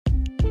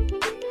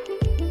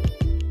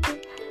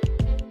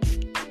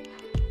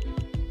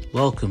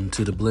Welcome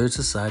to the Blerd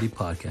Society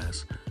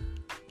podcast,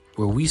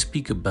 where we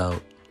speak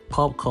about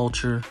pop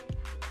culture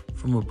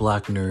from a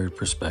black nerd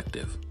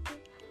perspective.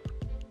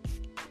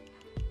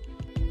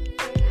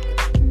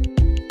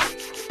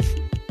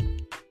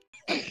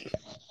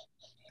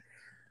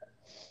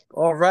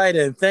 All right,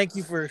 and thank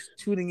you for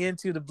tuning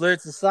into the Blerd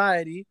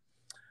Society.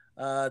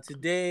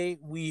 Today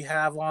we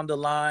have on the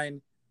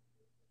line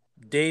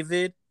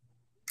David.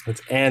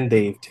 It's and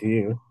Dave to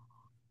you.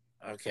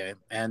 Okay,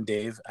 and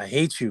Dave. I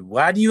hate you.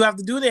 Why do you have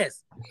to do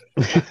this?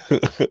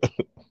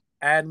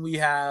 And we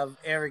have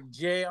Eric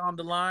J on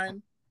the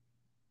line.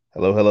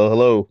 Hello, hello,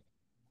 hello.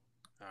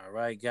 All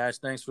right, guys.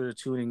 Thanks for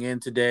tuning in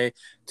today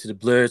to the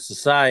Blerd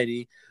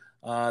Society.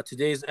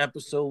 Today's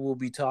episode, we'll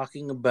be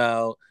talking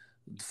about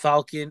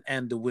Falcon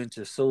and the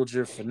Winter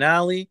Soldier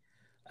finale,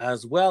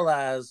 as well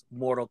as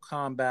Mortal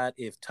Kombat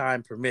if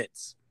time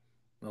permits.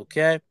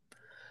 Okay?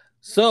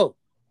 So,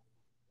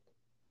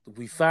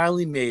 we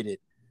finally made it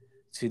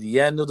to the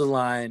end of the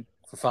line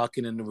for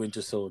Falcon and the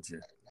Winter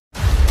Soldier.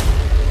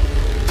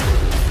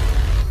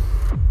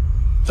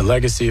 The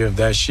legacy of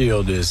that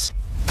shield is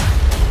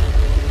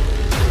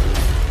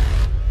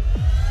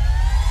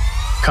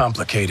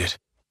complicated.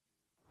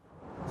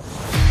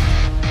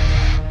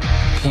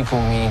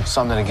 People need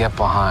something to get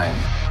behind.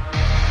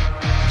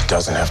 It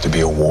doesn't have to be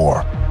a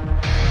war.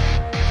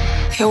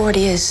 It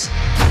already is.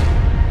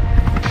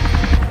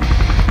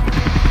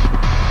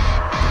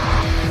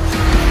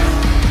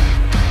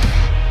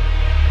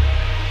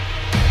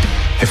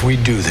 If we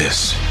do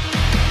this,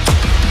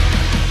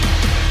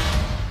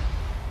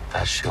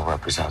 That shield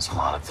represents a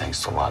lot of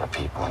things to a lot of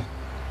people.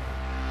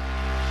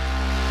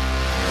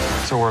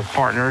 so we're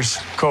partners,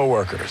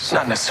 co-workers.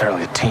 Not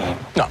necessarily a team.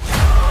 No.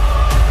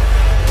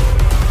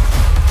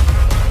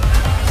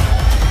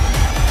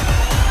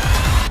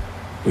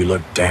 We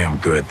look damn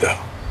good, though.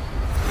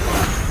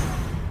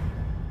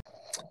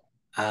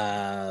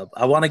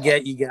 I want to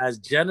get you guys'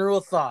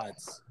 general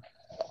thoughts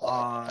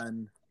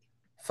on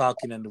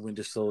Falcon and the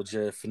Winter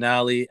Soldier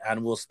finale,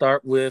 and we'll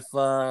start with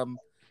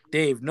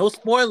Dave. No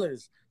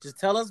spoilers. Just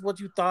tell us what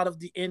you thought of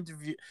the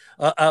interview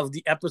of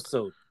the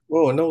episode.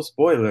 Whoa, no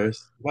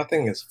spoilers. My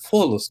thing is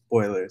full of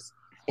spoilers.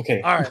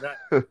 Okay. All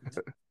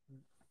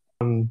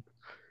right.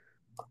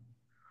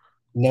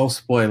 No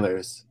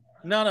spoilers.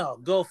 No,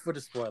 go for the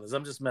spoilers.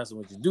 I'm just messing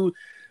with you. Dude,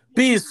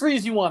 be as free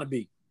as you want to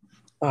be.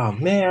 Oh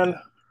man.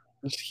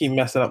 You just keep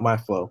messing up my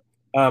flow.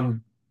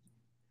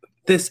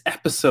 This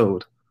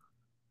episode.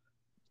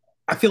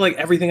 I feel like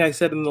everything I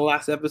said in the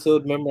last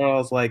episode, remember I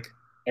was like,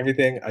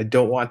 everything I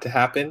don't want to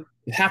happen,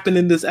 it happened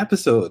in this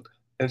episode.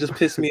 And it just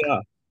pissed me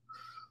off.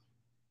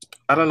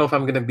 I don't know if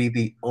I'm gonna be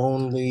the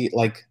only,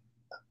 like,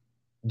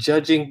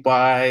 judging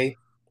by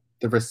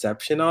the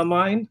reception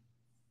online,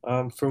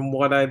 from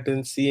what I've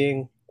been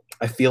seeing,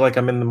 I feel like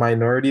I'm in the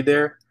minority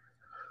there.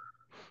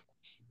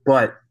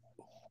 But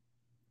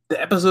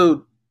the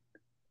episode,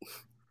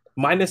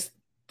 minus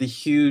the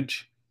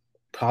huge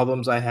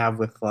problems I have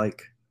with,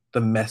 like,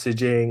 the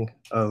messaging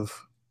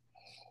of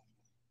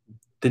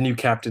the new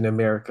Captain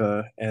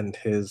America and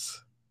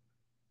his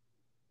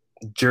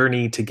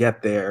journey to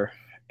get there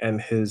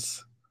and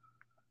his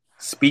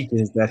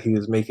speeches that he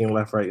was making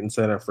left, right, and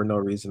center for no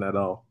reason at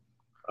all.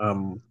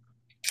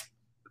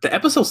 The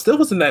episode still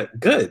wasn't that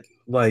good.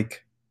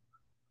 Like,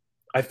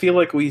 I feel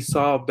like we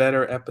saw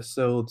better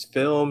episodes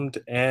filmed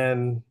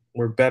and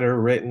were better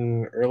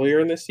written earlier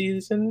in the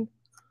season.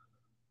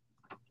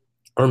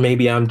 Or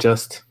maybe I'm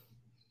just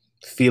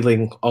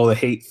feeling all the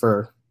hate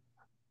for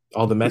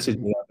all the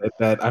messaging of it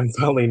that I'm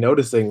finally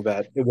noticing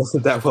that it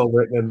wasn't that well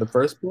written in the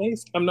first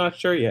place. I'm not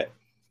sure yet.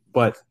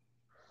 But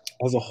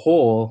as a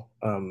whole,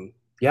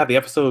 the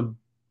episode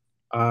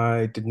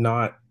I did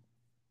not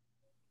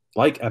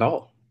like at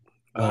all.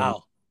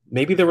 Wow.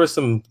 Maybe there were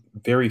some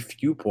very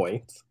few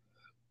points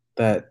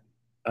that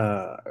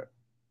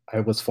I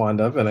was fond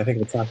of, and I think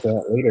we'll talk to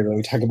that later when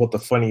we talk about the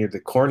funny or the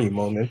corny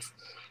moments.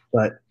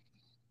 But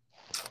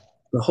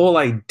the whole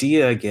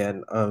idea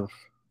again of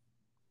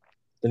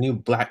the new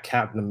Black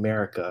Captain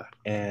America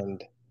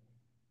and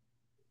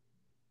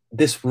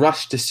this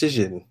rushed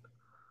decision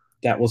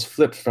that was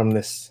flipped from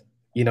this,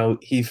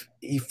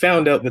 he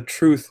found out the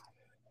truth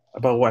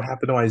about what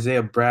happened to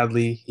Isaiah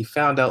Bradley. He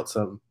found out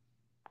some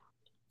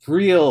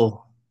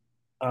real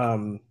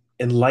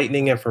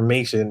enlightening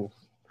information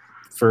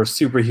for a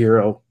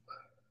superhero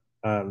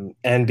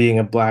and being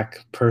a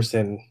black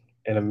person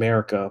in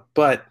America,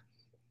 but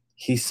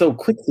he so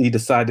quickly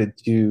decided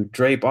to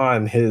drape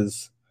on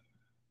his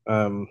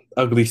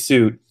ugly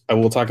suit. I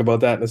will talk about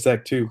that in a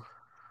sec too.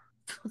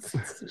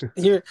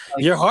 You're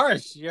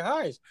harsh. You're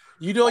harsh.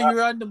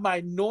 You're in the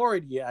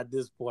minority at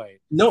this point.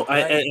 No,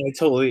 right? I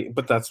totally.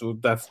 But that's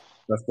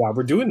why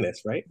we're doing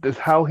this, right? That's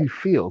how he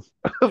feels.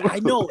 I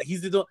know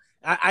he's the.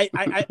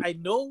 I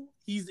know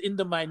he's in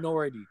the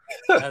minority.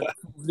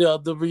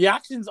 The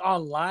reactions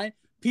online,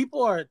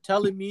 people are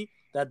telling me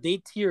that they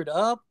teared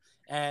up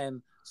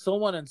and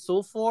so on and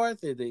so forth.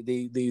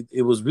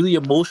 It was really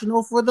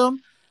emotional for them,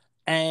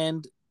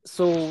 and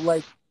so,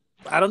 like,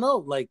 I don't know.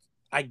 Like,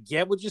 I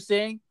get what you're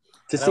saying.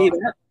 To say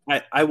that,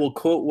 I will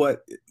quote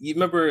what you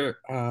remember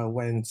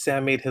when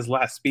Sam made his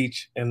last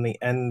speech in the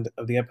end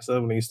of the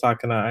episode when he was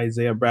talking to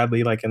Isaiah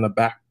Bradley, like in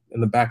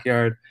the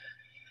backyard,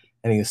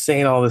 and he was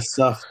saying all this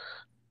stuff.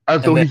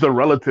 As though he's a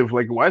relative.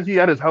 Like, why is he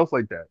at his house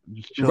like that?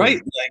 Just chilling.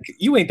 Right? Like,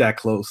 you ain't that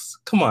close.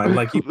 Come on.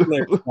 Like, you've been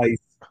there twice.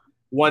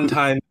 One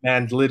time,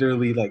 man,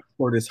 literally, like,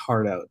 poured his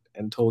heart out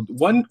and told...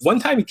 One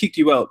time he kicked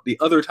you out. The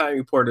other time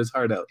he poured his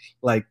heart out.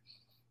 Like,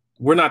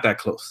 we're not that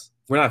close.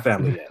 We're not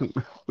family yet.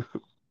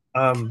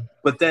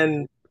 But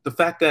then the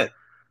fact that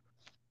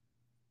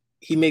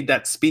he made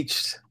that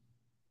speech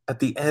at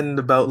the end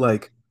about,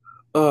 like,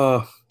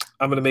 oh,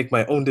 I'm going to make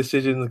my own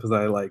decisions because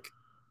I, like,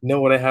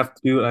 know what I have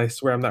to do. And I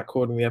swear I'm not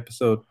quoting the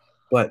episode.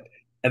 But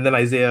and then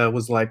Isaiah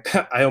was like,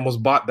 I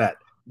almost bought that.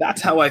 That's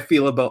how I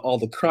feel about all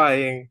the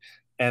crying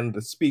and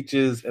the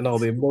speeches and all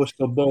the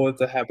emotional moments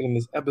that happened in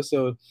this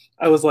episode.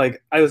 I was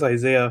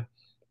Isaiah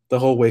the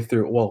whole way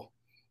through. Well,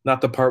 not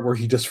the part where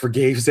he just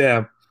forgave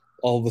Sam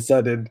all of a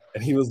sudden.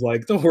 And he was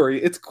like, don't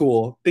worry, it's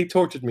cool. They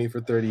tortured me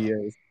for 30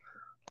 years.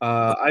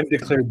 I'm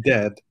declared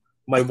dead.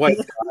 My wife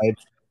died.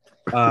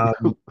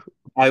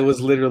 I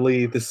was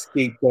literally the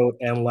scapegoat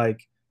and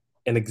like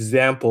an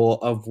example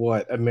of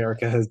what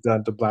America has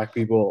done to Black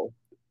people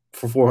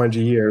for 400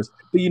 years.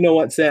 But you know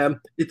what,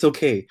 Sam? It's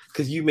okay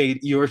because you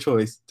made your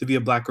choice to be a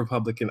Black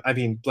Republican. I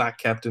mean, Black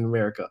Captain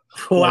America.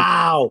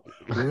 Wow.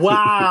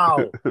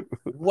 Wow.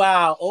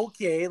 Wow.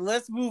 Okay,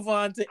 let's move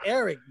on to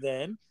Eric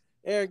then.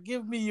 Eric,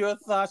 give me your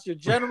thoughts, your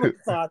general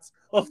thoughts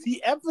of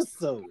the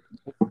episode.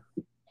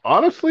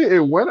 Honestly,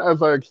 it went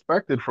as I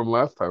expected from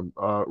last time,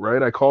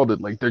 right? I called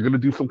it. Like, they're going to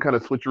do some kind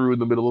of switcheroo in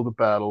the middle of the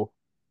battle,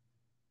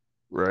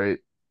 right?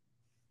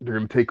 They're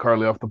going to take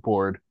Carly off the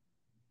board.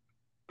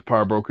 The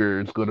power broker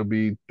is going to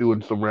be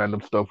doing some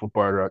random stuff with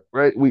Bardock,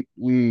 right?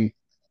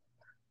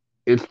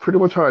 It's pretty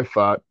much how I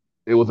thought.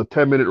 It was a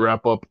 10-minute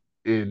wrap-up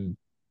in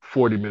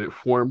 40-minute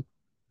form.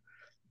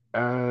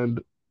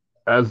 And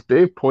as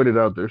Dave pointed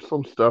out, there's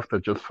some stuff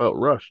that just felt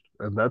rushed.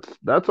 And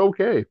that's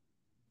okay,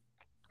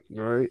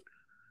 right?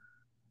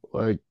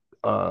 Like,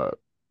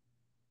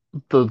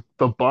 the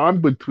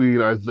bond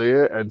between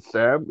Isaiah and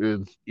Sam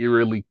is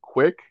eerily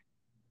quick.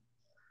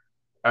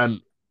 And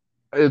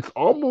it's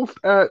almost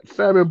at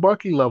Sam and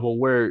Bucky level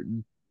where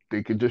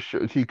he could just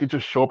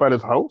show up at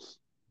his house,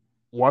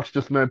 watch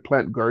this man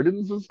plant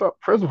gardens and stuff.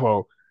 First of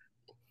all,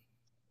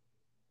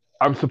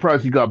 I'm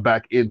surprised he got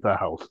back into the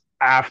house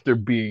after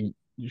being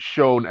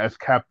shown as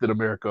Captain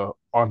America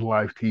on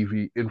live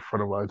TV in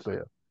front of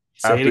Isaiah.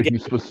 After he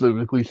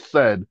specifically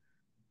said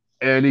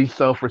any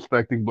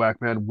self-respecting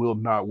Black man will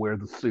not wear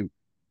the suit.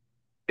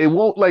 It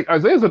won't, like,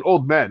 Isaiah's an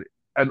old man,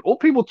 and old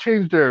people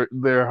change their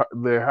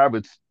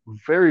habits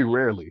very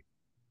rarely.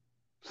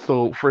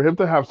 So for him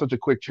to have such a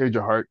quick change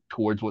of heart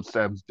towards what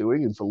Sam's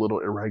doing is a little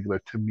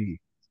irregular to me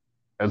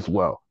as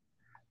well.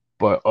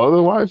 But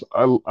otherwise,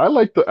 I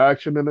like the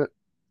action in it.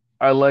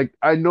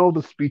 I know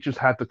the speeches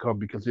had to come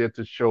because he had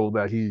to show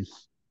that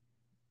he's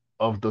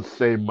of the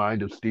same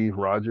mind of Steve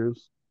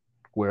Rogers,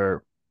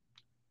 where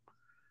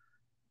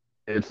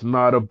it's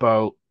not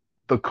about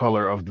the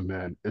color of the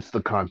man, it's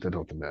the content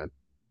of the man.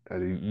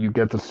 And you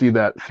get to see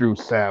that through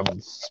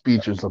Sam's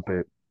speeches a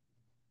bit.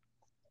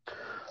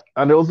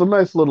 And it was a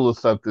nice little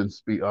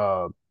acceptance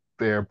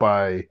there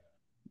by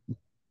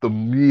the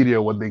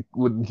media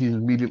when he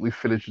immediately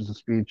finishes the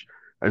speech.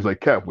 And he's like,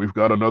 Cap, we've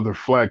got another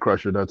flag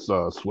crusher that's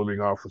swimming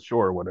off the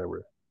shore or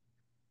whatever.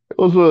 It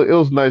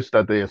was nice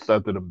that they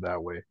accepted him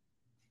that way.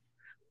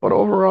 But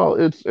overall,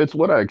 it's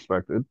what I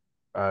expected.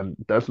 And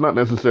that's not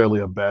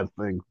necessarily a bad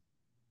thing,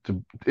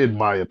 in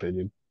my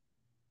opinion.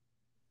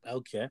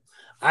 Okay.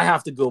 I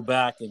have to go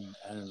back and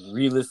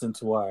re-listen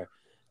to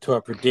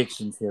our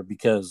predictions here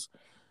because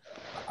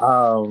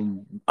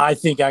I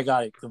think I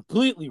got it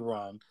completely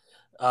wrong.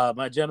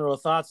 My general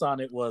thoughts on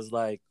it was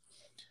like,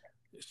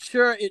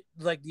 sure, it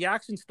like the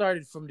action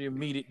started from the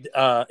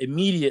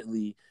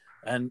immediately,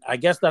 and I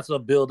guess that's a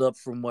build up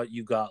from what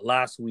you got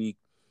last week.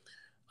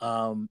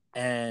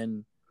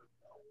 And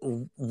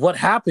what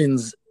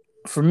happens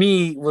for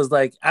me was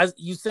like, as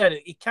you said,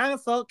 it kind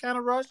of felt kind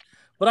of rushed,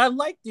 but I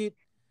liked it.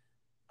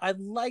 I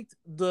liked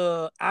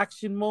the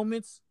action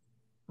moments,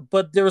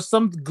 but there were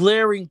some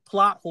glaring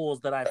plot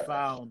holes that I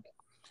found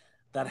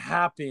that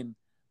happened,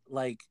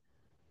 like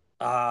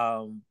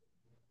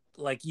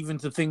even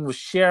the thing with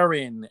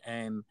Sharon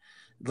and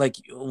like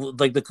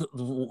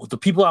the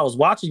people I was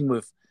watching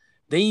with,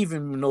 they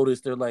even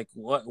noticed. They're like,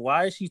 "What?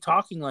 Why is she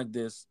talking like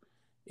this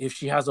if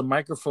she has a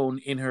microphone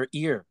in her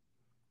ear?"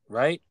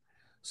 Right?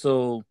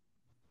 So,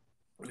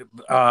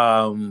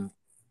 the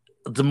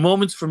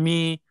moments for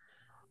me,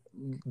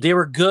 they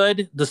were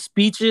good. The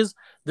speeches,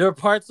 there were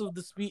parts of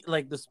the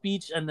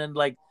speech, and then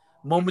like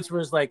moments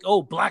where it's like,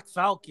 "Oh, Black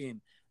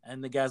Falcon,"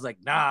 and the guy's like,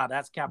 "Nah,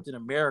 that's Captain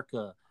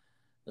America."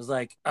 It's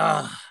like,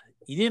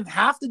 you didn't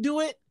have to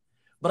do it,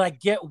 but I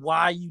get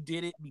why you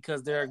did it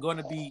because there are going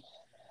to be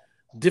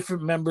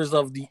different members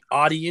of the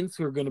audience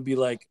who are going to be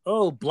like,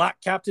 "Oh, Black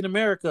Captain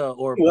America"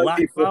 or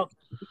 "Black Falcon."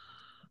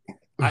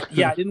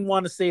 I didn't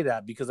want to say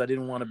that because I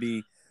didn't want to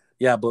be,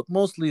 but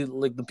mostly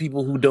like the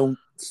people who don't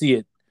see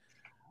it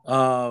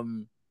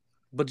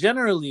But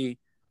generally,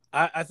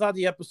 I thought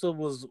the episode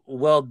was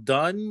well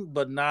done,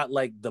 but not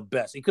like the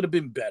best. It could have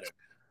been better,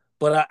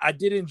 but I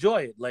did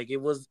enjoy it. Like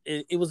it was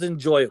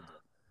enjoyable,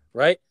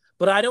 right?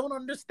 But I don't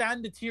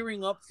understand the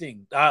tearing up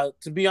thing. To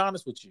be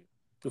honest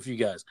with you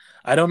guys,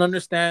 I don't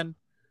understand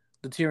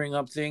the tearing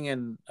up thing,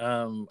 and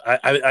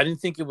I didn't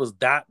think it was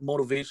that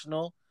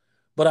motivational.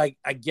 But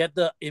I get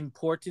the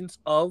importance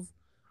of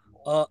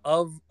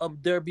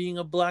there being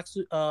a black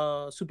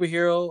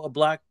superhero, a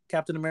black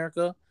Captain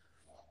America,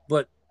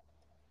 but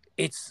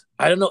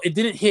I don't know. It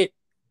didn't hit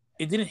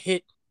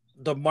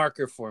the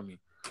marker for me.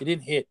 It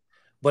didn't hit,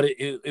 but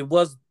it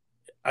was,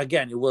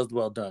 again, it was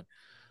well done.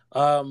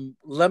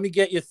 Let me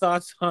get your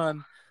thoughts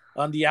on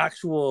the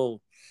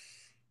actual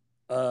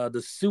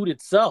the suit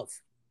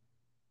itself.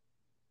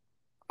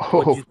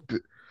 Oh,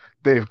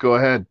 Dave, go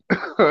ahead.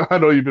 I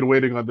know you've been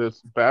waiting on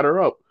this. Batter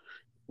up.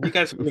 You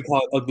guys can call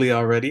it ugly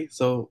already,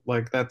 so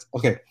like that's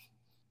okay.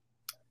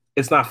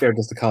 It's not fair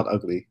just to call it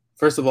ugly.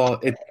 First of all,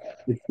 it's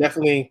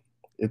definitely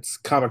it's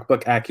comic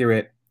book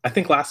accurate. I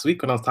think last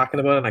week when I was talking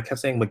about it, I kept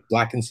saying like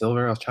black and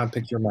silver. I was trying to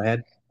picture in my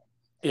head.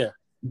 Yeah.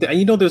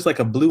 You know, there's like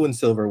a blue and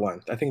silver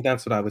one. I think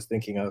that's what I was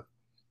thinking of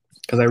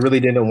because I really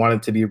didn't want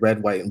it to be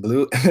red, white, and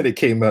blue, and it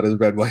came out as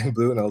red, white, and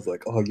blue, and I was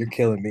like, "Oh, you're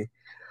killing me."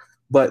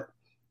 But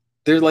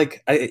there's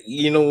like,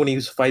 when he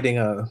was fighting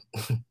a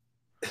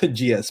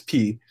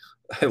GSP,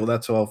 well,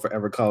 that's what I'll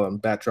forever call him,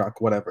 Batroc,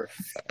 whatever.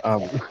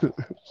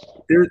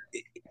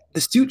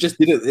 The suit just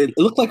didn't. It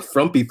looked like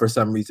frumpy for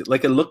some reason.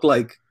 Like it looked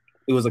like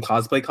it was a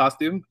cosplay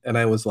costume, and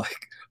I was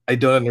like, I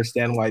don't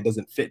understand why it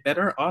doesn't fit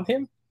better on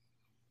him.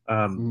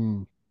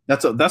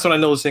 That's what I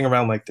noticing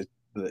around like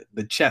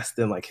the chest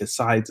and like his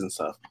sides and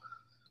stuff.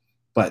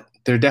 But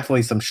there are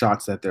definitely some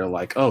shots that they're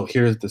like, oh,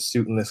 here's the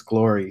suit in this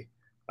glory.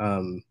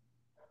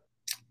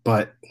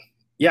 But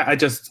yeah, I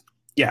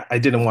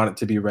didn't want it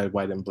to be red,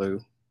 white, and blue.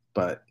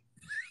 But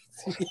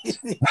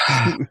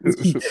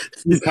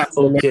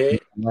okay,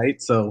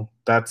 right? So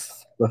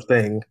that's the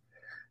thing.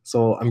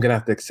 So I'm gonna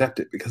have to accept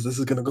it because this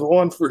is gonna go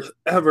on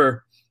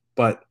forever.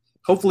 But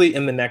hopefully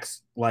in the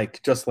next,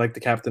 like just like the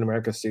Captain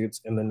America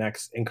suits, in the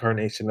next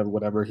incarnation of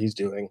whatever he's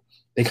doing,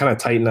 they kind of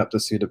tighten up the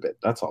suit a bit.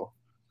 That's all.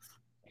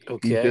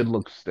 Okay. He did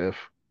look stiff.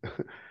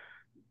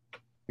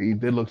 He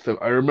did look stiff.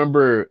 I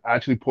remember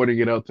actually pointing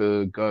it out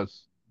to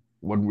Gus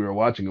when we were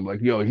watching him, like,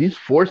 yo, he's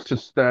forced to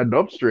stand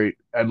up straight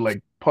and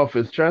like puff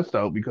his chest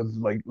out because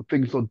like the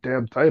thing's so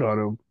damn tight on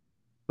him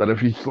that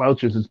if he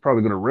slouches, it's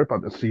probably gonna rip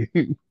on the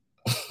scene.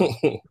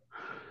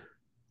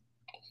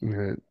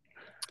 Yeah.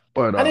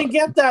 But I didn't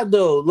get that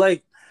though.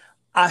 Like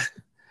I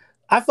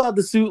thought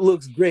the suit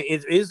looks great.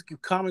 It is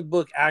comic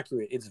book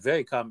accurate. It's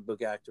very comic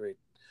book accurate.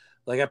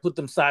 Like I put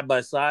them side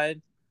by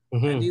side,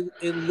 and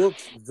it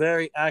looks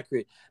very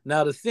accurate.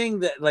 Now the thing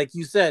that, like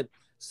you said,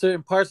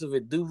 certain parts of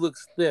it do look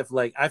stiff.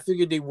 Like I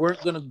figured they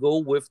weren't gonna go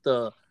with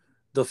the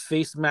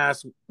face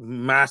mask,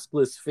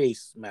 maskless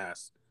face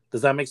mask.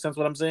 Does that make sense?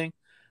 What I'm saying?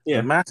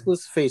 Yeah. The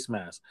maskless face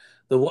mask,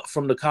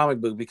 from the comic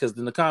book, because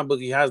in the comic book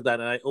he has that,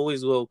 and I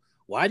always go,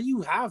 why do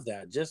you have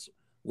that? Just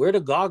wear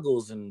the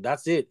goggles and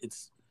that's it.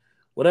 It's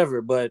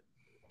whatever. But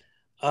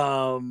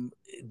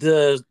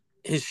his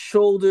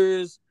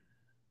shoulders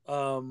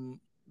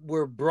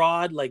were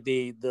broad, like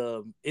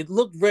it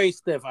looked very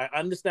stiff. I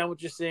understand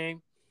what you're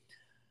saying,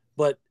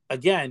 but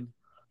again,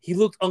 he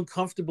looked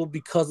uncomfortable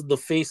because of the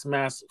face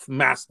mask,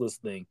 maskless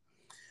thing.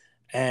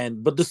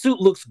 But the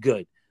suit looks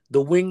good.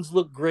 The wings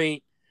look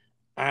great,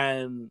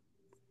 and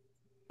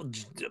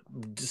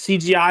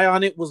CGI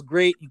on it was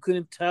great. You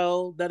couldn't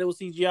tell that it was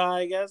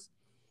CGI, I guess.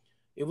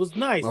 It was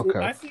nice. Okay.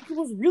 I think it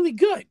was really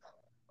good.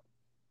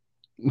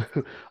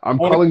 I'm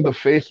calling the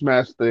face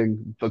mask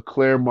thing the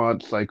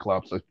Claremont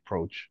Cyclops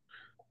approach.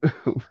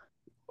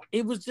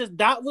 It was just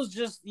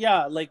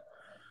like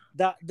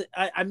that.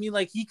 I mean,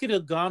 like he could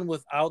have gone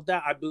without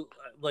that.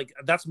 Like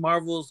that's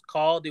Marvel's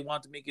call. They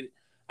want to make it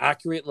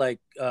accurate, like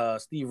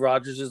Steve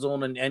Rogers'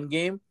 own in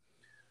Endgame.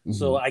 Mm-hmm.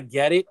 So I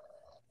get it,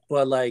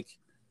 but like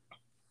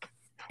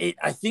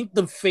I think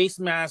the face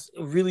mask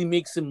really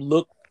makes him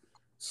look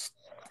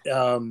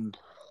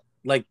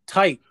like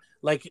tight,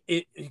 like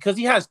because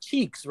he has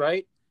cheeks,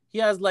 right? He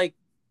has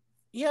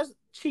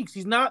cheeks.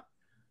 He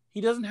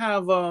doesn't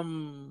have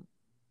the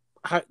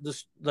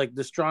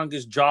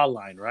strongest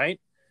jawline, right?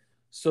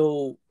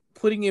 So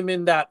putting him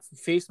in that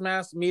face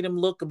mask made him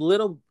look a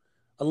little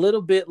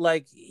bit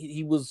like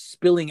he was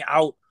spilling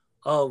out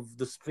of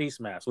the face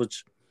mask,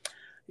 which,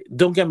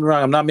 don't get me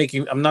wrong,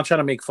 I'm not trying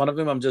to make fun of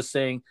him. I'm just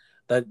saying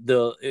that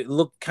it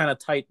looked kind of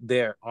tight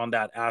there on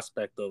that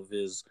aspect of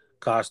his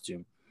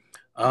costume.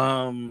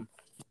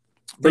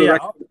 But yeah,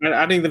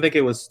 I don't even think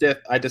it was stiff.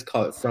 I just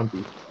call it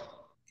frumpy.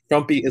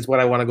 Frumpy is what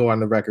I want to go on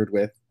the record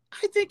with.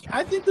 I think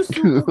the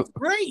suit looks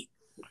great.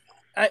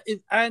 I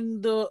think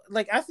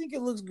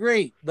it looks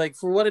great. Like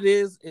for what it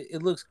is,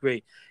 it looks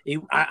great.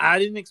 I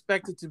didn't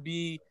expect it to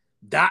be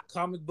that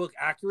comic book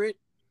accurate.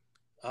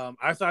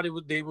 I thought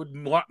they would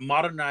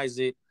modernize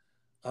it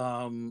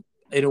in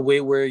a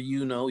way where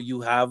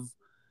you have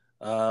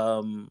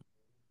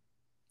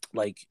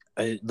like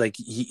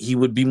he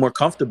would be more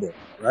comfortable,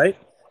 right?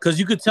 Because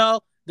you could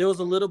tell there was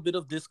a little bit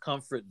of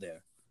discomfort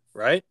there,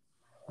 right?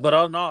 But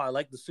oh no, I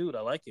like the suit.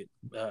 I like it.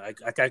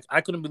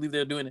 I couldn't believe they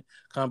were doing it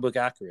comic book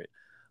accurate.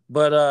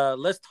 But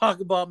let's talk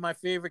about my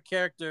favorite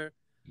character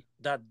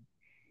that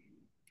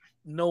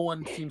no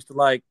one seems to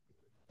like.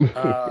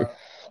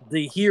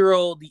 The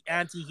hero, the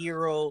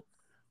anti-hero,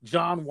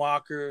 John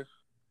Walker.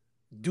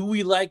 Do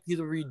we like the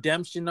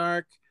redemption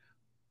arc?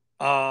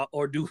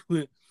 Or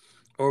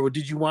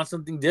did you want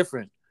something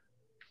different?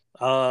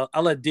 I'll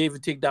let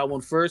David take that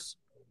one first.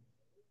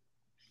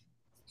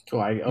 Oh,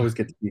 I always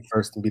get to be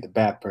first and be the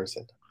bad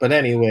person. But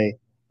anyway,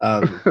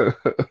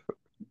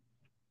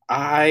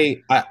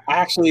 I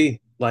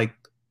actually like.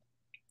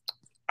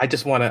 I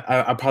just want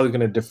to. I'm probably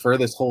going to defer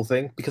this whole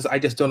thing because I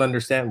just don't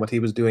understand what he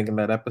was doing in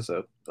that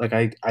episode. Like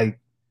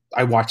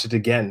I watched it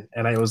again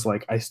and I was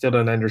like, I still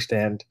don't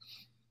understand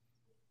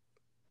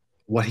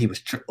what he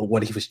was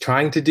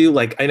trying to do.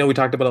 Like I know we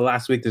talked about it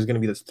last week. There's going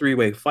to be this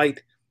 3-way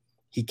fight.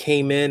 He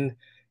came in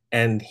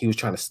and he was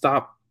trying to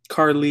stop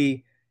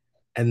Carly,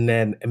 and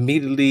then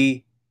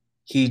immediately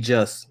he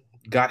just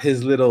got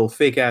his little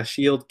fake ass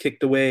shield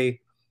kicked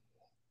away.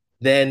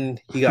 Then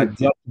he got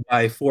jumped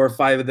by 4 or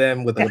 5 of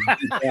them with a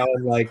beat down.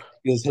 Like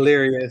it was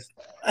hilarious.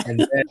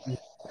 And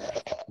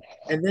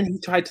then he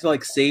tried to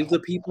like save the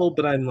people,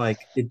 but I'm like,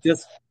 it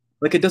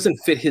doesn't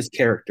fit his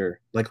character.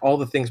 Like all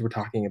the things we're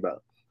talking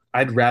about.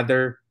 I'd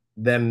rather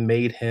them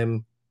made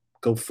him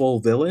go full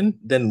villain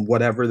than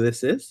whatever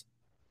this is.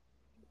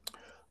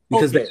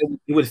 Because it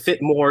would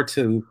fit more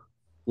to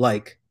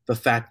like the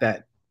fact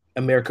that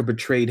America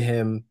betrayed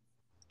him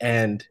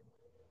and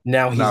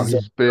now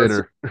he's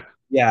bitter.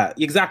 Yeah,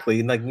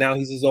 exactly. Like now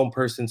he's his own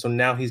person, so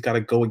now he's got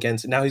to go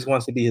against it. Now he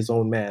wants to be his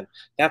own man.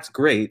 That's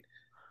great.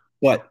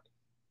 But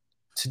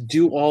to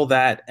do all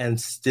that and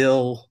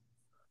still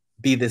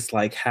be this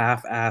like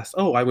half-assed,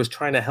 oh, I was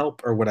trying to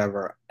help or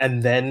whatever,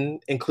 and then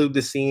include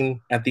the scene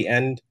at the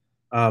end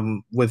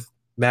with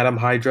Madame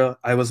Hydra,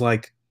 I was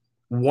like,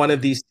 one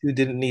of these two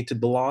didn't need to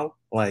belong.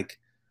 Like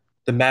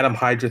the Madame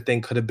Hydra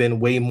thing could have been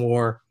way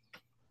more,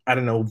 I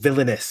don't know,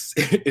 villainous,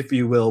 if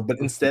you will. But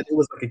instead it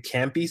was like a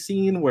campy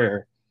scene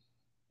where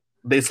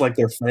it's like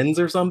they're friends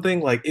or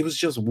something. Like it was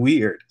just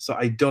weird. So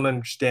I don't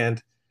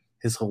understand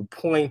his whole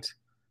point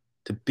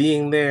to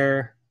being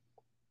there.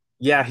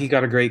 Yeah, he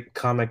got a great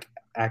comic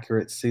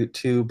accurate suit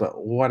too, but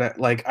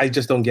I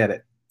just don't get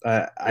it.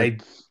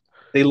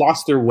 They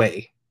lost their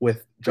way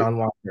with John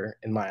Walker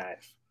in my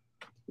eyes.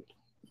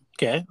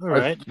 Okay, all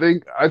right.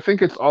 I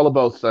think it's all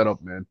about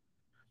setup, man.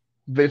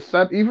 They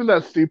set even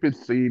that stupid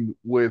scene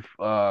with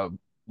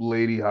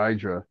Lady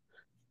Hydra.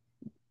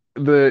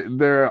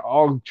 They're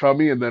all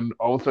chummy, and then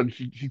all of a sudden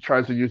she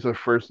tries to use her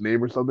first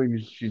name or something.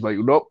 She's like,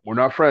 "Nope, we're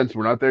not friends.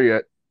 We're not there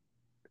yet."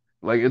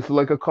 Like it's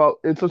like a call.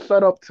 It's a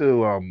setup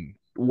to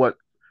what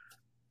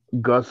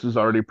Gus is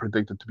already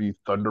predicted to be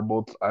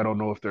Thunderbolts. I don't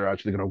know if they're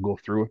actually gonna go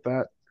through with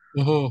that.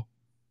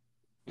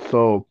 Mm-hmm.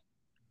 So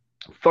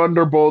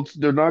Thunderbolts,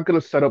 they're not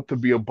gonna set up to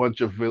be a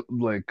bunch of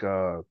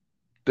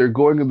they're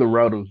going in the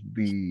route of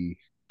the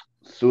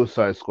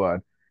Suicide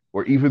Squad,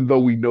 where even though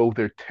we know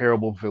they're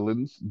terrible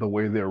villains, the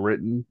way they're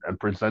written and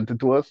presented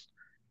to us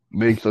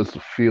makes us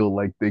feel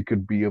like they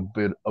could be a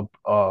bit of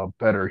a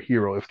better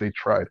hero if they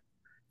tried.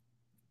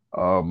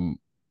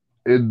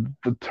 In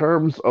the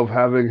terms of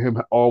having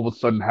him all of a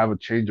sudden have a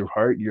change of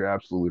heart, you're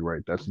absolutely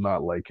right. That's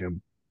not like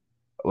him.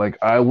 Like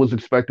I was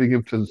expecting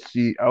him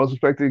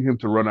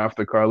to run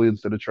after Carly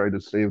instead of trying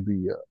to save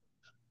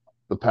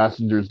the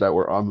passengers that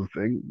were on the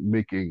thing,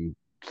 making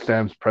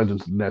Sam's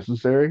presence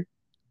necessary.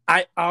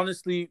 I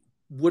honestly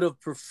would have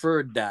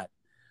preferred that.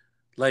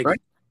 Like,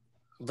 right?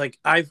 Like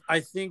I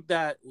think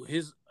that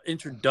his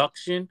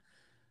introduction,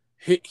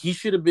 he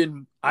should have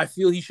been. I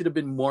feel he should have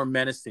been more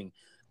menacing.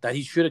 That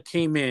he should have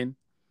came in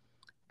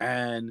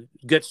and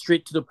get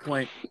straight to the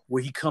point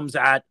where he comes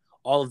at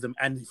all of them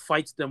and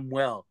fights them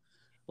well,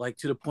 like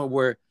to the point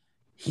where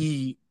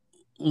he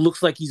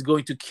looks like he's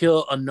going to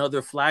kill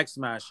another Flag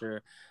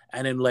Smasher,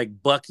 and then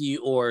like Bucky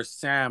or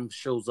Sam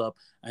shows up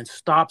and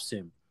stops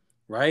him,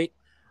 right?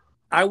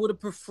 I would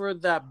have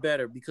preferred that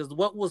better because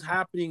what was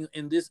happening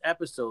in this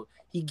episode,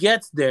 he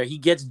gets there, he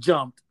gets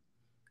jumped,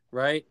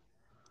 right?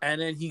 And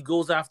then he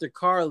goes after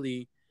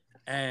Carly,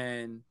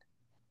 and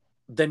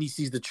then he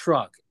sees the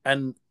truck.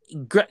 And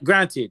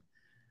granted,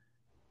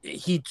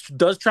 he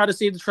does try to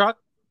save the truck.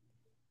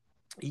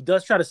 He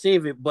does try to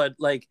save it, but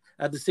like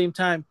at the same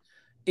time,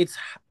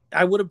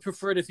 I would have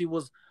preferred if he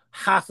was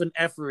half an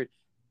effort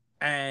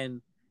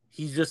and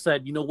he just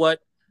said, you know what,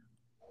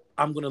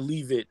 I'm gonna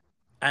leave it,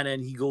 and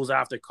then he goes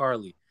after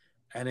Carly,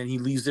 and then he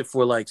leaves it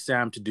for like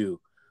Sam to do.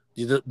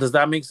 Does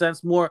that make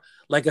sense? More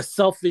like a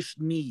selfish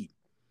need.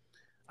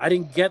 I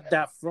didn't get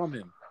that from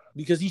him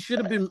because he should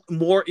have been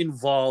more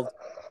involved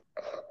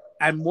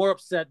and more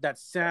upset that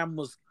Sam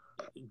was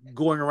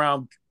going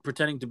around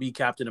pretending to be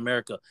Captain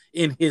America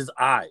in his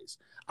eyes.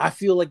 I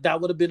feel like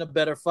that would have been a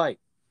better fight.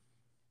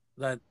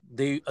 That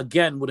they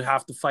again would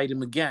have to fight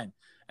him again,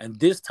 and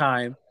this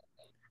time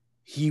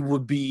he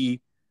would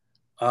be,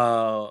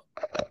 I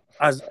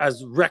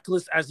as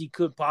reckless as he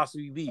could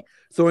possibly be,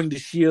 throwing the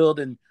shield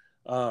and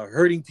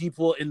hurting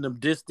people in the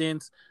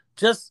distance.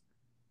 Just,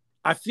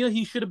 I feel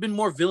he should have been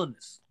more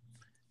villainous.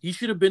 He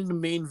should have been the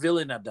main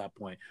villain at that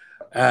point,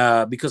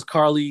 because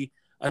Carly,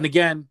 and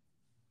again,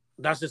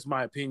 that's just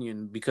my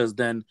opinion. Because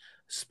then,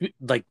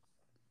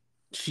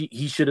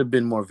 he should have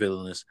been more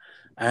villainous.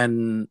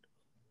 And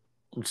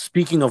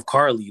speaking of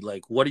Carly,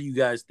 like, what do you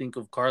guys think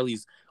of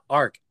Carly's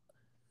arc?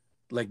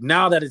 Like,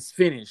 now that it's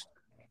finished,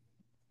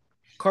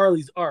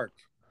 Carly's arc.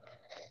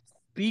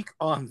 Speak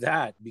on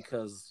that,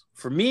 because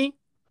for me,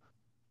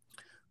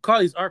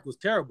 Carly's arc was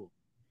terrible.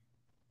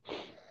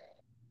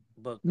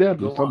 But Yeah,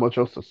 there's not much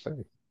else to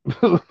say.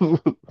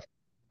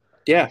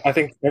 Yeah, I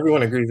think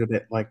everyone agrees with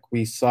it. Like,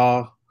 we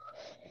saw,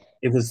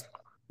 it was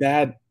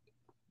bad.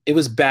 It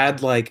was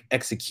bad, like,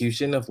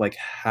 execution of like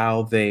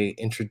how they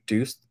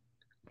introduced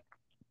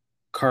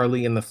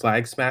Carly and the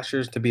Flag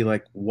Smashers to be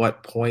like,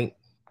 what point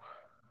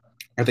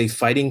are they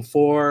fighting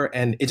for?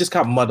 And it just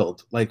got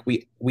muddled. Like,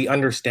 we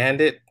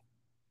understand it.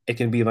 It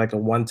can be like a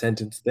one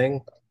sentence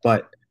thing,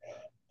 but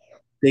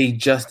they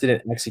just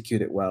didn't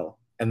execute it well.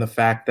 And the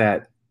fact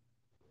that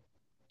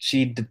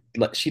she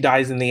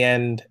dies in the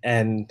end,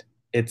 and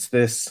it's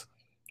this,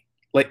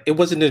 like, it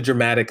wasn't a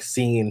dramatic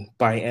scene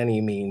by any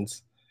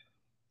means.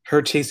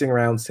 Her chasing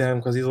around Sam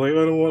because he's like, I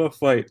don't want to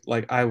fight.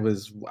 Like, I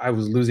was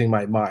losing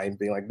my mind,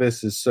 being like,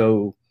 this is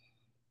so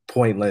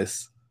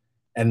pointless.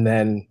 And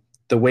then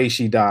the way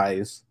she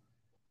dies,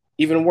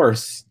 even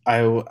worse.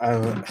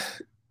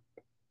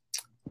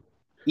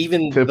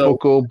 Even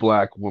typical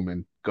black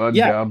woman gunned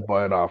down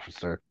by an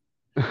officer,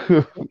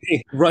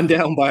 run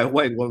down by a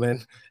white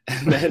woman,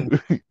 and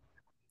then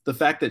the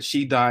fact that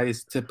she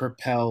dies to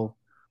propel.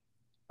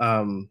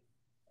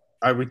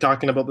 Are we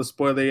talking about the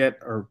spoiler yet?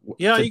 Or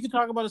yeah, you can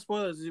talk about the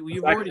spoilers.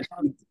 You've already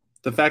talked.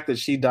 The fact that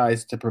she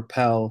dies to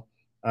propel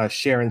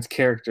Sharon's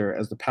character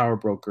as the power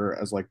broker,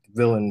 as like the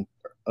villain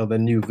of the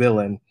new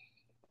villain,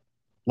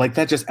 like,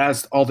 that just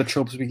adds to all the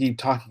tropes we keep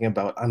talking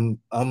about.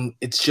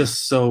 It's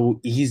just so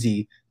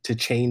easy to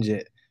change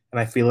it, and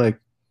I feel like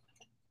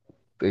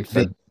they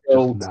said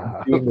doing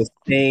the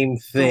same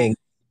thing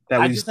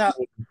that we've seen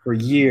for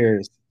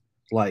years.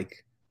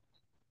 Like,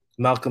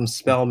 Malcolm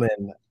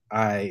Spellman,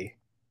 I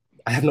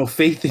have no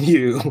faith in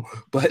you,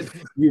 but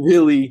you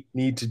really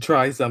need to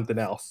try something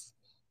else.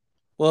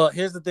 Well,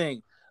 here's the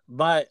thing.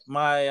 While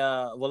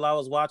I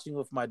was watching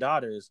with my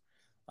daughters,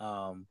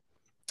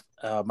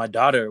 my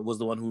daughter was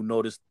the one who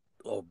noticed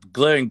a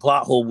glaring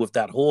plot hole with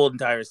that whole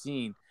entire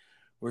scene,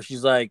 where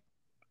she's like,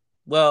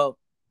 well,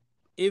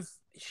 if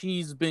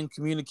she's been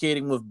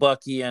communicating with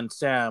Bucky and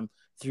Sam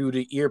through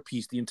the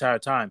earpiece the entire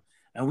time,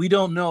 and we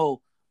don't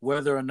know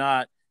whether or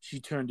not she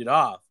turned it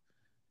off,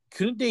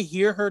 couldn't they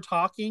hear her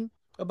talking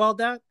about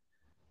that?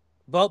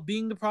 About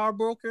being the power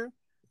broker?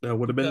 That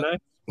would have been nice.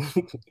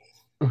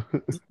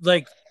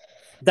 Like,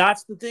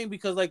 that's the thing,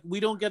 because like, we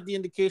don't get the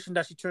indication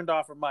that she turned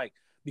off her mic,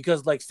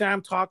 because like,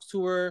 Sam talks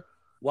to her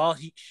while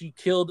she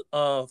killed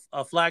a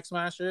Flag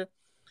Smasher,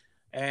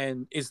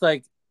 and it's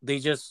like they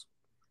just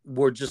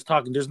were just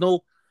talking. There's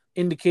no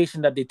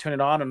indication that they turn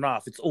it on and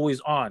off. It's always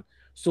on.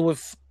 So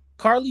if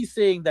Carly's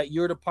saying that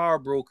you're the power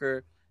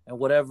broker and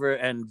whatever,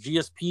 and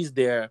GSP's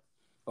there,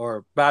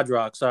 or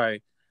Badrock,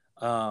 sorry,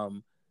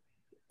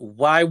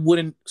 why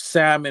wouldn't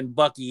Sam and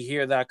Bucky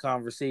hear that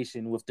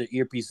conversation with the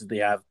earpieces they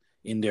have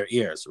in their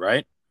ears,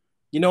 right?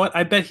 You know what?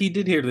 I bet he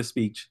did hear the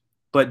speech,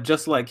 but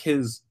just like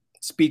his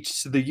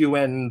speech to the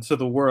UN, to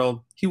the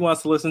world, he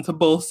wants to listen to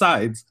both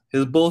sides.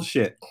 His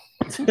bullshit.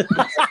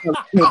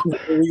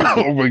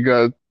 Oh my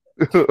god.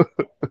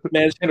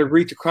 Man's trying to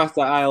reach across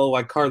the aisle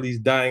while Carly's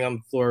dying on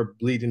the floor,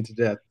 bleeding to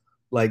death.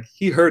 Like,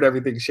 he heard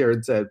everything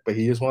Sharon said, but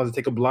he just wanted to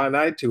take a blind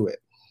eye to it.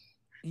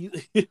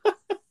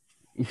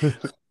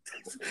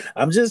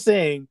 I'm just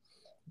saying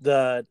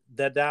that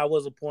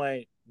was a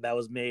point that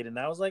was made, and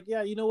I was like,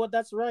 yeah, you know what?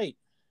 That's right.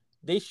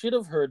 They should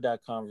have heard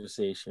that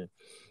conversation,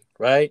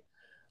 right?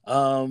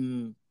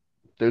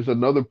 There's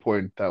another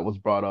point that was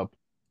brought up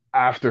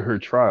after her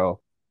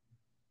trial,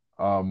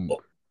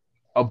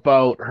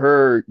 about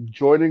her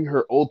joining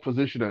her old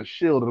position at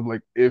Shield. And I'm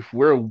like, if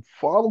we're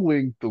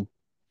following the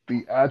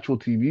actual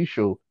TV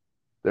show,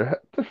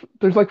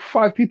 there's like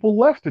 5 people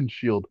left in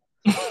Shield.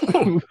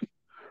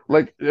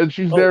 Like, and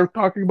she's there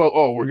talking about,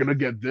 oh, we're gonna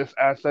get this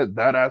asset,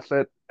 that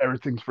asset,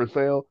 everything's for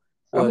sale.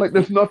 I'm like,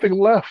 there's nothing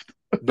left.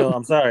 No,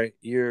 I'm sorry,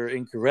 you're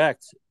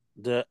incorrect.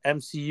 The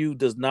MCU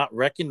does not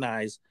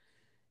recognize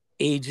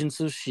Agents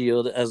of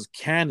Shield as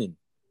canon.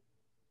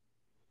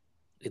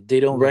 They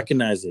don't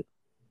recognize it.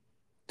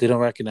 They don't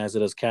recognize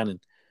it as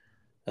canon.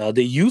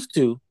 They used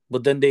to,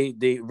 but then they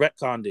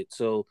retconned it.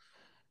 So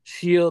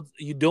Shield,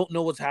 you don't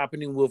know what's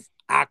happening with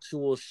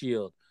actual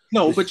Shield.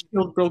 No, but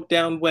Shield broke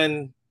down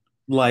when,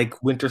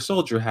 like, Winter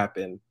Soldier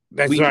happened.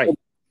 That's right.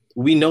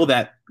 We know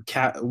that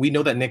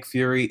Nick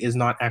Fury is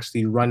not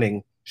actually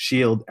running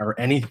Shield or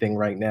anything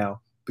right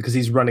now, because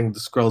he's running the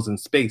Skrulls in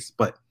space.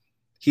 But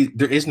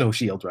there is no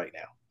Shield right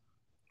now.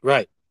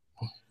 Right.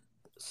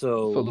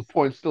 So the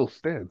point still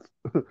stands.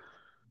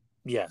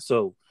 Yeah.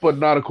 So but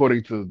not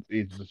according to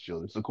Agents of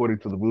Shield. It's according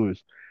to the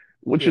movies,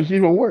 which yeah, is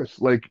even worse.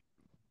 Like,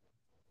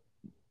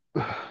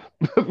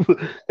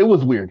 it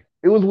was weird.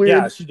 It was yeah,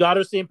 weird. she got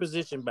her same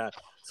position back.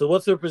 So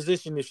what's her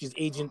position if she's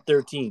Agent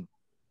 13,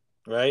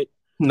 right?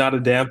 Not a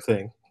damn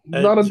thing.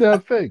 Not a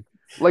damn thing.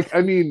 Like,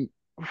 I mean,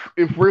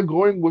 if we're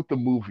going with the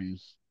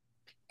movies,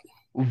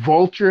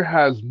 Vulture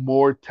has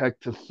more tech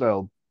to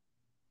sell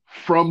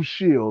from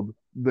Shield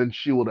than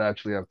Shield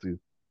actually have to,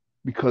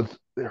 because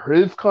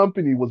his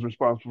company was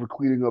responsible for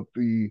cleaning up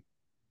the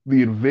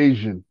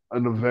invasion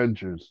and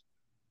Avengers,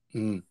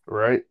 Mm.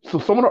 right? So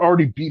someone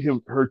already beat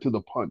her to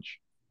the punch,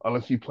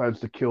 unless he plans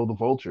to kill the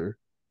Vulture,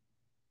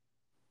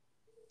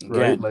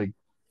 right? Again, Like,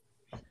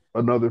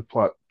 another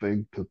plot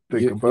thing to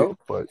think you you about,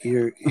 but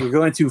you're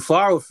going too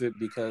far with it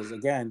because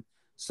again,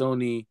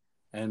 Sony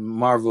and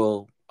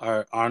Marvel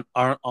aren't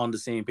on the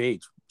same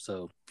page.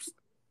 So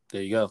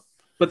there you go.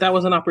 But that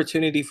was an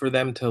opportunity for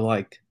them to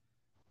like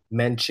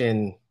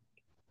mention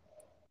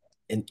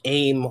an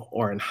AIM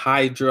or an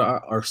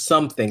Hydra or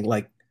something.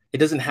 Like it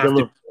doesn't have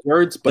to be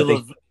words, but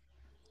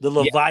the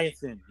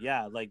Leviathan,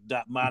 yeah, like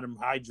that Madam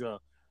Hydra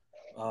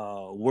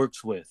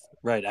works with.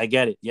 Right, I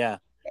get it. Yeah,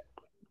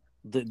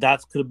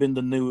 that could have been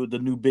the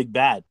new big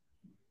bad,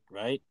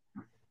 right?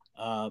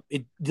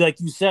 It like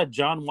you said,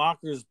 John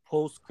Walker's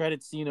post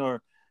credit scene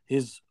or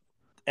his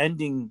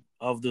ending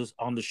of this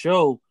on the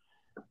show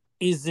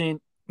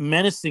isn't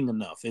menacing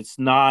enough. It's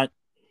not.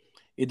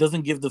 It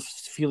doesn't give the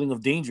feeling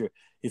of danger.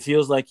 It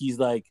feels like he's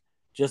like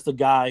just a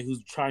guy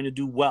who's trying to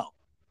do well,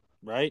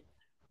 right?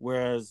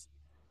 Whereas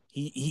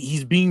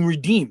he's being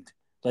redeemed.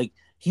 Like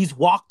he's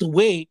walked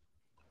away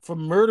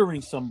from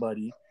murdering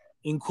somebody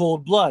in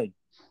cold blood,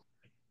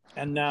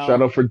 and shout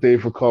now out for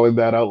Dave for calling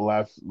that out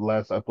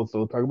last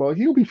episode, talking about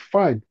he'll be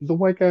fine. He's a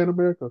white guy in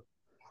America.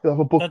 He'll have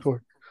a book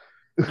tour.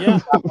 yeah,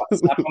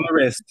 slap on the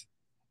wrist.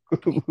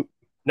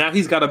 Now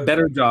he's got a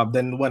better job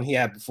than the one he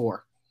had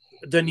before.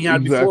 than he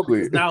had before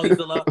because now he's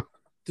allowed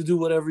to do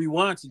whatever he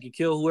wants. He can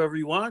kill whoever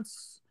he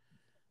wants.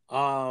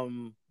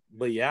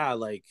 But yeah,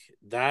 like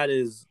that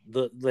is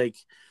the like.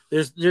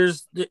 There's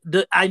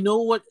the I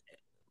know what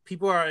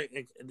people are.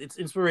 It's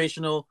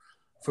inspirational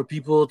for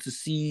people to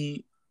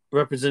see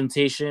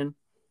representation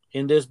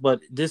in this,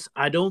 but this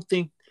I don't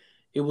think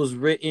it was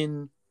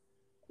written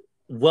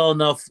well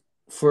enough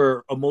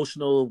for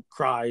emotional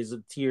cries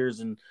and tears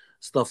and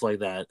stuff like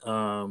that.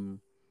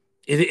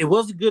 It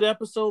was a good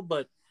episode,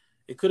 but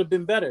it could have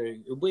been better.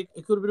 It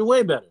could have been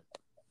way better,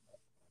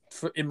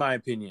 in my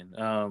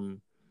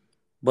opinion.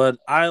 But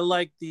I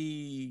like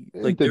there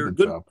were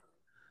good. Job.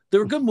 There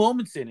were good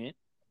moments in it,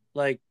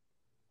 like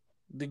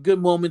the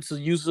good moments of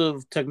use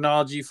of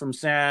technology from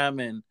Sam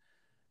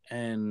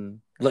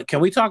and like. Can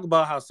we talk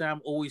about how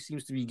Sam always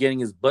seems to be getting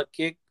his butt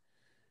kicked?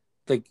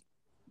 Like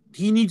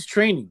he needs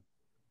training.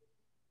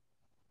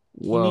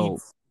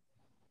 Well,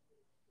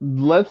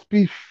 let's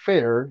be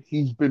fair.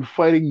 He's been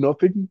fighting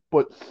nothing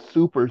but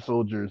super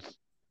soldiers.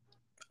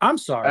 I'm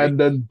sorry. And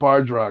then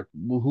Bardrock,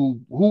 who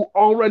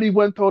already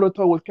went toe to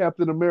toe with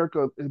Captain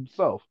America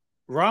himself.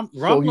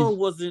 Romlo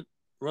wasn't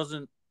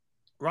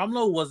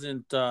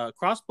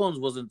Crossbones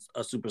wasn't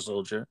a super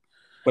soldier.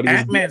 But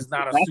Ant-Man's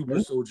not a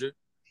super soldier.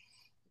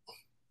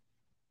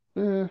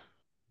 Yeah.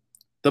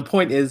 The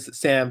point is,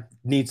 Sam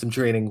needs some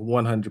training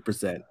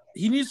 100%.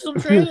 He needs some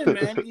training,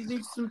 man. He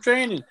needs some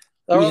training.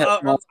 At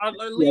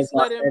least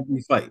let him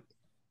every fight.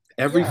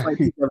 Every fight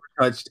he's ever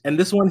touched. And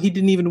this one, he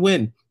didn't even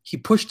win. He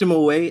pushed him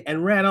away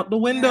and ran out the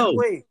window.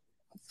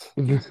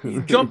 He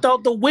jumped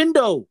out the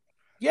window.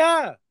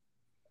 Yeah.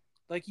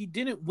 Like he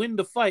didn't win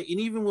the fight. And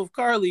even with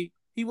Carly,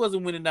 he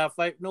wasn't winning that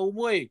fight. No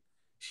way.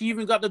 She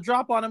even got the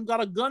drop on him,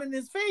 got a gun in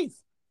his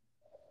face.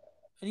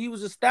 And he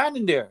was just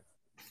standing there.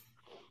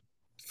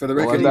 For the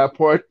record,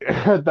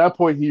 at that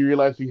point, he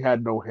realized he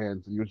had no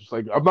hands. And he was just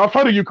like, I'm not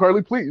fighting you,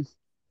 Carly, please.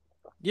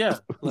 Yeah.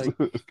 Like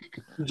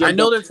I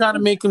know they're trying to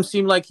make him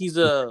seem like he's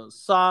a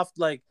soft,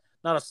 like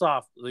not a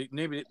soft, like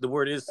maybe the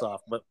word is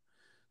soft, but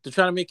they're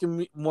trying to make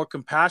him more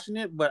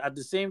compassionate, but at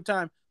the same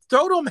time,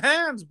 throw them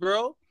hands,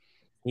 bro.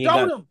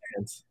 Throw them.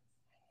 Hands.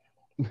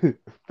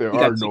 There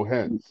are no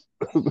hands.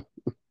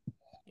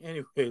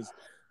 Anyways,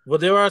 well,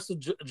 there are some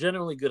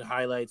generally good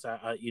highlights.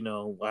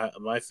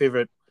 My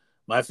favorite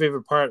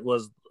part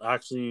was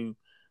actually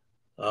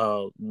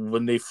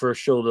when they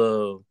first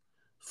show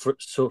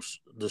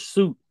the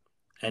suit,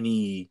 and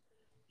he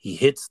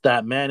hits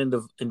that man in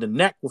the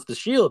neck with the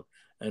shield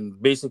and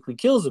basically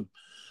kills him.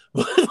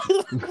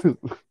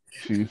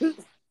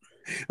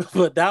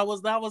 But that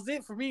was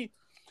it for me.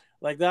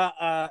 Like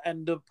that,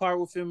 and the part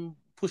with him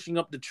pushing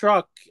up the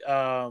truck,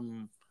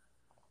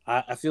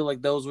 I feel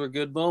like those were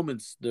good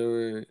moments. There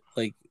were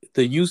like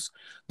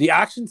the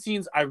action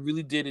scenes I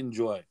really did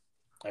enjoy.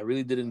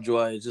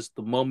 Just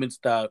the moments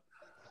that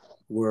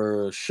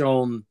were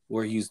shown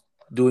where he's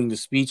doing the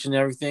speech and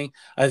everything.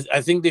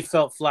 I think they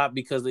felt flat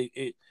because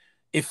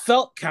it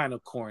felt kind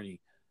of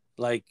corny.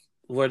 Like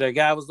where the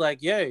guy was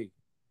like, yay,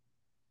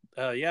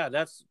 yeah,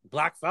 that's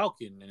Black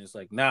Falcon. And it's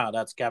like, nah,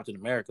 that's Captain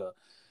America.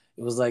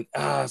 It was like,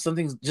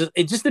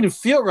 it just didn't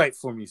feel right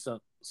for me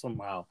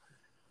somehow.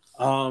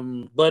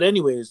 But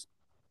anyways,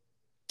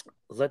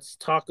 let's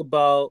talk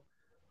about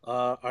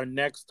our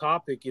next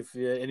topic. If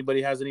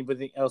anybody has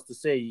anything else to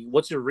say,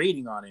 what's your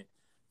rating on it?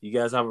 You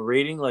guys have a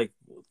rating, like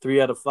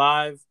 3 out of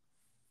 5?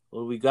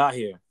 What do we got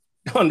here?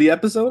 On the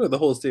episode or the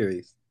whole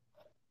series?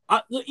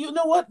 You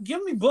know what?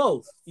 Give me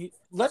both.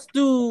 Let's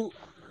do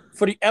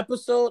for the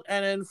episode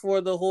and then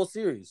for the whole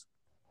series.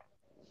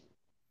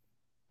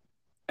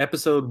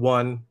 Episode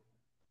 1,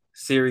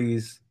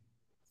 series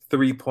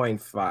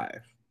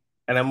 3.5.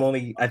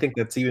 And I think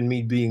that's even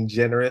me being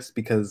generous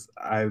because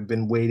I've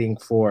been waiting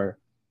for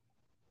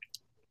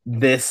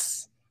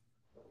this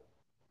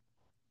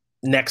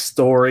next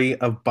story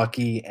of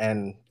Bucky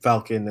and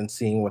Falcon and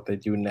seeing what they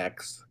do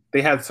next.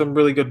 They had some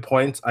really good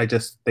points. I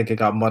just think it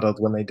got muddled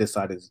when they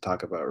decided to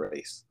talk about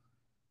race.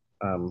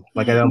 I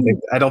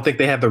don't think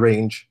they had the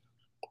range,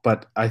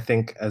 but I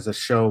think as a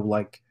show,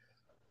 like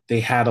they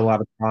had a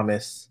lot of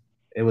promise.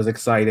 It was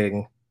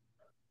exciting.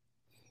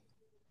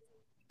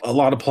 A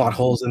lot of plot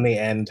holes in the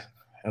end,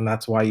 and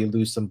that's why you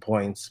lose some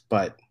points.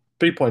 But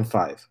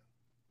 3.5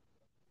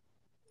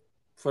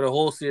 for the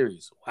whole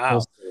series.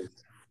 Wow,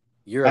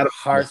 you're a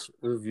harsh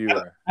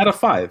reviewer. Out of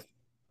 5.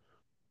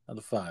 Out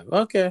of 5.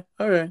 Okay,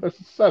 all right. That's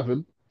a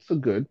 7. It's a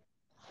good.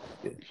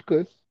 It's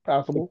good.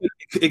 Passable.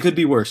 It could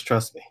be worse.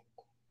 Trust me.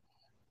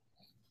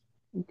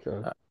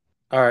 Okay.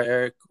 All right,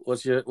 Eric.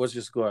 What's your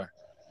score?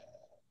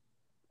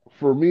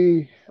 For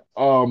me,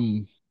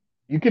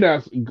 you can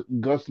ask.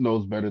 Gus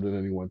knows better than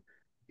anyone.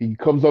 He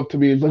comes up to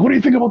me and he's like, "What do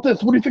you think about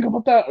this? What do you think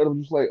about that?" And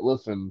I'm just like,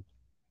 "Listen,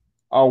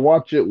 I'll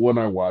watch it when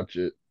I watch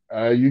it.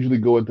 I usually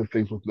go into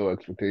things with no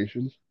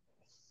expectations.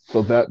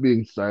 So that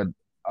being said,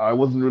 I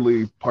wasn't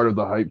really part of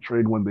the hype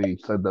train when they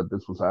said that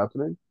this was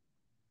happening.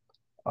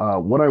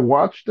 When I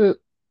watched it,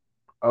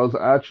 I was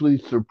actually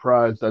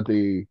surprised that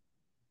they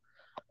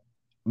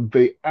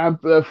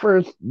at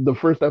the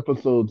first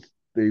episodes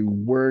they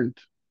weren't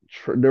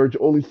they were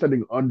only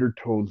setting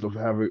undertones of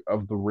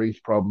the race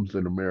problems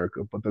in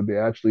America, but then they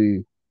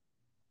actually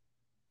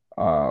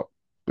uh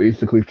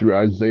basically through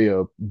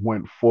Isaiah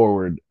went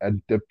forward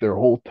and dipped their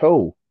whole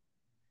toe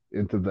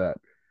into that,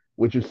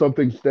 which is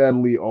something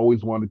Stan Lee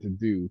always wanted to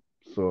do.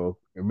 So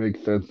it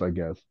makes sense, I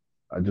guess.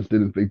 I just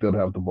didn't think they'd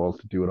have the balls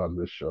to do it on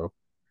this show.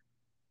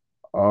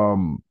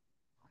 Um,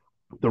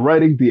 the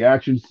writing, the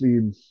action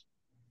scenes,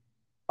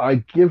 I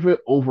give it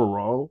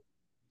overall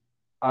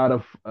out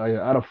of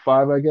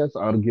 5. I guess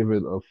I'd give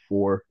it a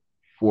 4,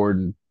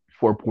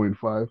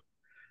 4.5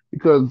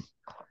 because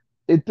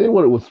it did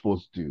what it was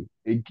supposed to do.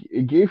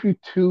 It gave you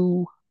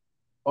two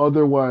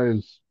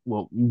otherwise,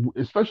 well,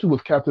 especially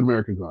with Captain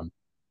America gone,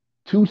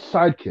 two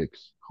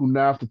sidekicks who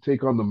now have to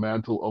take on the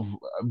mantle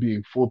of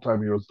being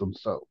full-time heroes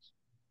themselves.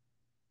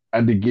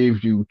 And they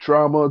gave you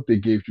trauma, they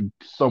gave you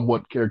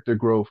somewhat character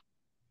growth,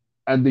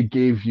 and they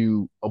gave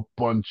you a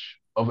bunch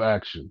of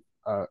action.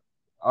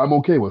 I'm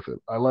okay with it.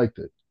 I liked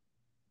it.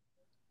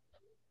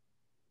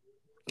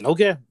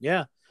 Okay,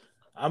 yeah,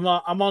 I'm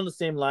on the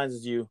same lines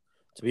as you.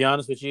 To be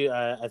honest with you,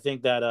 I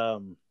think that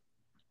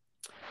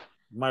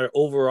my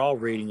overall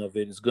rating of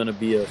it is going to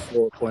be a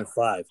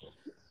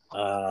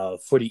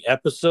 4.5. For the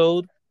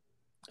episode,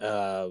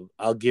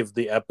 I'll give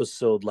the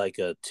episode like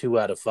a 2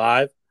 out of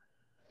 5.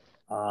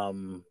 Yeah,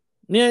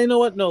 you know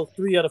what? No,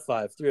 3 out of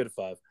 5. 3 out of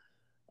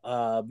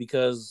 5.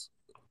 Because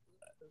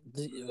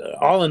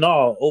all in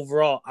all,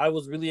 overall, I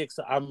was really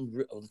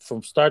excited.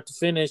 From start to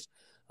finish.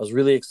 I was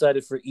really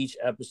excited for each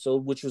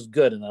episode, which was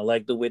good, and I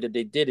liked the way that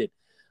they did it.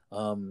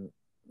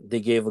 They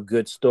gave a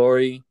good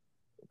story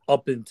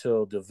up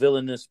until the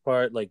villainous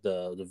part, like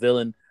the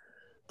villain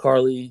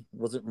Carly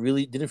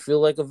didn't feel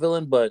like a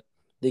villain, but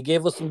they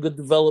gave us some good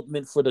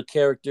development for the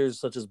characters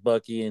such as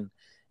Bucky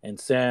and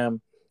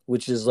Sam,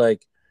 which is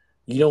like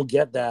you don't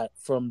get that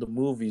from the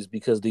movies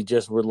because they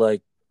just were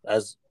like,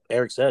 as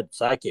Eric said,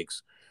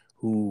 sidekicks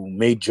who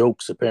made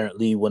jokes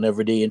apparently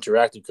whenever they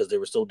interacted because they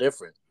were so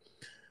different.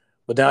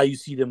 But now you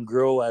see them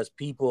grow as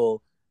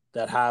people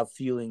that have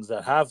feelings,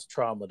 that have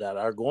trauma, that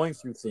are going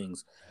through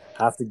things,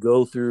 have to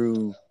go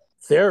through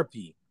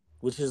therapy,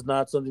 which is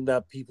not something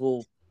that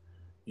people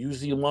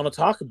usually want to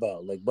talk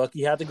about. Like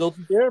Bucky had to go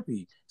through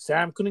therapy.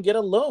 Sam couldn't get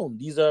a loan.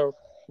 These are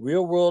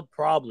real world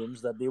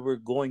problems that they were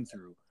going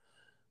through.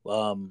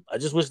 I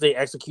just wish they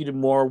executed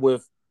more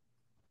with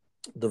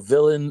the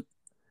villain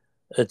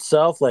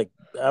itself, like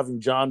having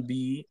John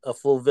be a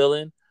full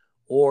villain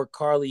or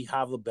Carly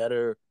have a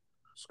better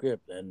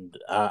script. And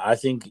I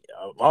think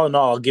all in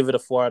all, I'll give it a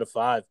 4 out of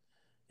 5.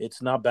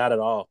 It's not bad at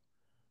all.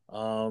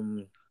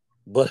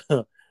 But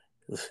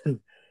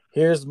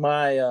here's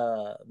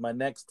my my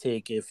next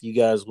take. If you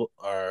guys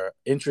are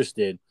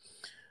interested,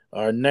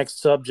 our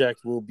next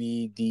subject will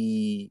be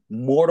the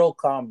Mortal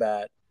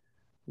Kombat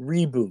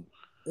reboot.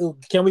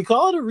 Can we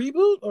call it a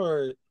reboot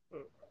or?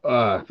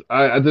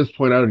 At this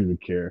point, I don't even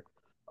care.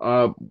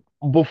 Uh,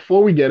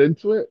 Before we get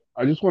into it,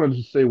 I just wanted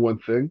to say one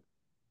thing.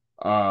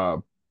 Uh,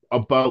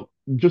 about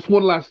just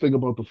one last thing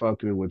about the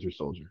Falcon and Winter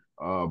Soldier.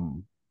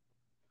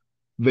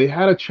 They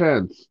had a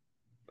chance,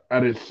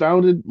 and it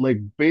sounded like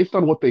based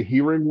on what the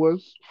hearing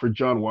was for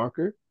John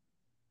Walker,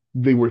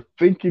 they were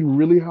thinking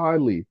really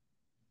highly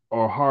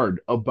or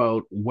hard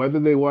about whether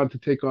they wanted to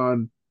take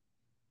on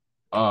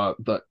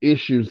the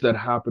issues that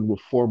happened with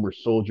former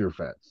soldier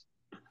vets.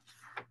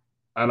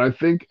 And I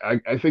think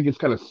it's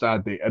kind of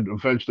sad they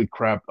eventually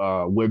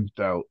wimped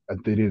out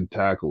and they didn't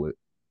tackle it,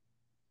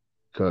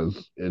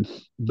 because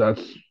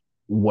that's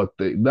what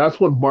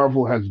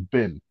Marvel has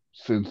been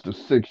since the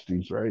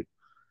 '60s, right?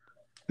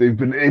 They've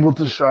been able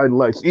to shine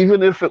lights,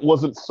 even if it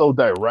wasn't so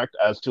direct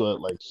as to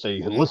like say,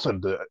 hey,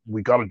 listen,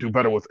 we got to do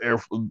better with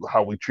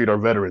how we treat our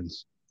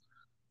veterans.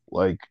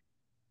 Like,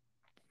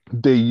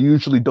 they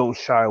usually don't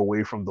shy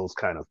away from those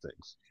kind of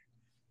things,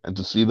 and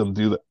to see them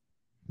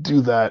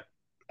do that,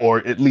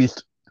 or at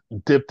least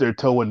dip their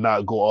toe and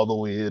not go all the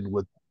way in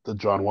with the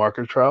John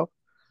Walker trial,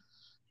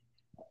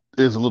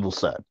 is a little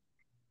sad.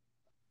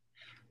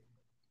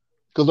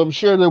 Because I'm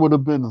sure there would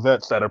have been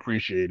vets that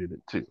appreciated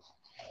it too.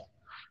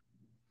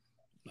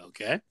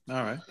 Okay.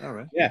 All right.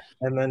 Yeah.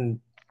 And then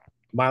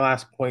my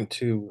last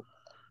point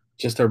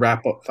just to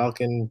wrap up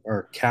Falcon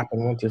or Cap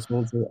and Winter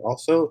Soldier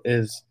also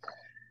is,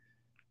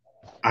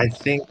 I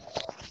think,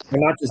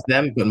 not just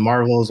them, but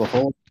Marvel as a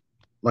whole.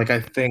 Like, I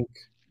think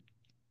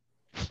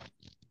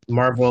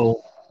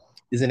Marvel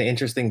is an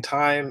interesting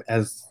time,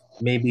 as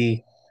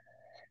maybe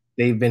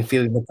they've been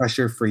feeling the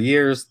pressure for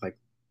years, like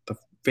the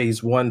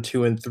phase 1,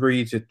 2, and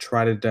 3, to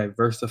try to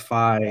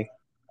diversify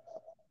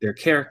their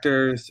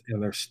characters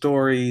and their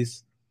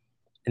stories.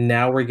 And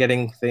now we're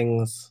getting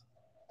things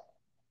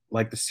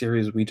like the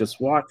series we just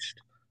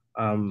watched.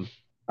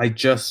 I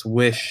just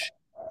wish,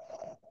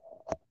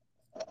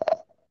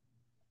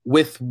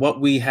 with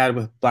what we had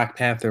with Black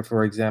Panther,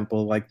 for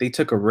example, like they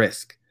took a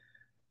risk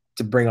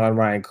to bring on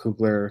Ryan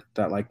Coogler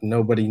that like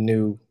nobody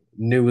knew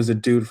was a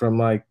dude from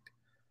like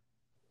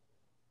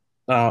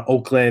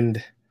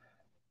Oakland.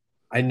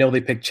 I know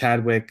they picked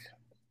Chadwick,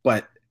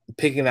 but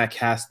picking that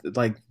cast,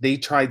 like they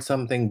tried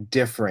something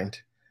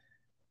different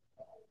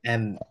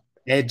and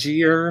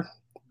edgier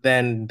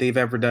than they've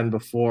ever done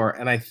before.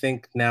 And I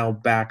think now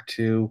back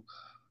to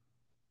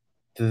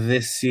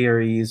this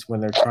series,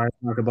 when they're trying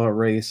to talk about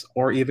race,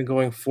 or even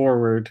going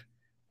forward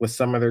with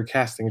some of their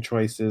casting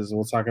choices,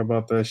 we'll talk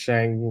about the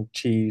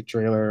Shang-Chi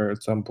trailer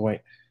at some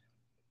point.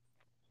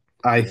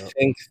 I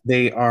think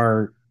they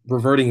are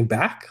reverting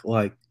back.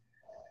 Like,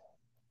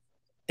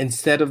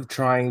 instead of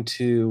trying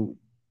to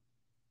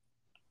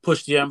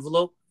push the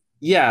envelope,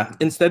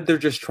 instead they're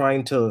just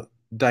trying to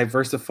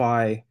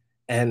diversify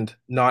and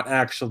not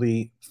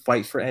actually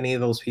fight for any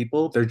of those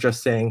people. They're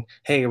just saying,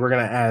 hey, we're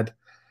going to add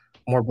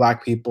more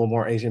Black people,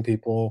 more Asian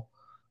people,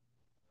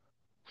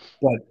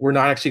 but we're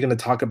not actually going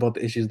to talk about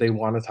the issues they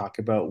want to talk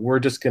about. We're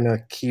just going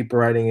to keep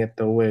writing it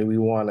the way we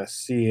want to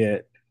see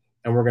it,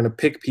 and we're going to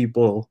pick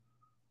people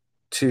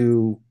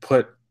to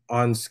put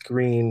on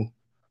screen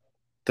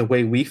the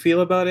way we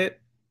feel about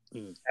it.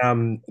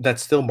 That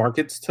still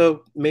markets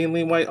to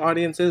mainly white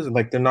audiences.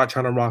 Like, they're not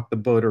trying to rock the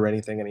boat or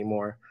anything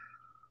anymore.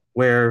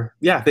 Where,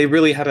 they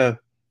really had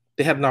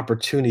an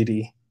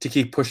opportunity to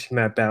keep pushing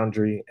that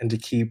boundary and to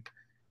keep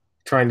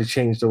trying to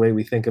change the way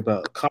we think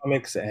about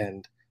comics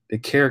and the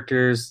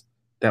characters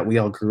that we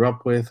all grew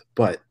up with.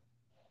 But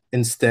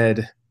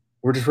instead,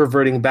 we're just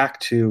reverting back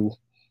to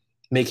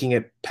making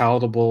it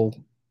palatable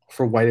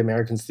for white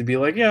Americans to be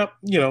like,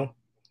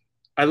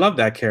 I love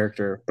that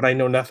character, but I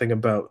know nothing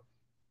about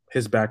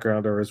his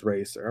background or his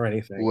race or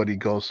anything. What he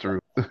goes through.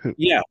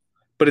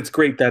 But it's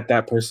great that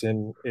that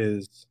person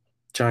is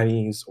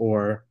Chinese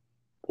or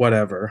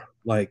whatever.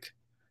 Like,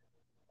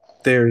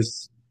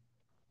 there's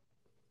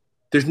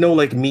no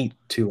like meat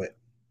to it.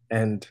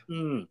 And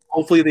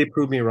hopefully they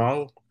prove me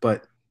wrong,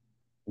 but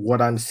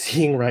what I'm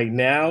seeing right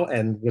now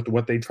and with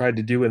what they tried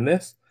to do in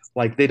this,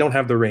 like, they don't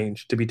have the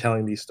range to be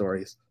telling these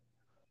stories.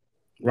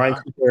 Ryan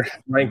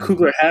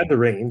Coogler had the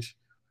range,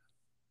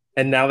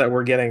 and now that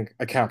we're getting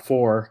a Cap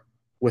 4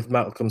 with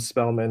Malcolm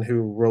Spellman,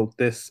 who wrote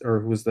this,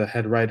 or who was the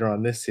head writer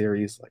on this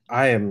series, like,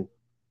 I am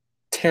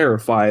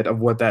terrified of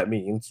what that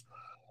means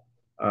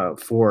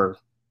for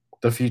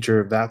the future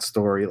of that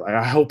story. Like,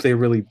 I hope they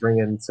really bring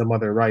in some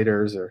other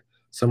writers or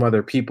some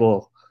other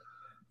people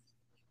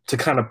to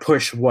kind of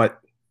push what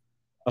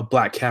a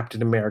Black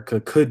Captain America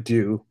could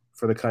do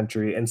for the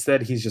country.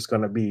 Instead, he's just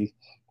going to be,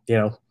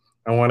 I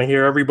want to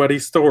hear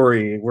everybody's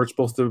story. We're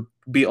supposed to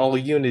be all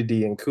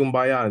unity and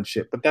kumbaya and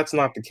shit, but that's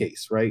not the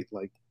case, right?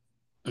 Like,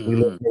 we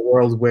live in a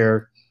world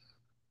where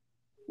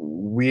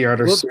we are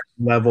at a certain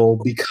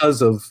level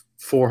because of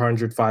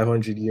 400,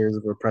 500 years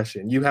of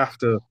oppression. You have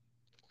to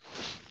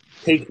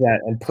take that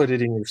and put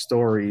it in your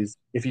stories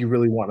if you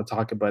really want to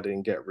talk about it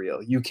and get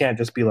real. You can't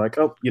just be like,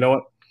 oh, you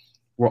know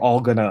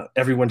what?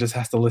 Everyone just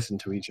has to listen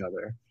to each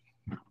other.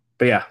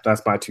 But yeah,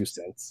 that's my 2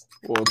 cents.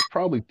 Well, it's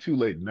probably too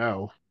late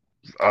now,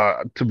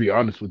 to be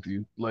honest with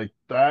you. Like,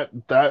 that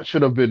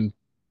should have been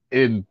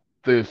in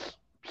this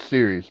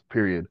series,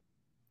 period.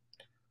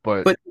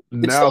 But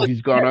now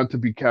he's gone on to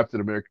be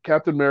Captain America.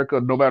 Captain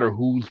America, no matter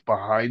who's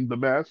behind the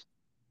mask,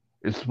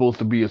 is supposed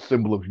to be a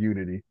symbol of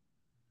unity.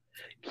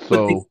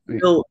 So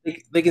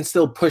they can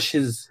still push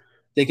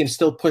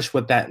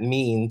what that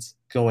means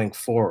going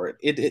forward.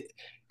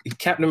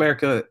 Captain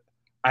America,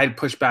 I'd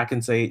push back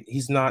and say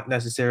he's not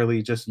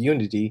necessarily just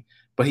unity,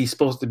 but he's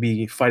supposed to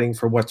be fighting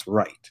for what's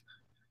right.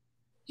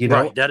 You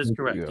know, right, that is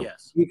correct. Yeah.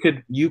 Yes,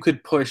 you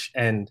could push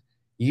and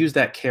use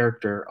that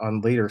character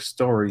on later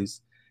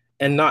stories,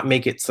 and not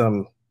make it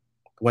some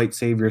white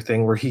savior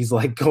thing where he's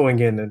like going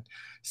in and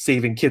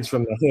saving kids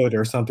from the hood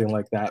or something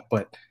like that.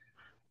 But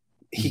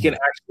he can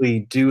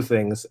actually do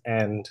things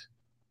and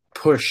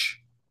push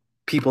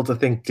people to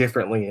think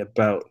differently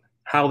about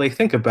how they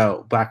think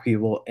about Black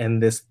people in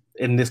this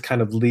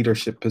kind of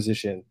leadership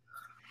position,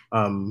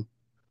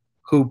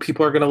 who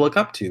people are going to look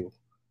up to,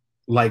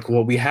 like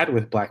what we had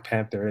with Black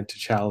Panther and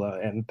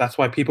T'Challa. And that's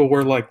why people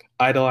were like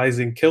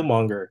idolizing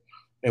Killmonger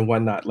and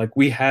whatnot. Like,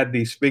 we had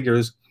these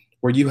figures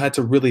where you had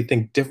to really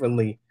think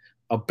differently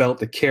about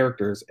the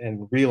characters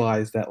and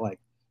realize that, like,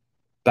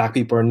 Black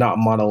people are not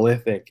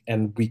monolithic,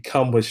 and we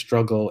come with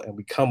struggle and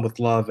we come with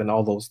love and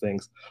all those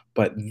things.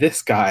 But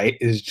this guy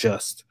is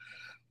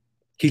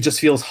he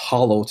just feels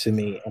hollow to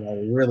me, and I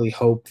really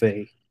hope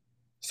they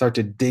start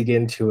to dig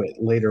into it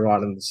later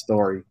on in the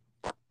story.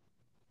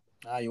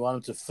 You want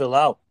him to fill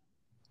out.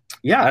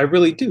 Yeah, I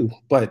really do.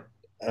 But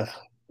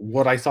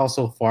what I saw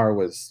so far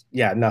was,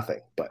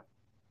 nothing. But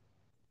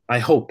I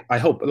hope.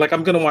 Like,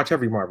 I'm gonna watch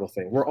every Marvel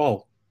thing. We're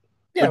all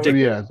That's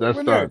we're not nerds. that's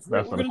We're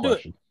not a gonna do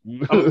it. question.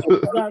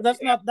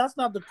 That's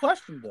not the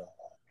question though.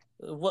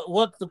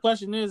 What the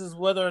question is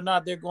whether or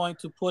not they're going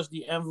to push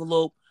the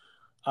envelope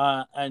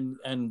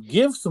and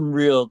give some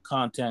real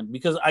content,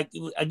 because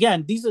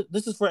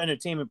this is for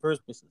entertainment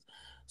purposes.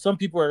 Some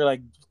people are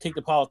like, take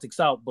the politics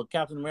out, but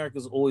Captain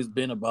America's always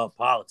been about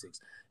politics.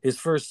 His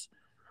first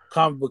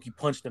comic book, he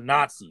punched a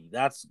Nazi.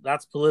 That's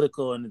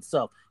political in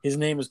itself. His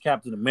name is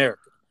Captain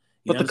America.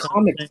 But the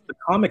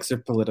comics are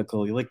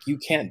political. Like, you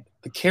can't.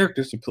 The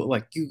characters are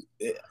like you.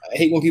 I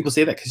hate when people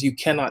say that, because you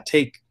cannot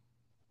take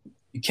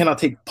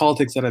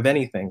politics out of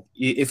anything.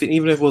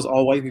 Even if it was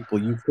all white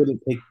people, you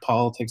couldn't take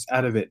politics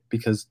out of it,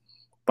 because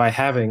by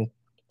having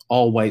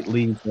all white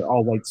leads or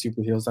all white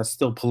superheroes, that's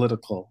still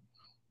political.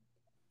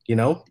 You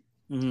know.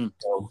 Mm-hmm.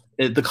 So,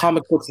 the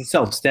comic books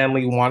itself, Stan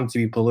Lee wanted to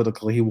be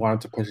political. He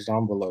wanted to push his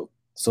envelope.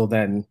 So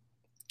then,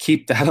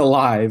 keep that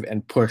alive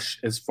and push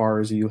as far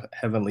as you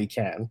heavenly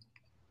can.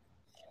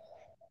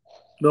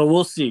 No,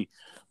 we'll see.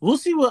 We'll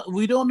see what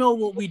we don't know.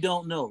 What we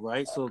don't know,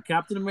 right? So,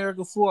 Captain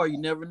America 4, you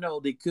never know.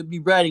 They could be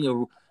writing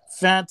a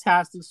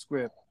fantastic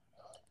script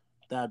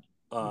that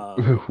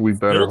we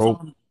better hope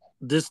on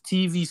this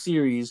TV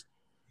series,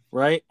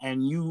 right?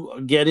 And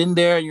you get in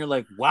there and you're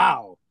like,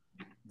 wow,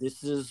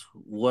 this is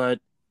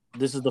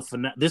the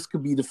finale. This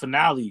could be the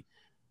finale.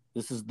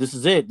 This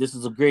is it. This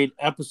is a great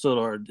episode,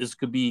 or this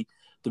could be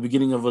the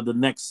beginning of the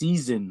next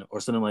season or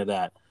something like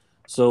that.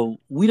 So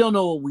we don't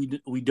know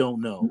what we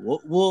don't know.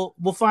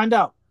 We'll find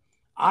out.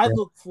 I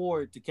look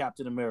forward to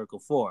Captain America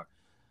 4.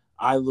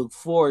 I look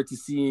forward to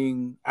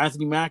seeing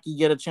Anthony Mackie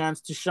get a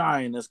chance to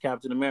shine as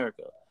Captain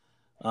America.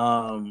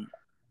 But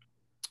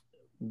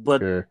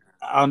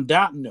on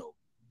that note,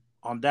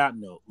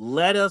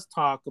 let us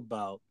talk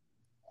about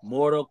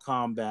Mortal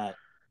Kombat,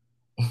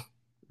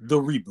 the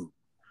reboot.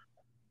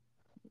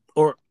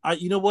 Or,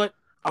 you know what?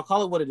 I'll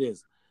call it what it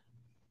is.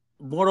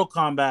 Mortal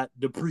Kombat,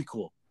 the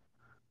prequel.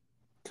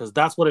 Because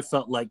that's what it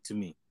felt like to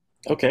me.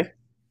 Okay.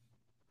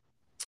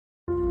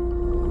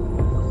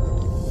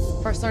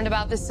 First learned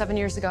about this 7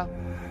 years ago.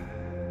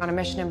 On a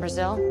mission in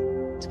Brazil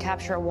to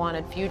capture a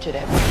wanted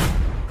fugitive.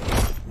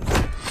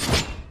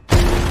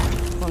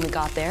 When we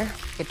got there,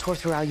 it tore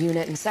through our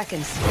unit in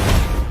seconds.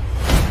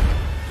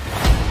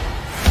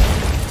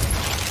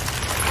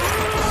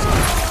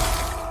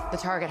 The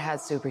target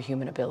had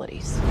superhuman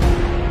abilities.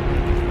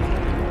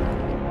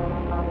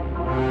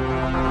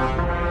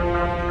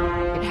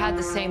 It had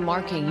the same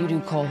marking you do,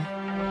 Cole.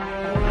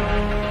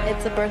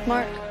 It's a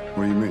birthmark.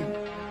 What do you mean?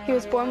 He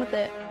was born with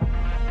it.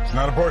 It's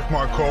not a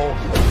birthmark, Cole.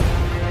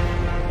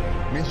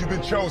 It means you've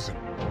been chosen.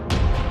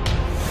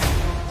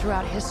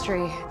 Throughout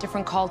history,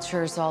 different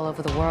cultures all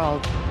over the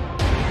world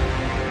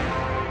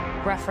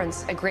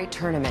reference a great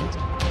tournament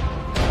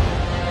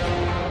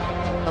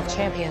of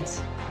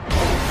champions.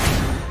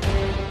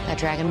 That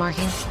dragon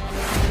marking?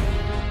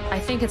 I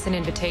think it's an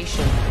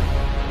invitation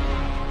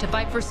to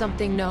fight for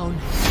something known.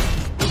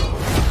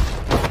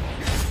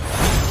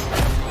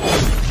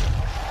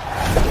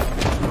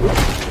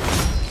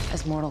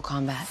 As Mortal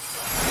Kombat.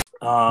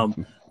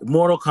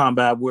 Mortal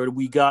Kombat, where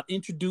we got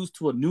introduced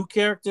to a new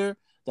character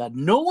that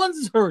no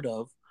one's heard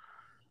of,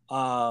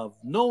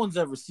 no one's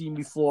ever seen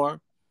before.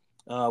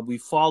 We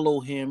follow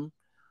him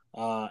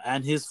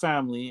and his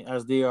family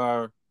as they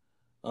are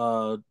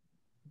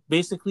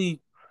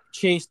basically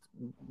chased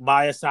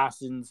by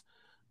assassins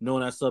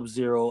known as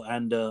Sub-Zero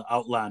and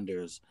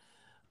Outlanders.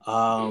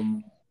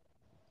 And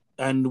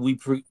we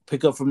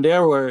pick up from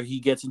there, where he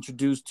gets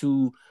introduced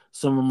to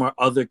some of our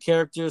other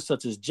characters,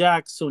 such as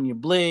Jax, Sonya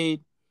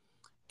Blade,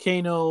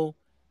 Kano,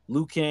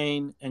 Liu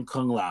Kang, and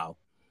Kung Lao.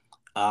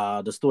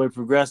 The story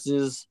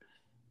progresses,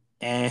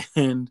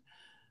 and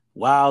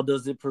wow,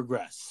 does it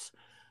progress.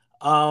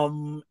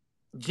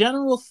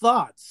 General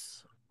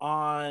thoughts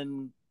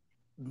on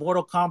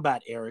Mortal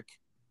Kombat, Eric.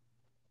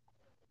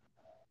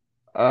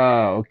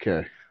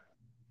 Okay.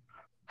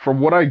 From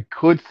what I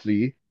could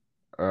see,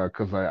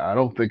 because I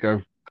don't think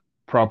I've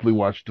properly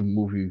watched the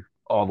movie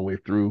all the way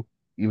through,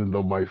 even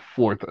though my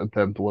fourth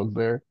attempt was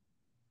there.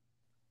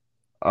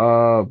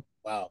 Wow,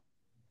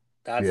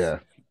 Yeah.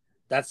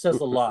 that says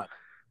a lot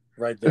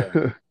right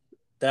there.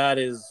 That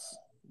is.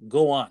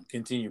 Go on,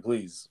 continue,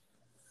 please.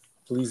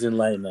 Please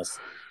enlighten us.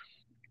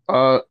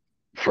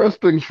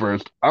 First things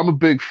first, I'm a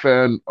big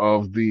fan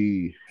of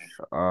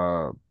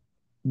uh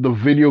the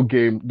video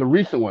game, the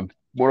recent one,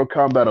 Mortal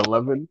Kombat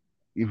 11.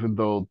 Even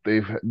though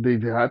they've had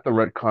to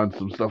retcon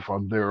some stuff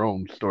on their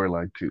own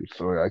storyline too,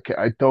 so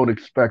I don't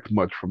expect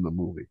much from the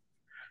movie.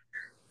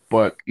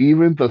 But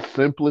even the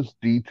simplest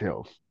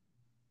details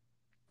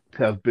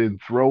have been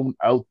thrown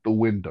out the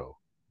window,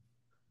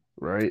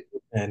 right?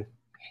 And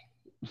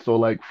So,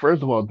 like,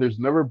 first of all, there's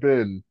never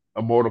been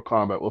a Mortal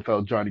Kombat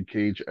without Johnny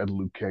Cage and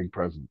Liu Kang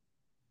present,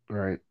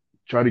 right?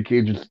 Johnny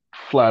Cage is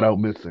flat out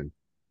missing,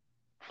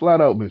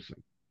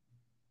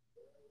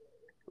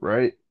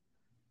 right?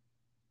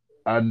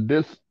 And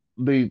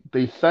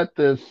they set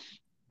this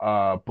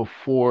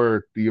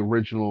before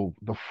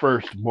the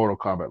first Mortal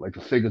Kombat, like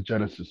the Sega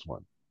Genesis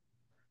one.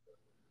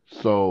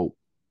 So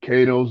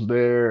Kano's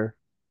there,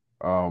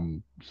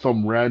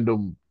 some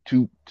random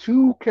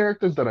two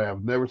characters that I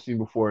have never seen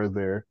before are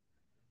there,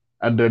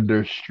 and then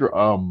there's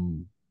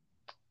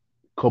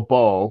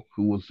Cabal,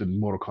 who was in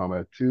Mortal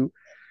Kombat 2.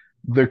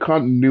 Their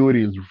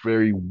continuity is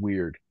very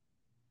weird,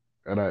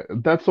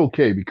 and that's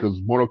okay because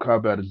Mortal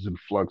Kombat is in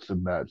flux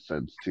in that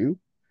sense too.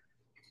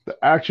 The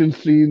action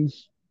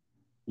scenes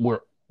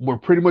were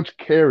pretty much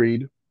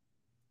carried.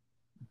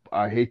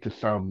 I hate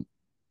to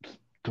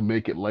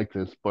make it like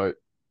this, but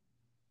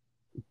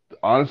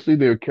honestly,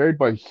 they were carried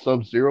by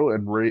Sub-Zero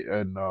and Ray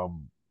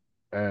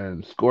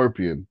and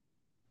Scorpion.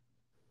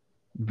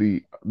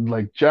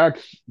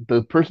 Jax,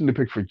 the person they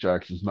picked for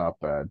Jax is not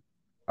bad.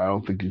 I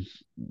don't think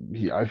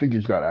I think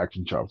he's got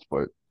action chops,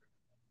 but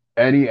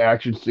any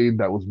action scene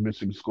that was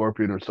missing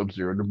Scorpion or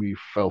Sub-Zero to me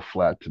fell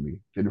flat to me.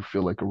 Didn't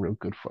feel like a real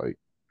good fight.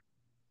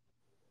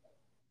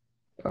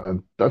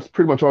 That's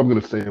pretty much all I'm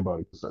gonna say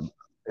about it.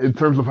 In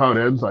terms of how it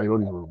ends, I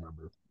don't even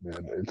remember.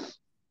 Man, it's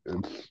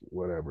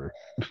whatever.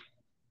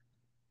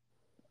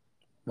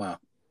 Wow,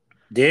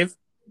 Dave.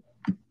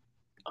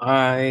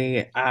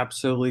 I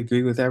absolutely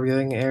agree with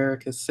everything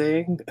Eric is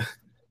saying.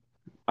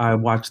 I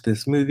watched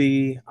this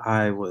movie.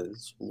 I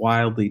was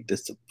wildly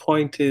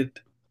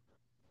disappointed.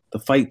 The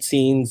fight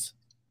scenes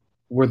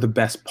were the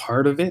best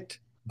part of it,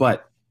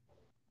 but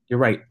you're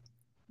right.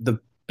 The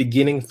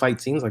beginning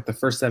fight scenes, like the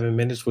first 7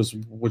 minutes,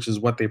 which is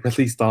what they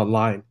released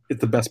online, is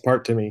the best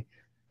part to me.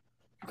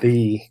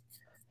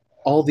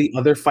 All the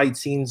other fight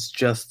scenes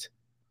just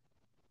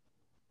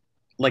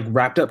like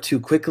wrapped up too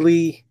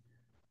quickly.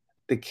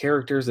 The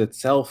characters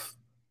itself,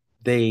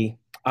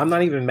 I'm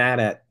not even mad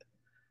at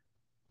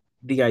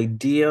the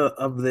idea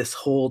of this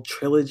whole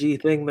trilogy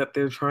thing that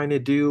they're trying to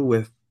do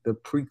with the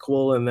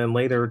prequel and then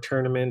later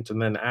tournament and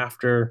then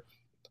after,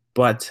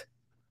 but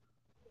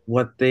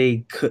what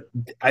they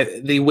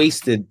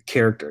wasted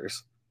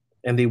characters,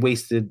 and they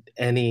wasted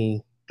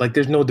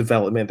there's no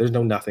development, there's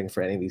no nothing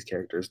for any of these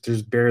characters.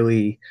 There's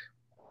barely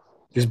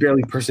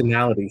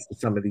personalities to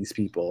some of these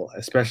people,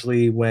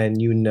 especially when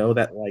you know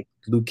that like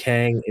Liu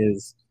Kang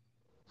is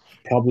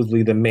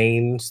probably the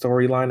main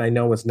storyline. I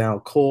know it's now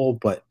Cole,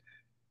 but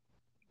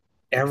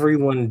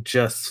everyone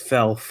just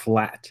fell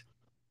flat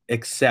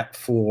except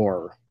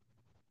for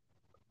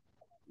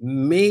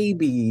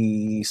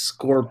maybe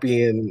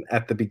Scorpion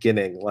at the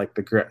beginning, like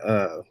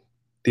the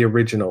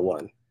original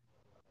one.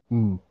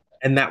 And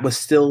that was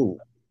still,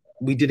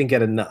 we didn't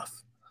get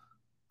enough.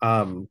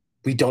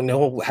 We don't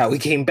know how he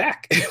came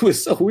back. It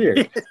was so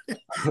weird.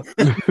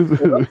 Like,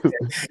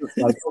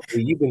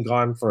 okay, you've been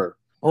gone for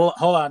Hold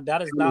on,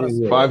 that is not a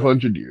spoiler.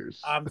 500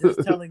 years. I'm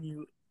just telling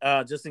you,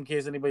 just in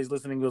case anybody's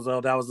listening goes, oh,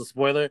 that was a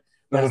spoiler.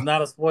 That is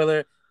not a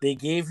spoiler. They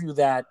gave you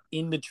that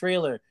in the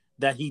trailer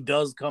that he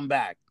does come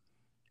back.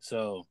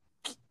 So,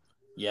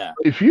 yeah.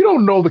 If you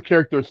don't know the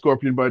character of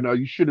Scorpion by now,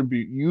 you should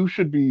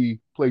be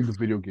playing the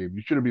video game.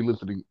 You shouldn't be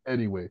listening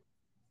anyway.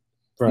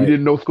 Right. You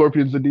didn't know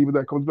Scorpion's the demon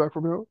that comes back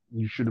from hell?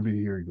 You shouldn't be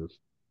hearing this.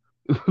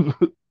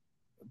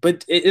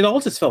 But it all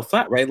just fell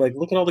flat, right? Like,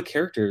 look at all the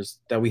characters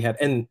that we had.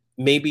 And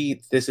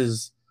maybe this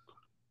is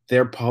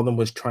their problem,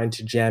 was trying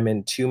to jam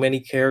in too many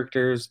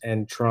characters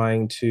and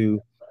trying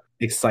to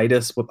excite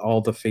us with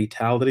all the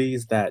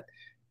fatalities, that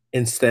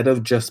instead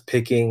of just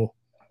picking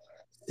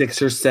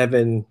 6 or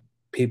 7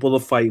 people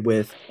to fight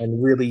with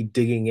and really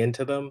digging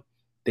into them,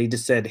 they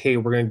just said, hey,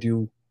 we're going to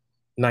do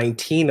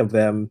 19 of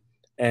them,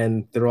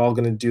 and they're all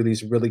going to do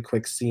these really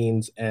quick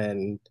scenes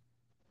and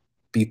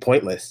be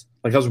pointless.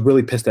 Like, I was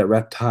really pissed at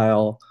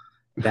Reptile.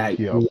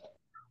 Reptile,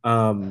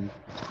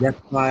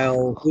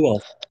 who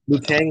else? Liu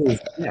Kang was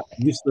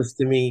useless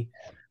to me.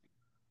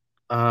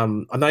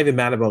 I'm not even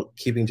mad about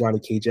keeping Johnny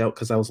Cage out,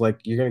 because I was like,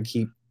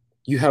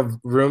 you have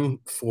room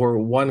for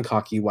one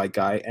cocky white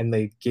guy, and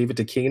they gave it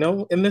to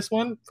Kano in this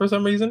one for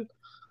some reason.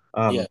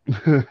 One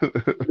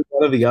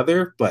or the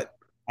other, but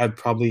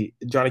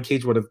Johnny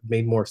Cage would have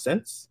made more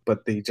sense,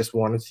 but they just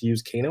wanted to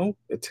use Kano.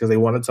 It's because they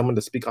wanted someone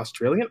to speak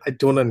Australian. I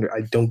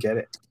don't get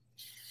it.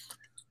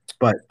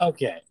 But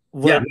okay,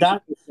 well, yeah,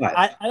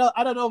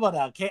 I don't know about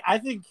that. Okay, I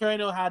think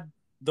Kano had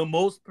the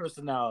most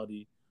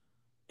personality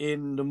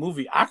in the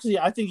movie. Actually,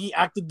 I think he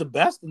acted the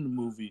best in the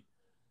movie.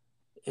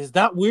 Is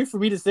that weird for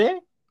me to say?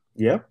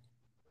 Yeah.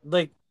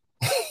 Like,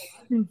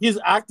 his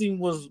acting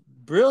was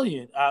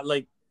brilliant.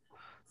 Like,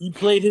 he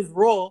played his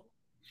role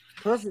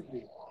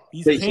perfectly.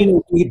 He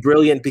was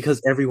brilliant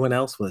because everyone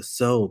else was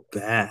so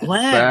bad.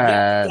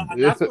 Bland.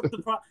 Yeah, that's what the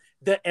problem.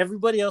 That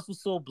everybody else was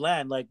so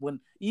bland. Like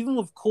even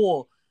with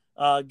Cole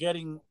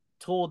getting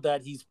told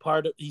that he's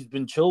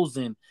been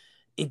chosen,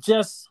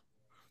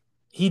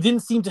 he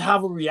didn't seem to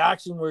have a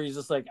reaction where he's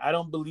just like, I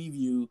don't believe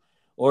you,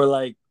 or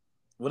like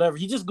whatever.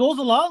 He just goes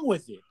along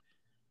with it.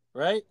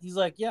 Right? He's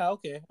like, yeah,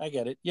 okay, I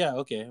get it. Yeah,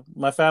 okay.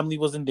 My family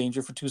was in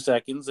danger for 2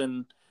 seconds,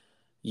 and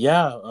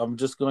yeah, I'm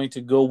just going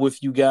to go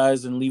with you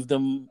guys and leave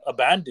them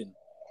abandoned,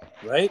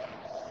 right?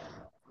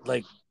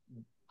 Like,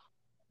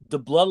 the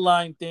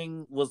bloodline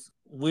thing was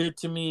weird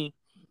to me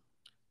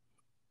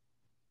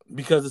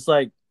because it's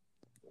like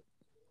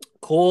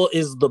Cole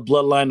is the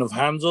bloodline of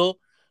Hanzo,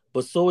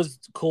 but so is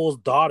Cole's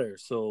daughter.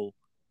 So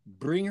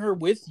bring her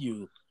with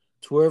you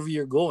to wherever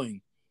you're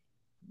going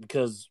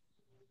because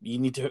you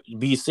need to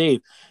be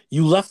safe.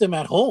 You left him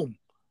at home.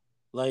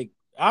 Like,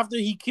 after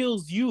he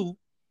kills you,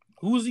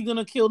 who's he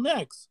gonna kill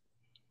next?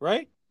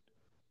 Right?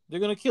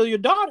 They're gonna kill your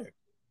daughter.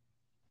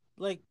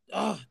 Like,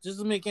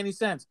 doesn't make any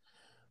sense.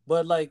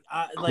 But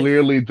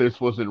clearly,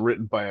 this wasn't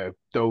written by a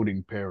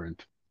doting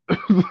parent.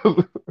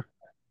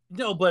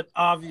 No, but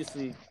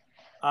obviously,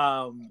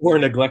 or a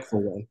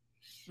neglectful one.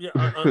 Yeah,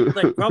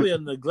 like probably a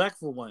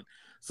neglectful one.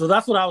 So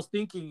that's what I was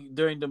thinking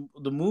during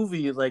the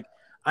movie. Like,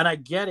 and I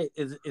get it.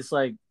 It's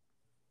like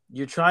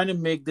you're trying to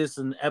make this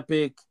an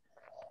epic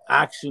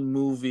action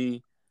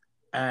movie.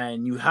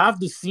 And you have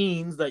the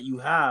scenes that you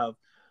have,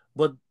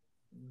 but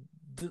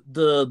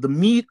the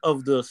meat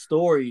of the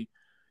story,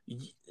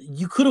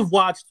 you could have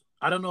watched.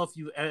 I don't know if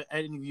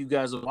any of you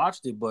guys have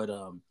watched it, but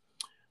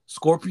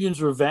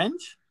Scorpion's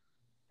Revenge.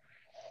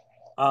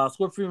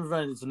 Scorpion's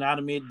Revenge is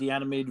the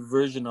animated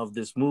version of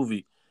this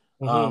movie,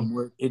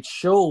 where it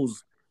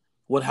shows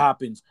what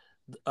happens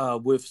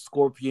with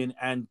Scorpion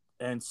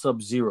and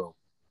Sub-Zero.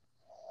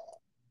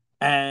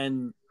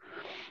 And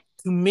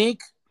for me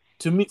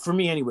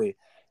anyway.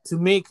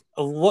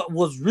 What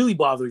was really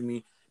bothering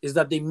me is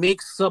that they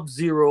make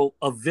Sub-Zero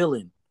a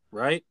villain,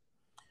 right?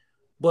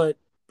 But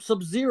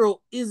Sub-Zero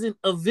isn't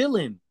a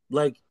villain.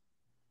 Like,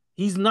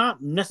 he's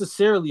not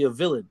necessarily a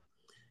villain.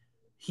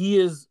 He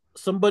is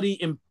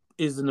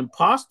is an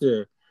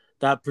imposter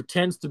that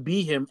pretends to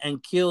be him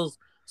and kills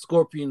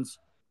Scorpion's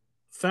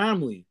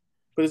family.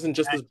 But isn't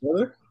just his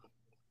brother?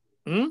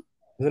 Isn't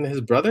it his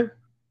brother?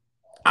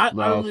 I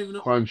don't even know.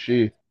 Quan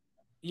Chi.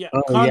 Yeah,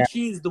 Quan Chi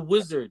is the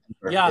wizard.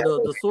 Yeah,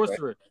 the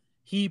sorcerer. Right.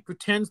 He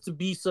pretends to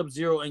be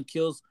Sub-Zero and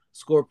kills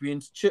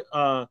Scorpion's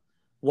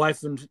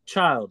wife and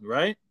child,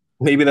 right?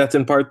 Maybe that's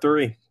in part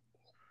 3.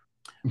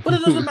 But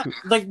it doesn't matter.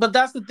 But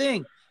that's the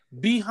thing.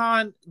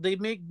 They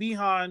make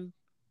Bihan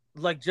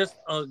like just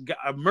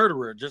a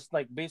murderer, just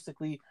like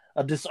basically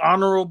a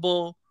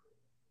dishonorable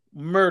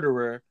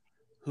murderer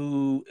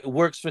who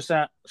works for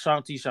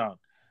Shang-Chi Shang.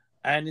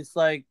 And it's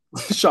like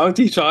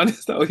Shang-Chi Shang,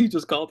 is that what you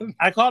just called him?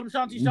 I called him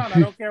Shang-Chi Shang. I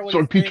don't care what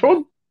Shang-Chi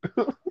Shang?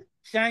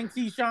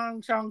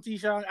 Shang-Chi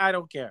Shang, I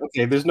don't care.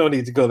 Okay, there's no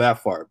need to go that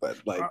far, but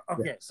like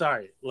okay,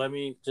 sorry. Let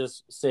me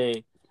just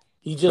say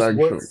he just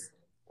works.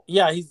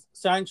 Yeah, he's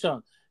Shang-Chi.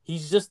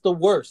 He's just the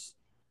worst.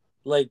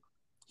 Like,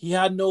 he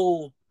had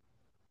no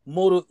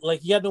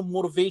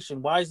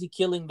motivation. Why is he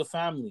killing the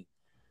family?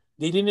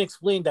 They didn't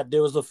explain that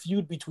there was a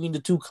feud between the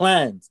two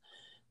clans.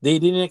 They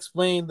didn't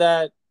explain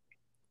that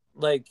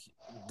like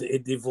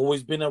they've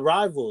always been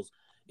rivals.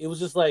 It was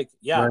just like,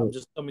 yeah, right. I'm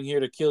just coming here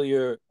to kill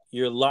your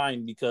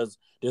line because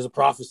there's a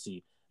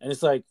prophecy. And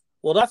it's like,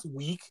 well, that's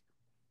weak.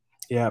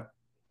 Yeah.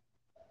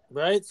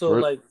 Right? So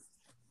right. like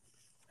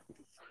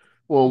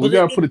well, we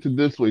gotta put it to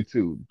this way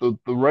too. The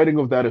writing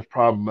of that is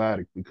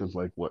problematic because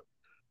like what?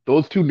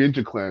 Those two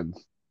ninja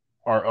clans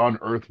are on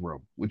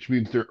Earthrealm, which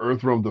means they're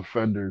Earthrealm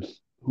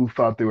defenders who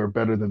thought they were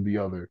better than the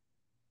other.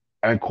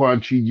 And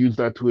Quan Chi used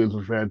that to his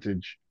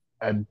advantage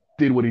and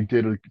did what he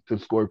did to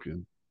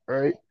Scorpion,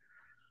 right?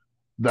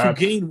 To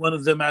gain one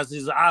of them as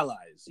his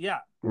allies, yeah.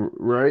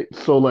 Right?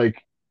 So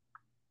like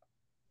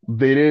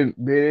they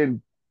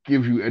didn't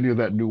give you any of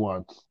that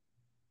nuance.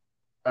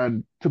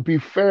 And to be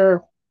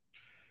fair,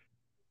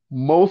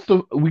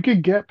 we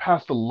could get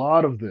past a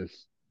lot of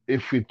this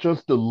if it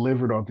just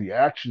delivered on the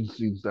action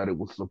scenes that it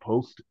was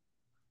supposed to.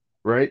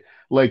 Right?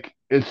 Like,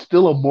 it's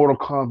still a Mortal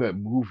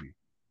Kombat movie.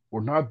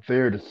 We're not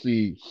there to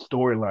see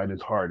storyline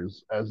as hard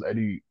as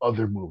any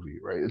other movie,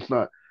 right? It's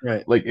not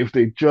right. Like if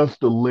they just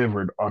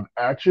delivered on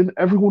action,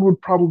 everyone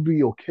would probably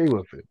be okay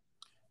with it.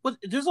 But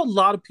there's a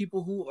lot of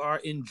people who are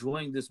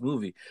enjoying this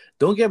movie.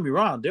 Don't get me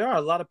wrong. There are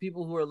a lot of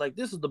people who are like,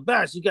 this is the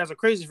best. You guys are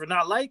crazy for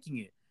not liking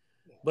it.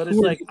 But it's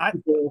like,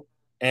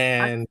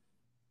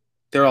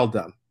 they're all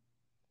dumb.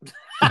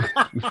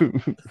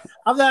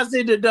 I'm not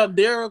saying they're dumb.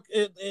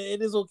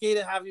 It is okay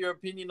to have your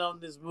opinion on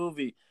this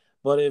movie,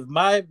 but if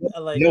my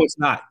like, no, it's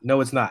not.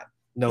 No, it's not.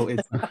 No,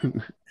 it's.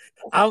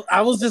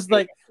 I was just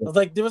like,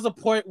 there was a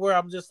point where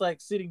I'm just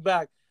like sitting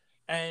back,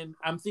 and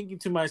I'm thinking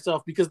to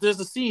myself because there's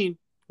a scene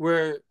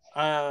where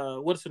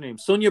what's her name,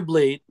 Sonya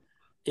Blade,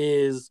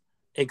 is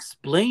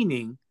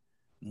explaining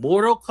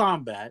Mortal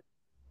Kombat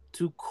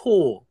to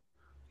Cole,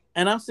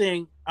 and I'm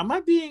saying, am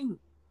I being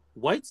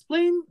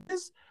white-splained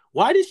this?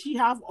 Why does she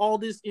have all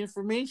this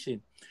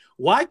information?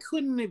 Why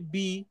couldn't it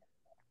be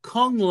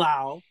Kung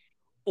Lao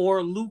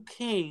or Liu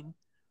Kang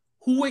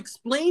who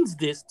explains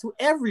this to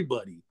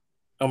everybody?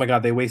 Oh my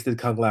God, they wasted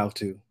Kung Lao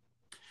too.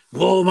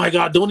 Oh my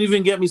God, don't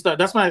even get me started.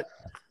 That's my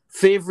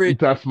favorite.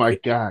 That's my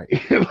guy.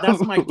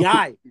 That's my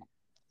guy,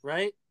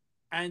 right?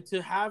 And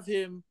to have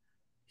him,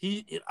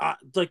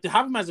 to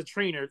have him as a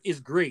trainer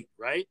is great,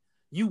 right?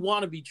 You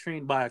want to be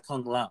trained by a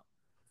Kung Lao.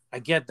 I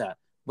get that.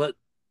 But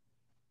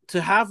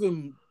to have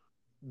him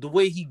the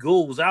way he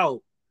goes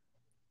out,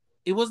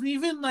 it wasn't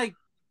even like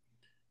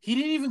he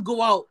didn't even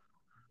go out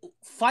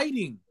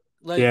fighting.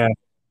 Like, yeah,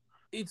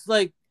 it's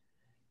like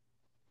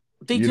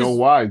you know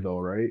why though,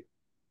 right?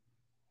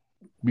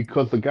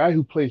 Because the guy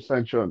who plays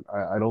Sancho,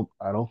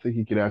 I don't think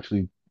he could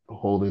actually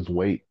hold his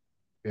weight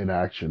in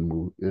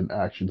action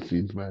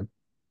scenes, man.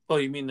 Oh,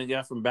 you mean the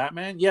guy from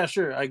Batman? Yeah,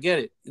 sure, I get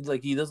it. It's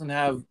like he doesn't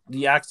have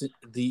the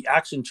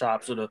action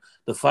chops or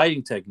the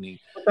fighting technique.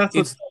 But that's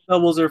what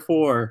doubles are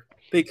for.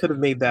 They could have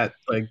made that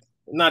like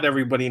not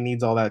everybody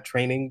needs all that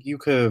training. You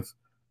could have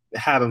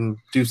had him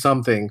do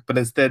something, but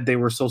instead they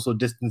were social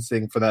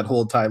distancing for that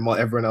whole time while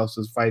everyone else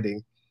was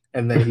fighting,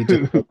 and then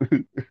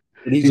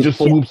he just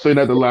swoops in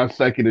at the last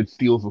second and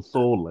steals a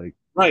soul, like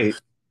right.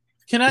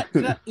 Can I?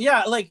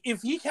 Yeah, like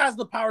if he has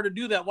the power to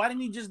do that, why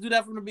didn't he just do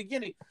that from the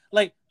beginning?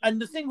 Like,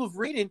 and the thing with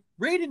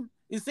Raiden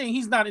is saying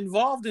he's not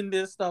involved in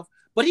this stuff,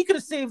 but he could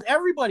have saved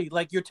everybody.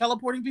 Like, you're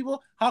teleporting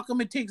people. How come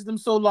it takes them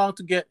so long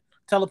to get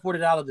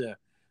teleported out of there?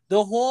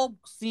 The whole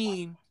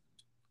scene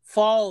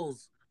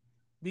falls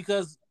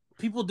because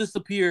people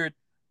disappeared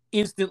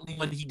instantly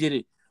when he did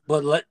it.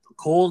 But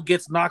Cole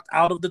gets knocked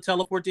out of the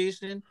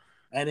teleportation,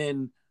 and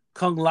then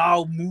Kung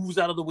Lao moves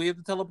out of the way of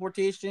the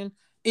teleportation.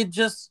 It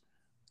just,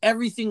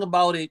 everything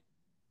about it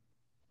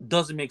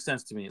doesn't make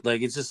sense to me.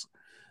 Like, it's just,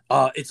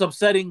 it's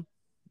upsetting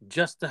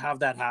just to have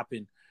that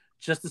happen,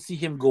 just to see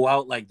him go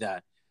out like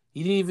that.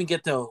 He didn't even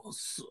get to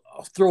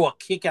throw a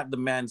kick at the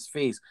man's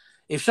face.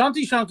 If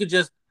Shanti Shang could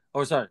just,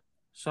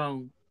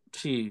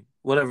 Shang-Chi,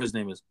 whatever his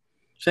name is.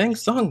 Shang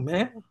Tsung,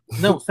 man.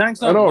 No, Shang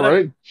Tsung. I know,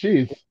 right?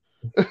 Jeez.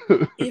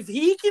 If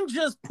he can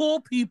just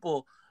pull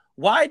people,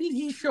 why did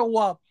he show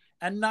up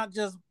and not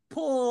just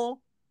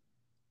pull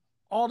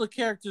all the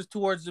characters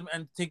towards him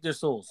and take their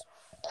souls?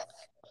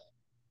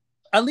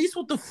 At least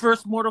with the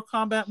first Mortal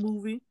Kombat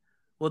movie,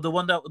 or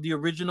the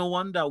original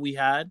one that we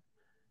had,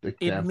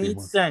 it made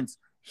sense.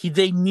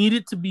 They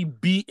needed to be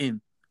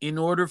beaten in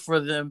order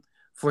for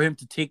him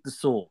to take the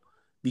soul,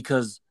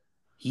 because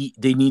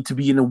they need to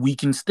be in a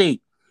weakened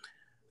state.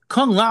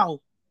 Kung Lao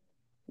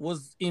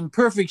was in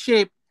perfect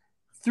shape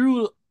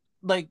throughout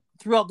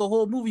the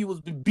whole movie. He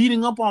was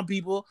beating up on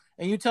people,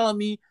 and you're telling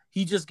me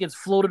he just gets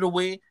floated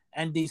away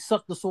and they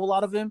suck the soul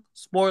out of him?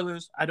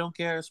 Spoilers. I don't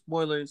care.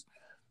 Spoilers.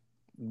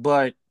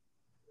 But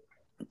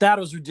that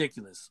was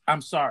ridiculous.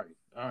 I'm sorry.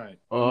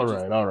 All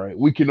right.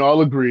 We can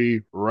all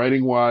agree,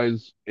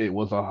 writing-wise, it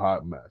was a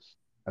hot mess.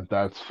 And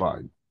that's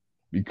fine.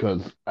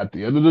 Because at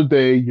the end of the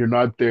day, you're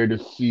not there to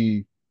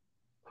see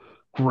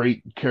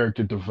great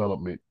character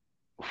development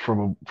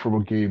from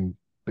a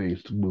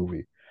game-based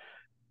movie.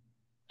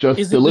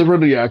 Just deliver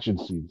the action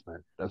scenes,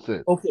 man. That's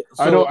it. Okay.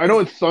 So I know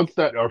it sucks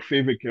that our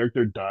favorite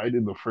character died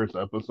in the first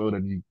episode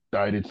and he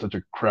died in such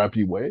a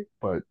crappy way,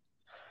 but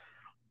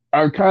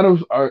I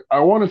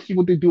want to see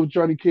what they do with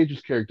Johnny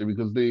Cage's character,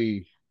 because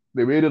they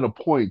made it a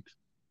point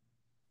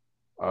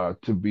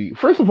to be,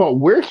 first of all,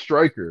 where's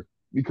Stryker?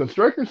 Because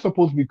Stryker's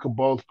supposed to be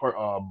Cabal's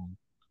CO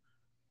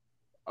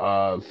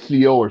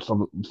or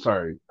something.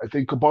 Sorry, I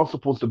think Cabal's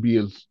supposed to be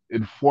his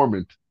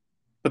informant.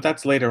 But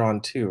that's later on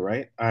too,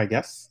 right? I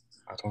guess.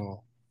 I don't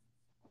know.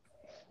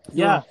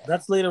 Yeah,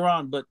 that's later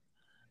on. But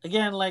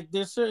again, like,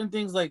 there's certain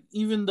things, like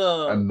even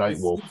the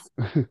Nightwolf.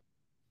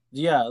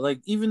 Yeah,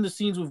 like even the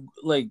scenes with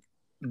like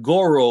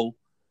Goro,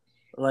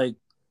 like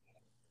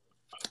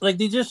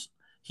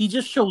he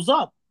just shows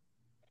up,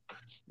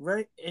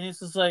 right? And it's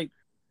just like,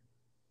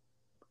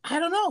 I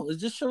don't know. It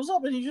just shows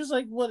up, and you're just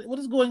like, what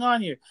is going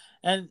on here?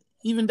 And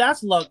even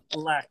that's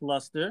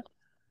lackluster,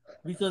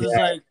 because it's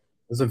like, it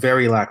was a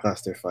very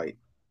lackluster fight.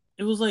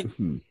 It was like,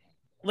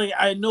 like,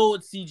 I know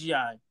it's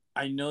CGI.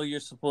 I know you're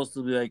supposed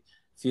to be like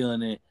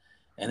feeling it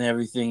and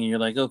everything, and you're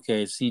like,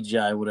 okay, it's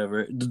CGI,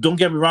 whatever. Don't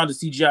get me wrong, the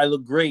CGI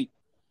looked great.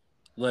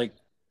 Like,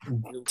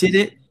 did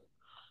it?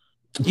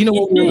 You know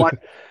when we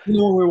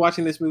were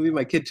watching this movie,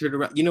 my kid turned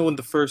around. You know, when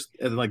the first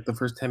 10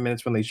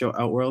 minutes when they show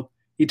Outworld,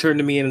 he turned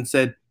to me and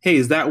said, "Hey,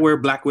 is that where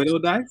Black Widow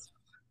dies?"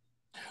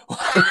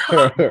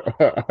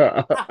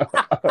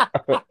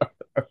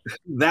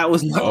 That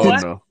was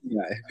not. Oh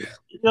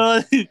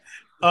no!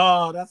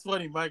 Oh, that's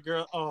funny. My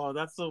girl. Oh,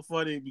 that's so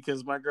funny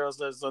because my girl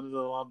said something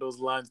along those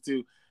lines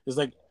too. It's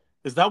like,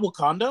 is that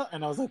Wakanda?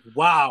 And I was like,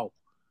 wow.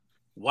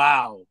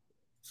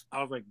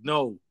 I was like,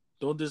 no,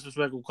 don't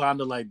disrespect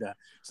Wakanda like that.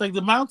 It's like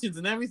the mountains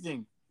and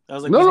everything. I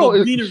was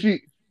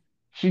like,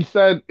 she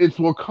said it's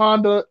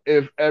Wakanda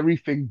if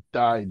everything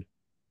died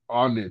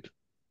on it.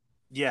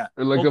 Yeah.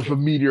 Or like if a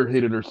meteor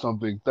hit it or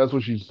something. That's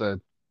what she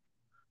said.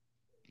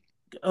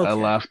 Okay. I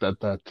laughed at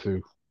that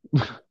too.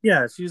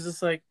 Yeah, she was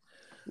just like,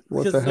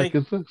 what the heck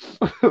is this?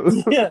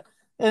 Yeah,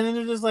 and then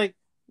they're just like,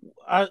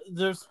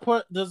 there's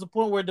a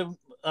point where the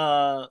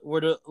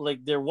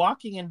like they're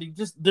walking and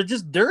they're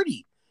just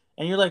dirty,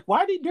 and you're like,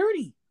 why are they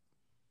dirty?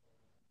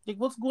 Like,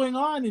 what's going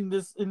on in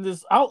this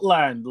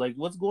outland? Like,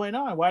 what's going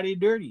on? Why are they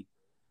dirty?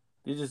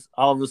 They just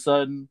all of a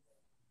sudden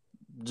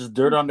just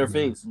dirt on their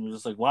face, and you're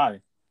just like,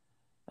 why?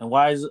 And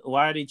why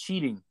are they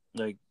cheating?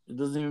 Like, it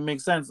doesn't even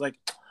make sense. Like,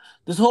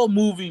 this whole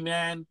movie,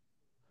 man.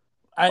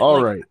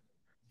 All right.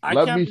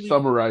 Let me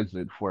summarize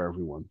it for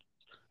everyone.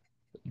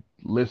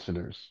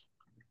 Listeners,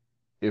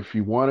 if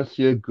you want to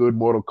see a good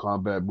Mortal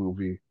Kombat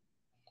movie,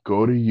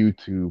 go to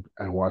YouTube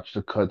and watch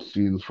the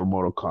cutscenes for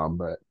Mortal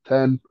Kombat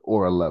 10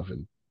 or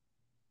 11.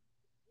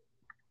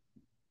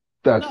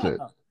 That's it.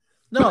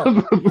 No.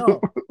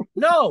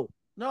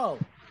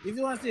 If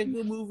you want to see a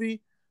good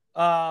movie,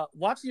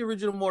 watch the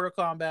original Mortal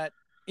Kombat,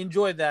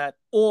 enjoy that,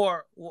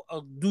 or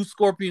do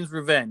Scorpion's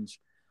Revenge.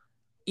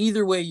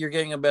 Either way, you're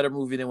getting a better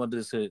movie than what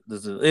this is.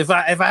 If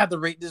I had to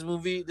rate this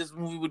movie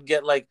would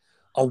get like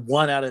a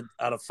 1 out of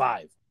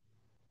 5.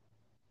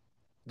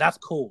 That's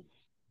cold.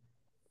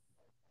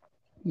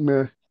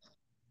 Meh.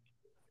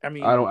 I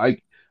mean,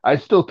 I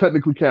still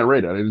technically can't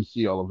rate it. I didn't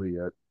see all of it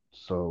yet,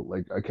 so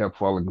like I kept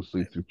falling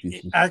asleep through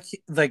pieces.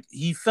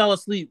 He fell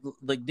asleep.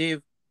 Like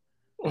Dave,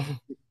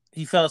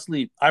 he fell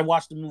asleep. I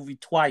watched the movie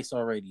twice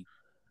already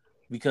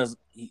because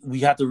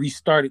we had to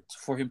restart it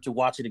for him to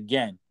watch it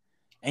again,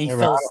 and he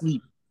fell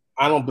asleep.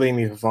 I don't blame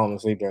you for falling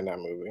asleep during that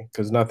movie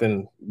because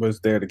nothing was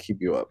there to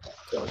keep you up.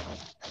 So.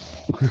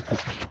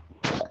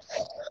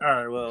 All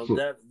right, well,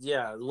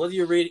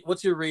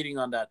 what's your rating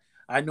on that?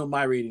 I know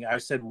my rating. I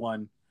said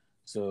 1.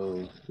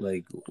 So,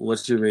 like,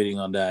 what's your rating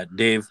on that,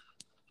 Dave?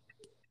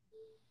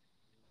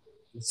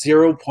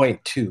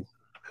 0.2.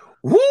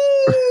 Woo!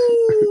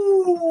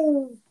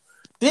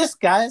 This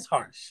guy is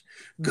harsh.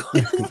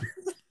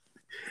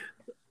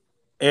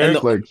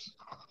 Eric,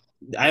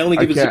 I only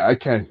give it. I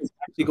can't.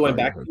 Actually, going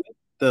back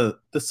to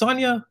the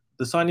Sonya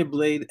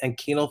Blade and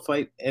Kano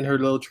fight in her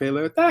little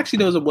trailer, that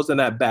actually wasn't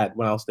that bad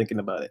when I was thinking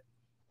about it.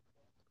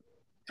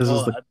 Because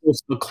it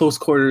was the close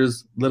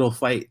quarters little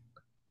fight,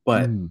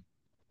 but and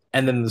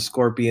then the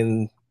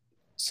Scorpion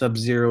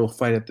Sub-Zero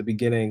fight at the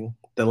beginning,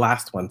 the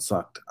last one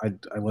sucked. I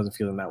wasn't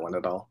feeling that one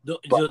at all.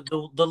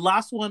 The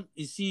last one,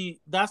 you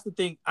see, that's the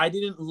thing I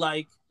didn't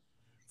like.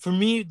 For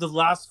me, the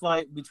last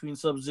fight between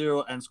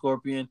Sub-Zero and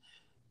Scorpion,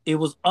 it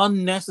was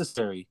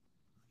unnecessary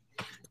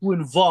to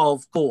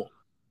involve Cole.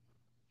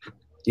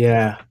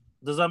 Yeah.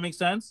 Does that make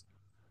sense?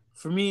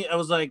 For me, I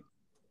was like,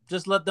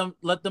 just let them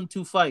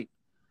two fight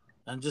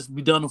and just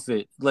be done with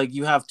it. Like,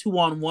 you have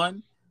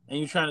 2-on-1 and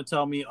you're trying to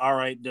tell me, all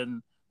right,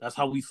 then that's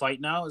how we fight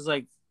now? It's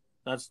like,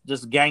 that's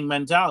just gang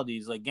mentality.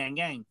 It's like,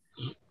 gang.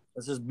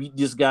 Let's just beat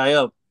this guy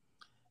up.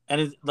 And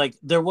it's like,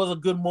 there was a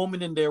good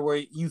moment in there where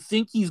you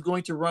think he's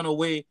going to run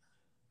away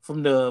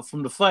from the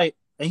fight,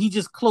 and he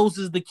just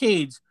closes the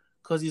cage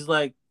because he's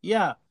like,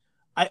 yeah,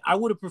 I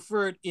would have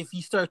preferred if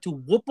he started to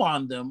whoop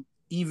on them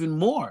even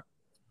more.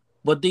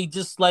 But they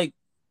just like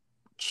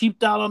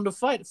cheaped out on the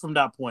fight from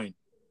that point.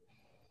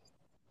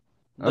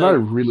 And I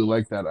really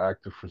like that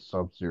actor for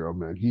Sub-Zero,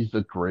 man. He's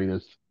the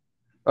greatest.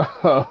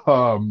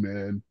 Oh,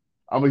 man.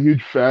 I'm a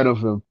huge fan of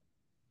him.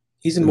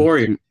 He's in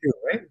Warrior, too,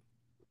 right?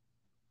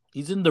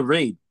 He's in the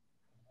Raid.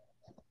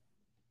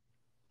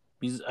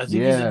 He's in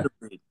the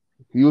Raid.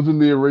 He was in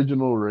the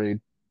original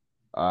Raid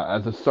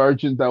as a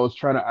sergeant that was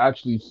trying to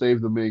actually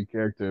save the main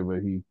character,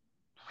 but he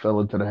fell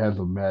into the hands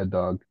of Mad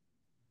Dog.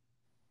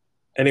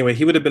 Anyway,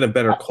 he would have been a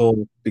better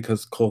Cole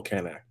because Cole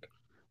can't act.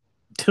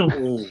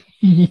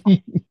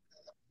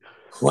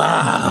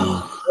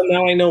 Wow. Well,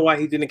 now I know why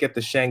he didn't get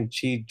the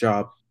Shang-Chi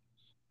job,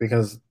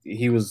 because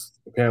he was,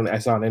 apparently I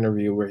saw an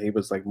interview where he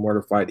was like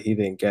mortified he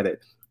didn't get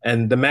it.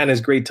 And the man is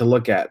great to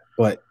look at,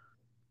 but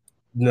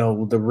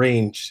no, the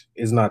range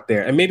is not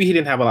there. And maybe he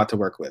didn't have a lot to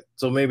work with.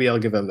 So maybe I'll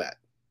give him that.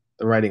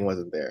 The writing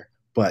wasn't there.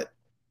 But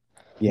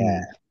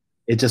yeah,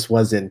 it just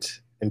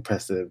wasn't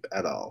impressive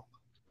at all.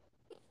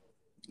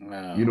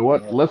 You know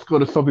what? Yeah. Let's go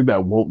to something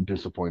that won't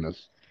disappoint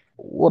us.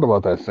 What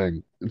about that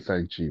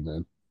Shang-Chi,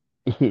 man?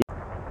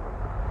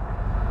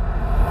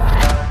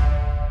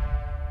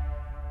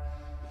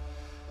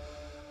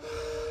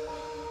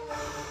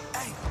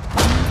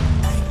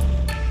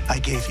 I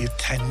gave you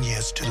 10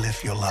 years to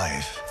live your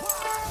life.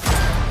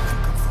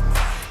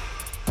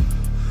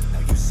 Now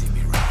you see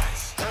me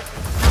rise.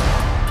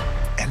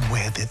 And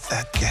where did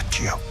that get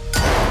you?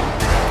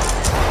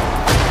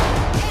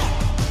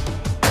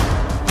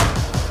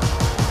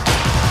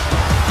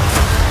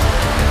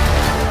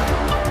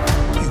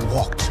 You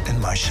walked in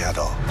my my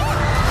shadow.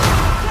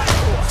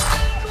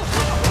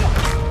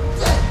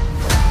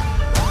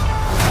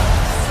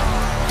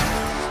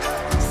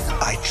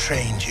 I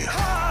trained you.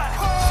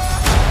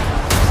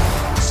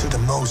 So the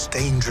most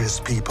dangerous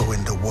people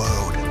in the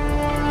world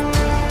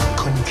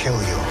couldn't kill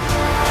you.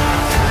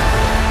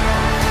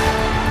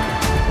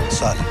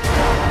 Son,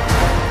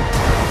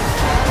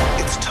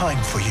 it's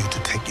time for you to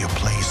take your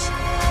place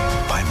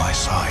by my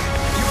side.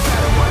 You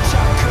better watch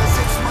out, 'cause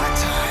it's my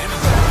time.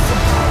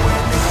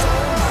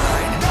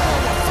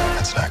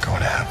 That's not going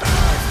to happen.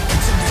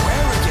 It's a new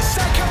era, yes,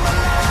 I come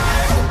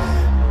alive.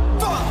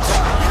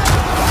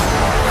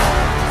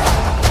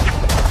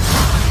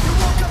 You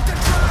woke up the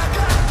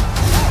dragon.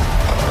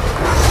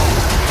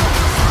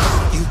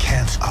 You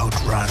can't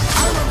outrun.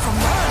 I run from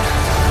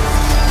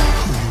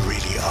who you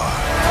really are.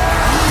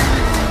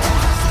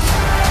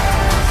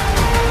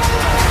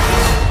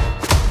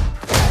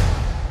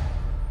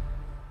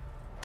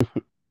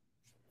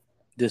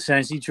 The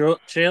Shang-Chi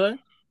trailer?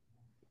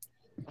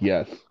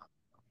 Yes.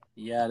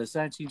 Yeah, the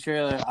Shang-Chi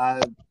trailer.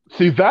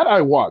 See, that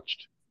I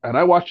watched, and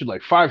I watched it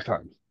like 5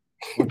 times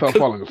without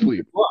falling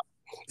asleep.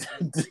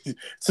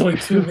 It's only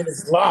 2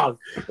 minutes long.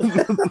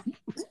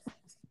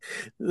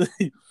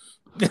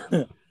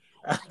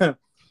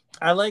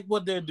 I like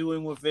what they're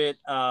doing with it.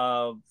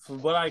 From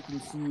what I can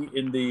see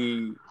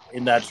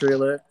in that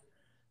trailer,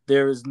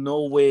 there is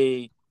no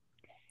way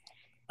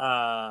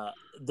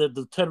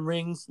the 10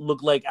 rings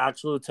look like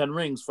actual 10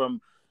 rings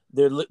from.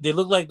 They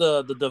look like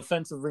the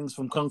defensive rings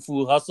from Kung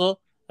Fu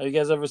Hustle. Have you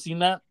guys ever seen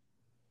that?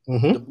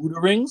 Mm-hmm. The Buddha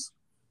rings.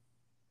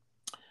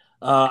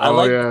 I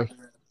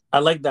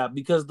like that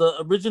because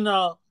the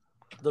original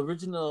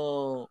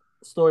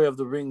story of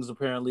the rings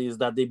apparently is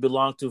that they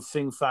belong to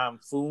Fing Fam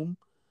Foom,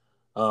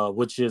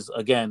 which is,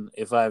 again,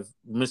 if I've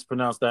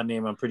mispronounced that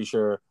name, I'm pretty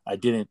sure I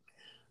didn't.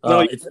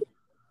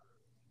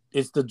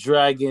 It's the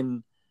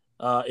dragon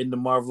in the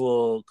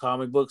Marvel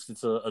comic books.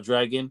 It's a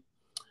dragon.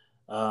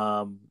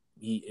 I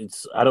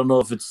don't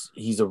know if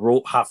he's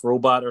a half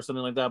robot or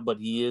something like that, but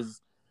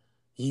he's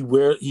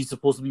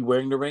supposed to be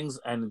wearing the rings,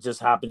 and it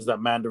just happens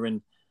that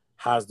Mandarin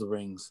has the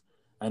rings,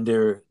 and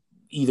they're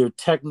either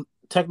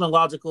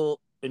technological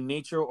in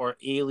nature or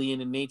alien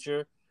in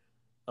nature.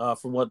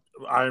 From what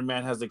Iron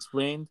Man has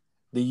explained,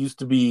 they used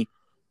to be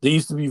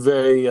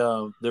very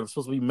they were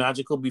supposed to be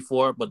magical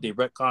before, but they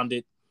retconned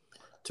it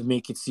to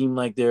make it seem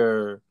like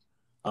they're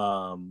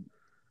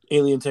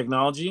alien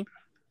technology.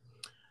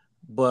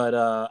 But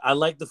I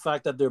like the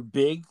fact that they're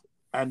big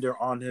and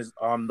they're on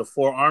the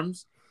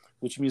forearms,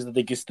 which means that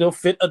they can still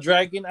fit a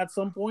dragon at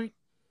some point.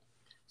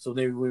 So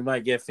maybe we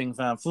might get Fing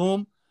Fam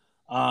Foom.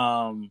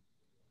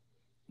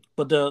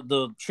 But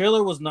the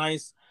trailer was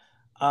nice.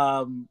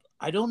 I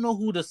don't know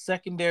who the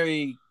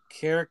secondary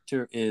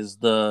character is.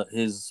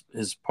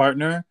 His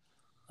partner,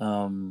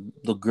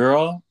 the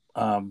girl,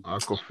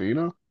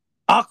 Aquafina.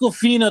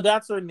 Aquafina,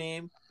 that's her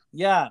name.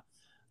 Yeah.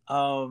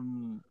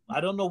 I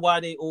don't know why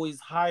they always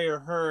hire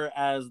her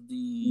as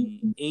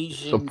the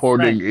Asian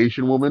supporting friend.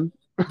 Asian woman.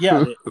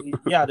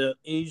 the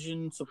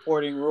Asian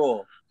supporting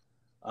role.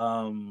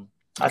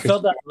 I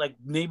felt that like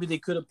maybe they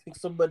could have picked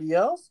somebody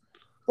else,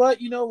 but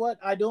you know what?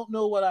 I don't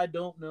know what I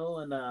don't know,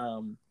 and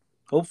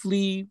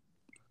hopefully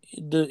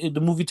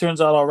the movie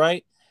turns out all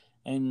right,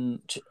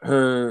 and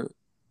her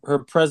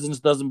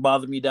presence doesn't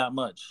bother me that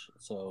much.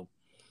 So,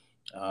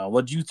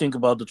 what do you think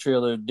about the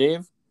trailer,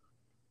 Dave?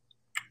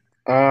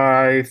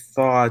 I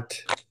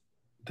thought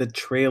the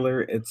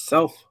trailer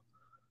itself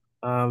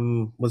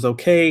was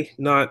okay,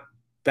 not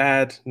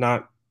bad,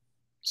 not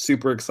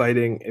super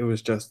exciting. It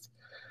was just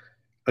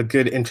a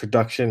good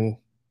introduction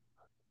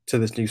to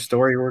this new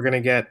story we're going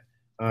to get.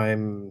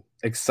 I'm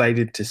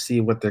excited to see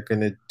what they're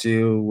going to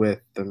do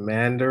with the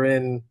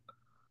Mandarin,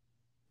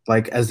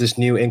 like as this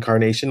new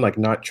incarnation, like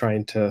not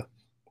trying to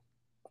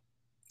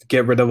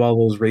get rid of all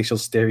those racial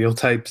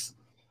stereotypes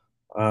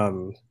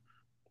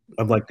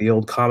of like the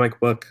old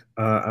comic book.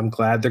 I'm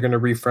glad they're going to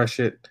refresh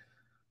it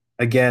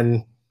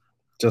again,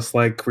 just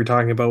like we're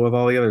talking about with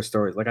all the other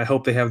stories. Like I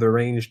hope they have the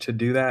range to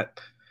do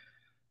that.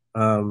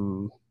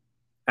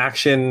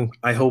 Action,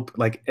 I hope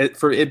like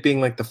for it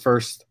being like the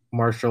first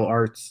martial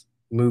arts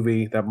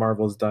movie that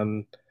Marvel's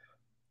done,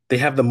 they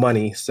have the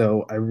money,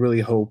 so I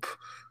really hope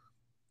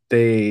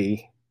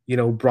they,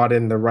 brought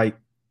in the right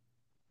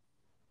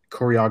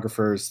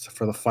choreographers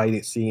for the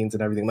fight scenes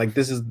and everything. Like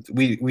this is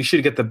we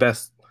should get the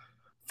best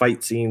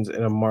fight scenes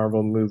in a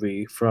Marvel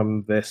movie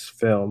from this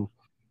film.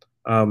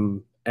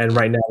 And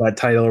right now that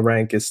title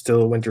rank is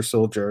still Winter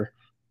Soldier.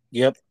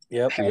 Yep.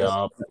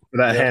 For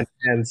that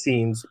hand-to-hand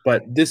scenes.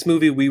 But this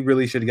movie, we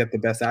really should get the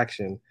best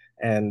action,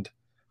 and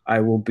I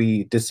will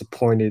be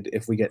disappointed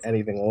if we get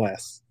anything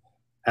less.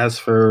 As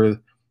for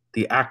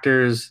the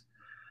actors,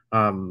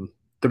 the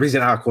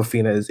reason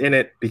Aquafina is in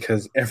it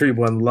because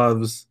everyone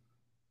loves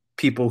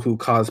people who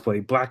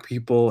cosplay Black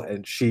people,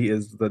 and she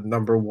is the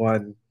number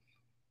one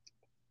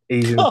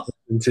Asian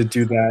person to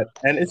do that.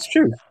 And it's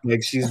true.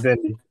 Like she's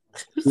been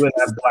doing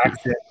that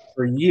Black shit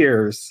for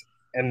years,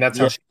 and that's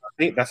how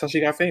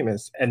she got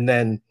famous. And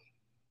then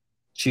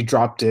she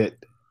dropped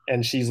it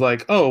and she's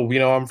like, "Oh,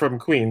 I'm from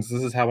Queens.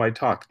 This is how I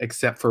talk."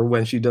 Except for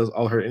when she does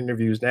all her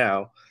interviews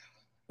now,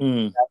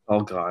 that's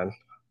all gone.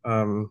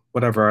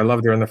 Whatever. I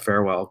loved her in The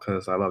Farewell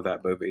because I love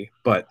that movie,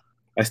 but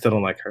I still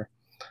don't like her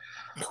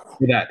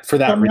for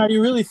that Tell me reason. how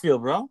you really feel,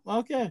 bro.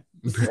 Okay.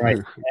 Right.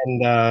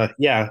 And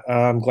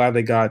I'm glad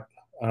they got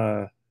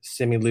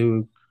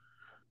Simu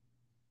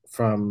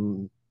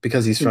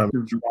because he's from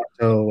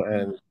Toronto,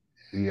 and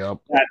Yep.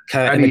 that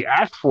And he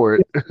asked for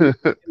it.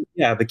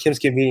 Yeah, the Kim's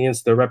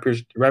Convenience, the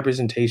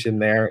representation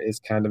there is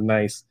kind of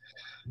nice.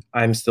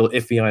 I'm still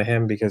iffy on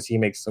him because he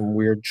makes some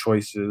weird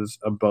choices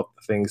about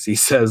the things he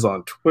says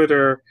on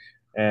Twitter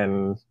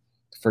and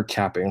for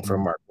capping for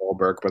Mark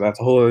Wahlberg, but that's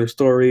a whole other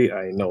story.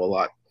 I know a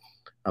lot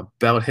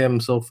about him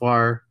so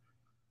far,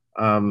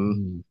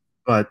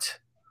 but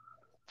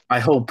I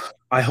hope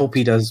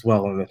he does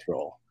well in this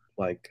role.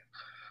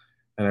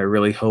 And I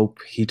really hope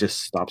he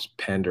just stops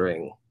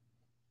pandering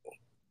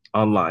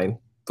online.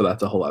 But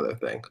that's a whole other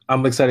thing.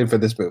 I'm excited for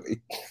this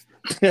movie.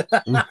 It's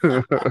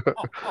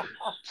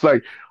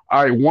like,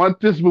 I want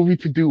this movie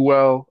to do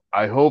well.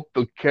 I hope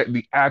the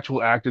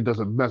actual actor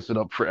doesn't mess it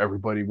up for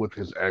everybody with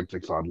his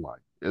antics online.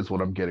 Is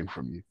what I'm getting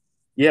from you.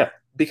 Yeah,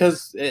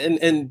 because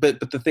but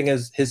the thing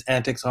is, his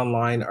antics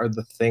online are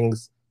the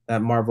things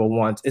that Marvel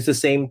wants. It's the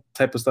same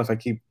type of stuff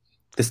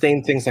the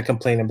same things I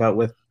complain about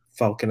with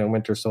Falcon and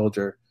Winter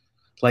Soldier.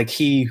 Like,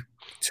 he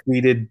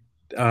tweeted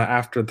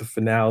after the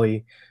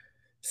finale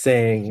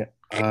saying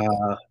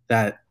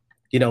that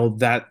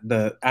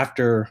the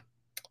after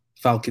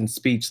Falcon's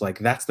speech, like,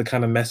 that's the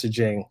kind of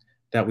messaging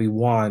that we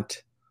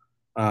want.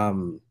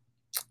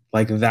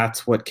 Like,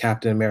 that's what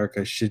Captain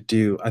America should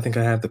do. I think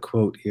I have the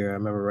quote here. I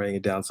remember writing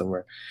it down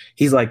somewhere.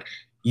 He's like,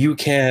 you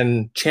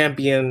can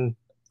champion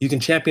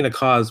a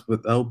cause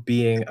without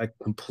being a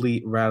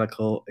complete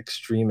radical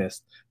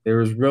extremist.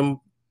 There is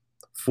room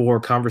for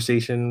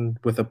conversation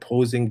with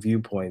opposing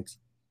viewpoints.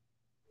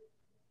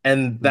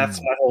 And that's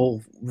my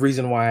whole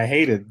reason why I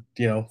hated,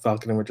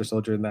 Falcon and Winter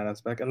Soldier in that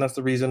aspect. And that's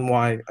the reason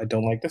why I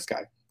don't like this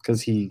guy.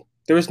 Because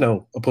there is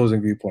no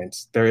opposing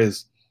viewpoints. There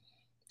is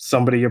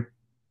somebody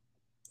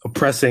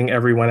oppressing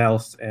everyone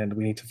else, and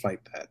we need to fight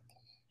that.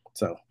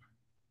 So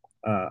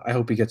I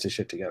hope he gets his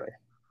shit together.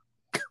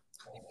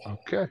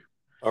 Okay.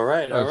 All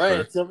right.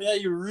 Tell me how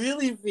you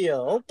really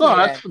feel.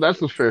 Okay. No,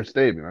 that's a fair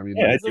statement. I mean,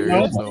 yeah,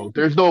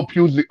 there's no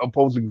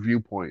opposing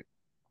viewpoint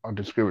on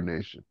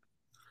discrimination.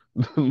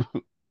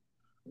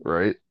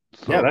 Right?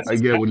 So yeah, I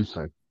get what he's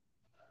saying.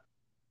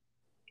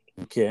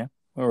 Okay.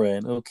 All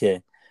right.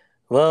 Okay.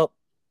 Well,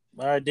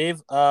 all right,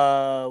 Dave.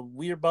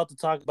 We're about to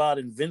talk about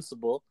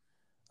Invincible.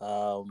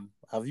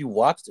 Have you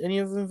watched any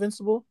of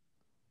Invincible?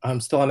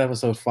 I'm still on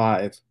episode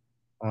 5.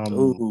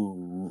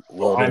 Ooh,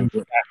 well, I'm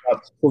back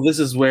up. So this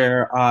is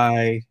where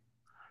I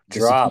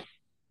drop.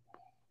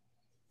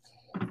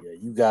 Yeah,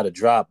 you got to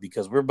drop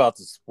because we're about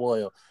to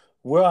spoil.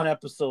 We're on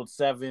episode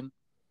 7,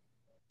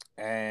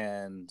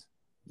 and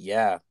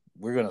yeah,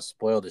 we're gonna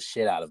spoil the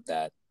shit out of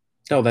that.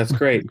 Oh, that's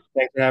great!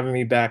 Thanks for having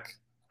me back.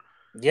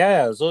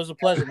 Yeah, it was always a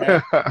pleasure,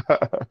 man.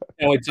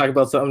 And we talk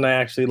about something I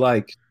actually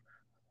like.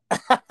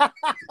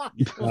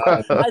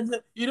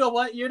 You know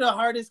what? You're the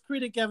hardest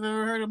critic I've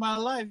ever heard in my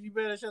life. You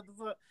better shut the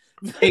fuck.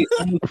 Hey,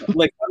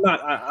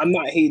 I'm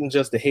not hating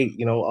just to hate.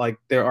 Like,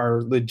 there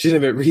are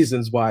legitimate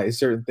reasons why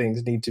certain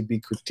things need to be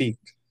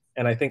critiqued,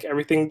 and I think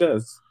everything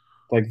does.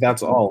 Like,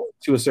 that's all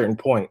to a certain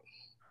point,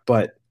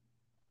 but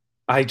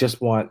I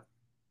just want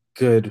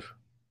good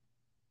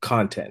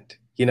content.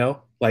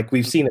 Like,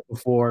 we've seen it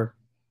before.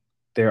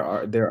 There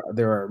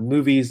are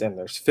movies and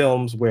there's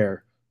films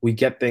where we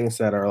get things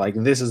that are like,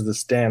 this is the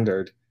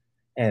standard,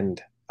 and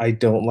I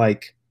don't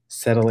like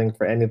settling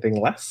for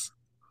anything less.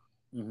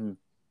 Mm-hmm.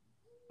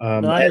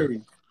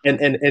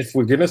 And if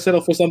we're gonna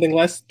settle for something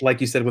less,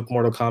 like you said with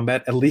Mortal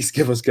Kombat, at least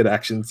give us good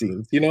action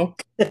scenes.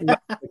 I'm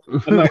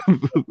not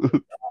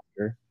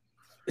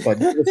but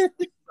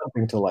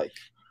something to like.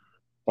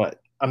 But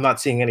I'm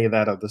not seeing any of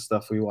that of the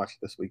stuff we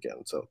watched this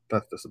weekend, so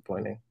that's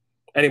disappointing.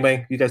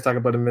 Anyway, you guys talk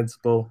about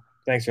Invincible.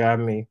 Thanks for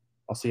having me.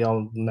 I'll see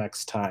y'all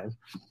next time.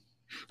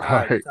 All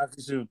right. Talk to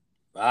you soon.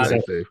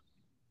 Bye.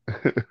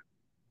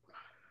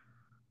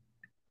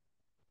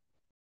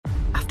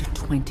 After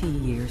 20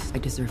 years, I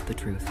deserve the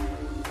truth.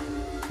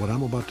 What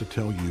I'm about to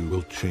tell you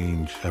will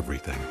change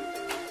everything.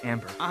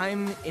 Amber,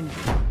 I'm in...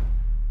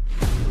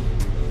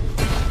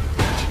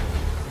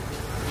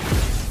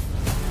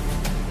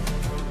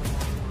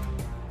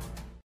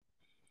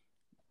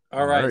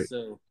 All right,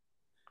 so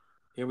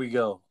here we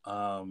go.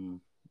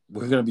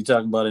 We're going to be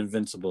talking about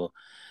Invincible.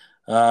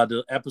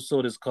 The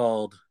episode is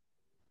called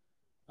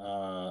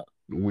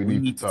We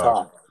Need to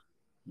Talk.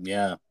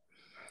 Yeah.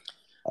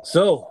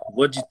 So,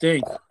 what'd you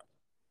think?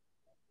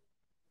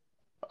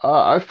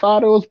 I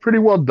thought it was pretty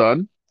well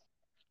done.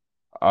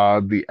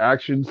 The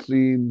action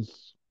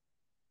scenes,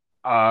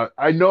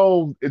 I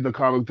know in the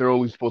comic they're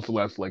only supposed to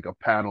last like a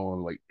panel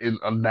and like in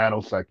a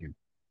nanosecond,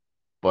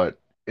 but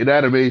in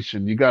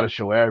animation you got to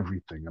show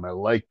everything, and I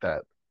like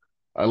that.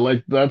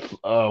 That's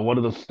one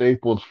of the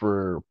staples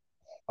for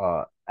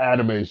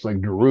animes like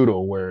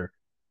Naruto, where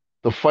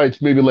the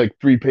fight's maybe like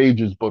 3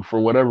 pages, but for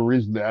whatever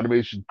reason, the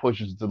animation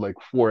pushes to like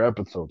 4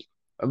 episodes,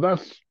 and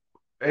that's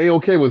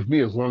a-okay with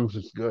me as long as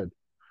it's good.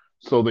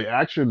 So the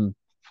action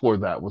for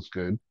that was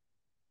good.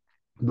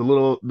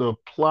 The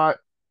plot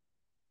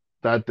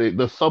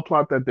the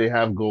subplot that they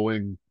have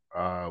going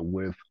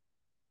with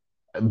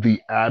the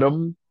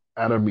Adam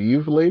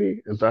Eve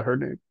lady, is that her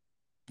name?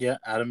 Yeah,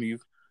 Adam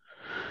Eve.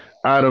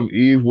 Adam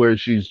Eve, where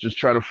she's just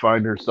trying to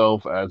find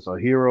herself as a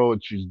hero,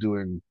 and she's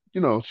doing,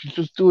 she's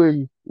just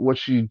doing what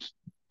she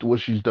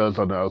does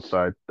on the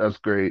outside. That's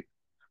great.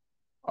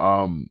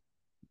 Um,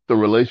 the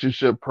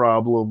relationship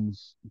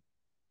problems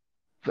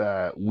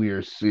that we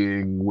are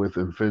seeing with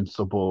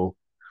Invincible,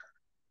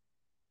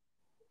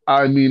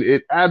 I mean,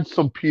 it adds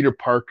some Peter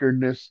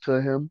Parker-ness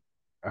to him,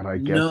 and I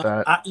get No,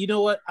 that. you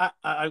know what?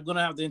 I'm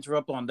gonna have to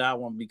interrupt on that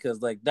one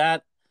because like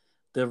that,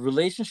 the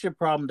relationship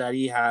problem that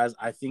he has,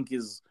 I think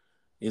is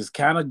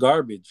kind of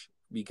garbage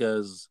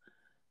because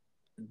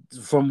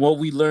from what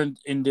we learned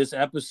in this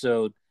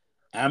episode,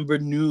 Amber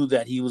knew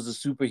that he was a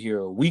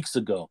superhero weeks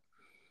ago,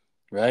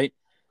 right?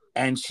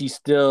 And she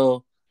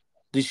still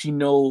did she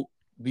know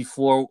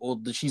before, or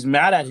she's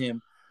mad at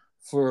him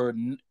for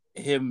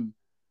him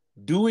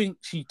doing.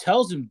 She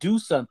tells him do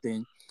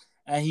something,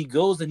 and he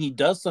goes and he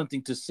does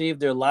something to save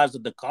their lives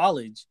at the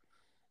college,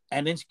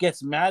 and then she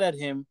gets mad at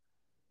him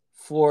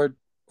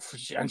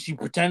and she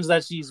pretends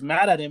that she's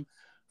mad at him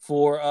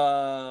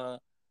for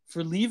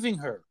leaving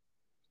her,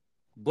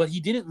 but he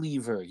didn't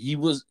leave her. He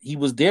was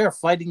there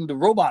fighting the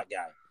robot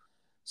guy.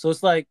 So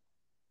it's like,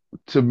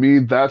 to me,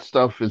 that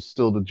stuff is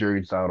still the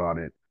jury's out on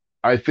it.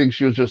 I think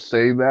she was just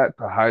saying that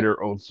to hide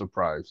her own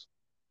surprise,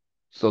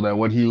 so that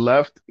when he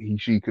left,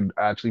 she could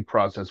actually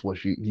process what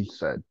he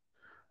said.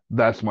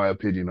 That's my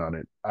opinion on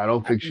it. I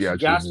don't think she she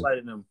actually.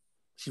 gaslighted him.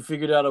 She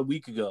figured out a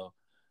week ago,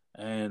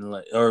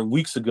 or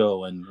weeks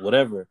ago, and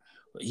whatever.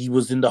 He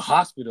was in the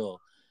hospital.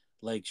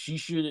 Like she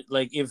should,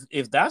 like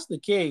if that's the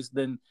case,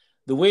 then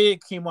the way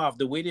it came off,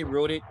 the way they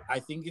wrote it, I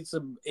think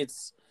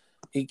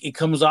it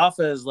comes off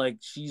as like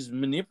she's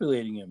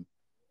manipulating him,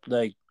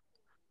 like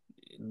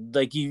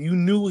you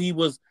knew he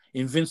was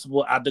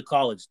invincible at the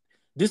college.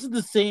 This is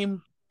the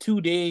same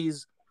 2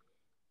 days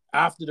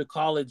after the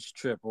college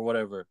trip or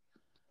whatever.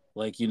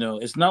 Like,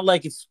 it's not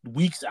like it's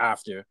weeks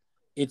after.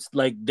 It's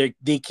like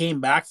they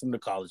came back from the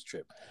college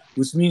trip,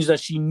 which means that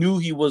she knew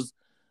he was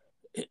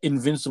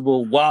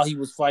invincible while he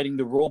was fighting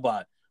the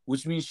robot,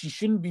 which means she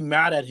shouldn't be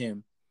mad at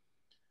him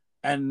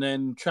and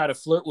then try to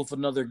flirt with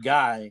another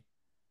guy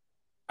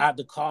at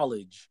the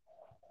college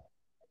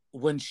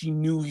when she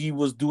knew he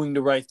was doing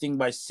the right thing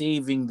by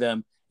saving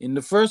them in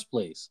the first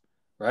place,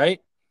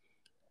 right?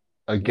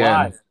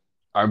 Again,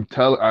 Why?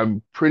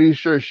 I'm pretty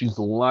sure she's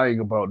lying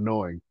about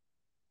knowing.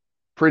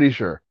 Pretty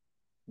sure.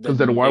 Because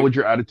then why would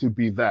your attitude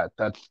be that?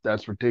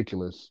 That's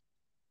ridiculous.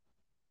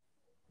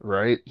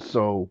 Right?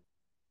 So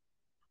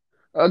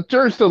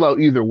jury's still out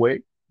either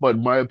way, but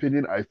in my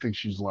opinion, I think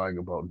she's lying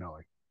about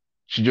knowing.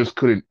 She just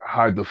couldn't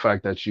hide the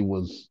fact that she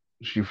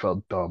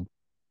felt dumb.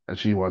 And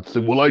she wants to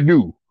say, well, I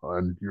knew,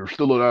 and you're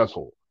still an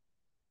asshole.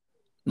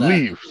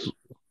 Leave.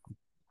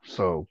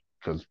 So,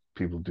 because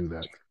people do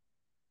that.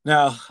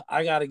 Now,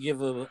 I got to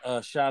give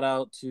a shout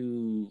out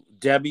to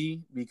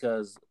Debbie,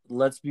 because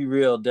let's be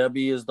real,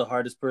 Debbie is the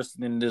hardest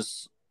person in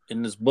this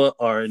book,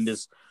 or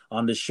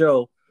on this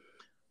show,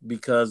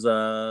 because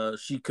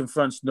she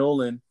confronts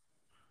Nolan,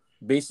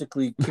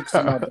 basically kicks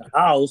him out the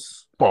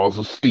house. Balls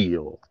of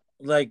steel.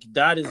 Like,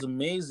 that is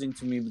amazing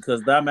to me,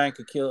 because that man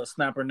could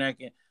snap her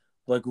neck,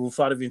 like,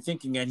 without even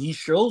thinking. And he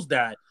shows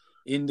that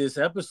in this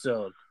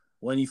episode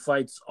when he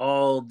fights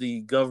all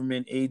the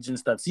government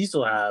agents that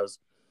Cecil has.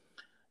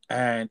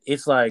 And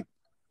it's like,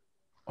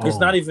 it's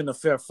not even a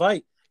fair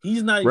fight.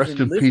 He's not Rest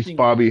even in peace,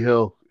 Bobby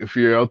Hill. If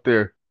you're out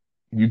there,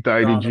 you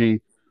died in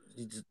G.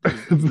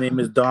 His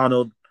name is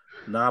Donald,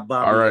 not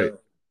Bobby All right.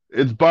 Hill.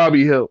 It's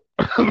Bobby Hill.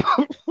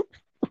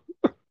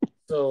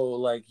 So,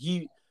 like,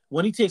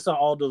 when he takes out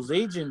all those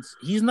agents,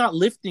 he's not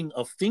lifting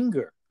a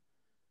finger.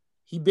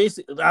 He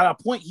basically, at a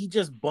point, he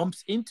just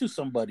bumps into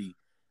somebody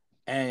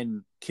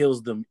and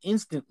kills them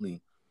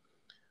instantly.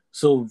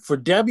 So for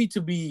Debbie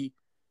to be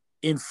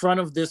in front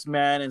of this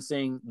man and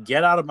saying,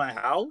 "Get out of my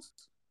house,"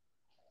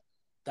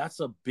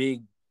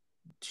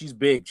 she's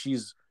big.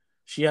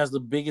 She has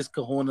the biggest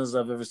cojones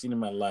I've ever seen in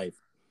my life.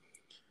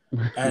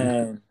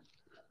 And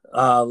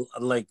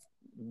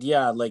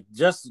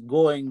just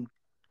going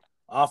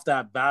off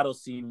that battle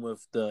scene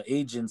with the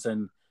agents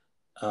and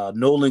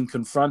Nolan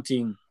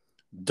confronting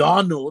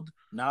Donald,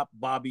 not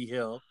Bobby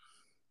Hill,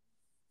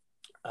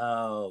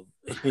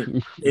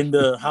 in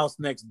the house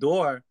next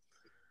door,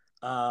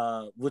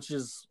 which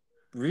is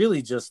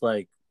really just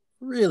like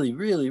really,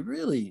 really,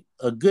 really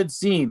a good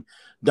scene.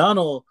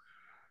 Donald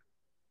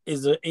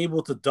is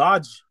able to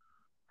dodge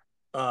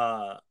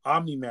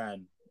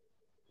Omni-Man,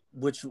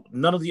 which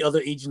none of the other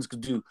agents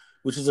could do,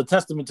 which is a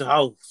testament to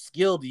how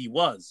skilled he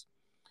was.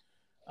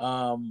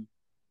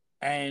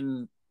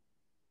 And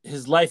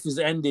his life is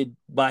ended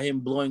by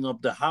him blowing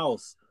up the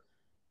house,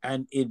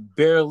 and it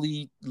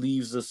barely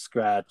leaves a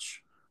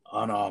scratch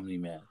on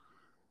Omni-Man.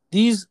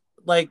 These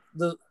like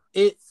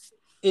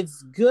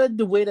it's good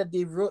the way that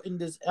they've written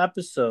this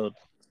episode.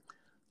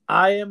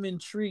 I am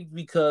intrigued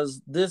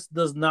because this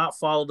does not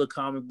follow the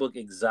comic book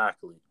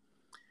exactly.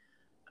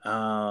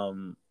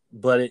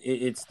 But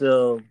it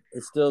still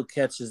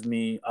catches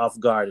me off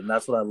guard, and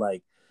that's what I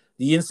like.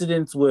 The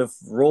incidents with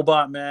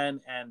Robot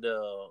Man and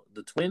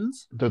the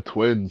twins. The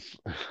twins.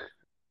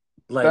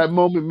 Like That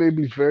moment made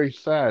me very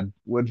sad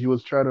when he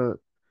was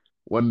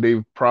when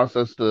they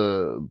processed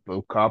the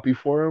copy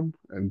for him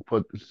and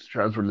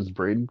transferred his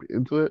brain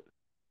into it.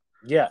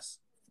 Yes.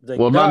 Like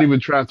Well, not even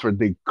transferred.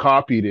 They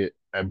copied it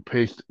and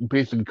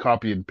basically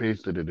copy and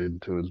pasted it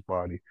into his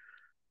body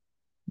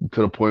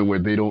to the point where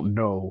they don't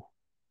know.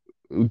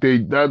 And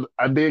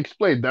they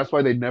explained that's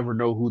why they never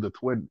know who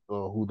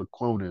who the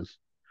clone is,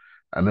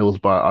 and it was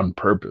on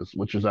purpose,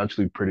 which is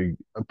actually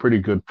a pretty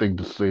good thing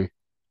to see.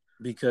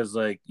 Because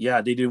they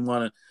didn't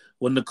want to.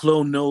 When the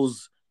clone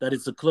knows that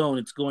it's a clone,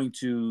 it's going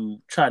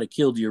to try to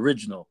kill the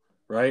original,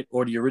 right?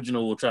 Or the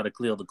original will try to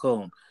kill the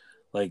clone.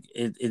 Like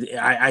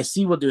I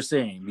see what they're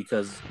saying,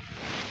 because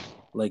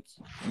like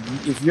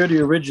if you're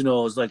the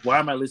original, it's like, why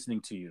am I listening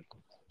to you?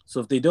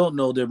 So if they don't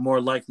know, they're more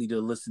likely to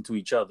listen to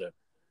each other,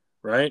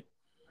 right?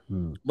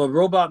 But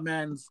Robot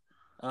Man's,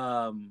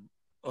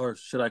 or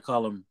should I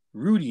call him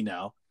Rudy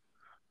now?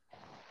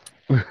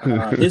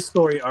 His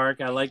story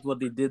arc, I liked what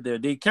they did there.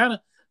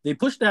 They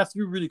pushed that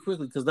through really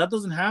quickly, because that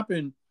doesn't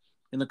happen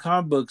in the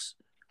comic books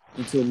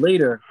until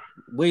later,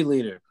 way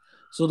later.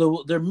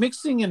 So they're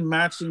mixing and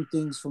matching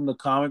things from the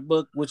comic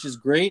book, which is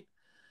great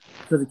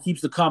because it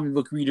keeps the comic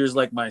book readers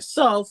like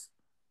myself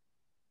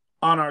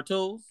on our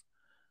toes.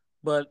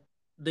 But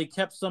they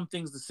kept some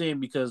things the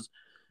same, because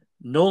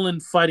Nolan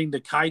fighting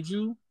the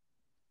kaiju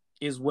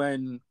is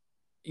when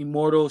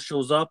Immortal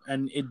shows up,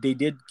 and they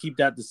did keep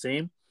that the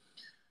same.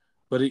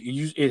 But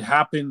it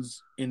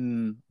happens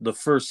in the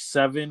first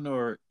 7,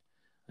 or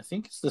I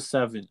think it's the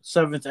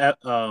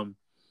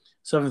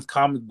seventh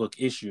comic book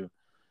issue,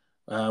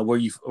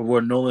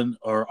 where Nolan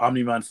or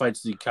Omni-Man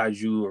fights the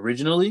kaiju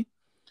originally.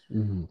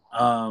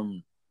 Mm-hmm.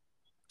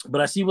 But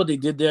I see what they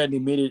did there, and they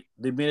made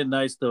it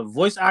nice. The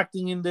voice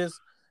acting in this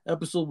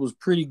episode was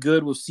pretty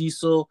good with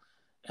Cecil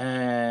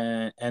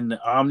and the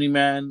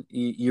Omni-Man.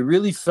 You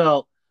really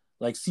felt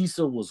like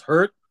Cecil was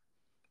hurt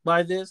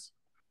by this,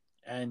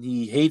 and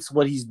he hates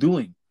what he's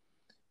doing,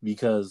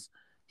 because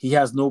he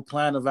has no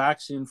plan of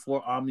action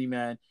for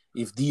Omni-Man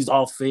if these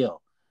all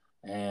fail.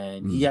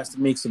 And he has to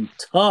make some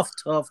tough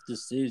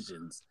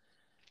decisions.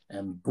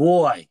 And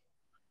boy,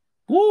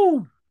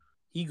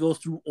 he goes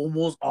through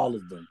almost all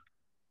of them.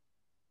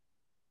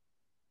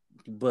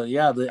 But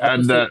yeah,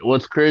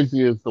 what's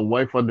crazy is the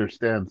wife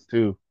understands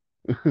too.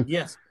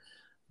 Yes,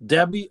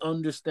 Debbie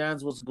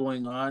understands what's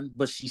going on,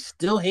 but she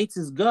still hates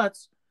his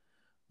guts.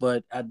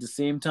 But at the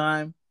same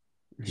time,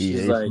 he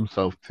hates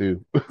himself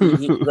too.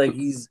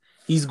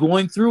 he's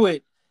going through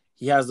it.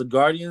 He has the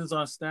Guardians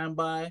on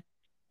standby,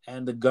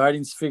 and the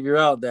Guardians figure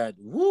out that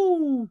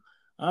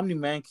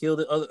Omni-Man killed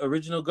the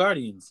original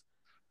Guardians,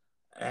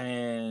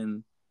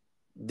 and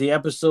the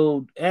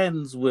episode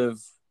ends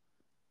with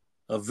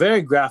a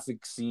very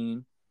graphic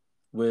scene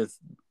with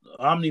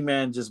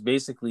Omni-Man just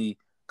basically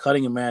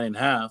cutting a man in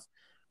half,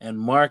 and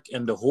Mark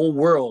and the whole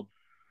world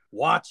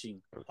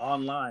watching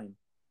online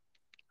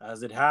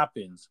as it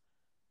happens.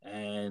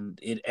 And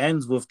it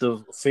ends with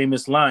the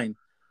famous line,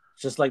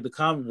 just like the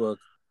comic book,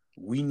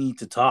 "We need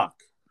to talk."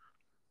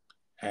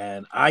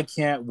 And I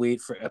can't wait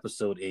for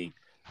episode 8.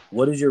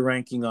 What is your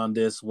ranking on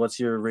this? What's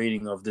your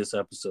rating of this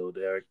episode,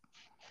 Eric?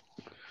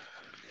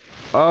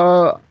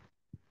 I'll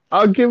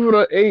give it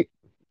an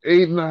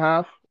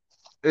 8.5.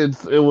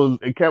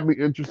 It kept me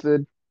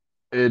interested.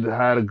 It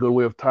had a good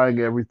way of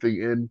tying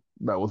everything in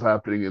that was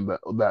happening in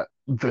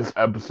this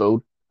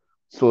episode,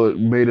 so it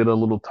made it a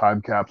little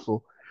time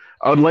capsule.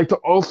 I would like to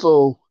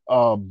also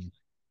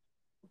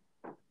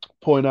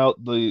point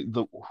out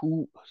the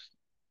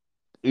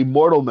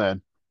Immortal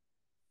Man.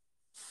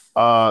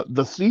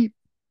 The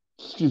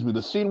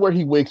scene where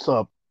he wakes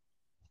up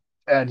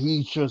and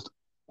he's just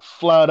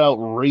flat out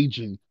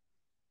raging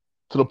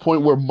to the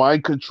point where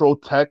mind control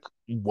tech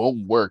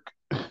won't work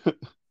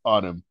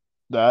on him.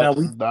 That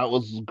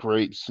was a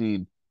great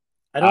scene.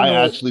 I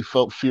actually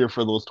felt fear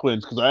for those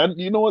twins, because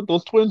you know what,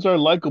 those twins are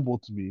likable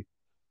to me.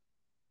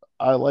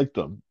 I like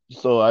them,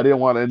 so I didn't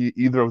want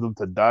either of them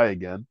to die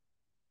again.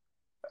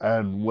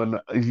 And when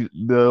it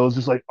was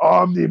just like,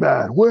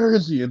 Omni-Man, where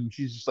is he? And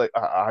she's just like,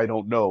 I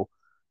don't know.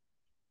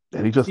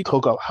 And he just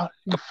took off. How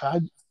did he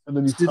find? And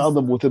then he found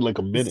them within like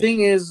a minute.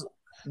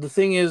 The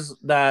thing is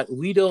that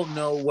we don't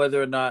know whether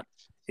or not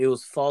it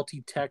was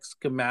faulty tech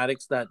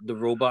schematics that the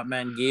Robot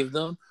Man gave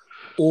them,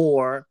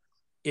 or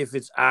if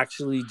it's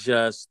actually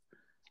just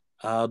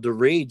the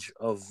rage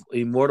of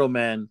Immortal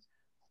Man.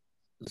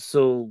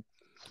 So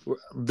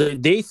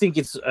they think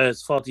it's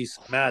as faulty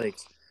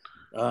schematics,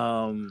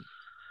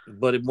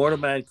 but Immortal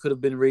Man could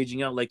have been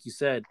raging out, like you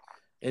said.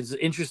 It's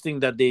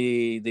interesting that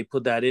they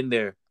put that in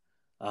there,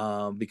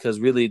 because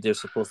really they're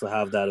supposed to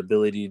have that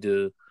ability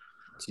to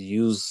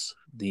use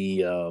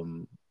the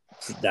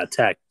that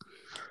tech.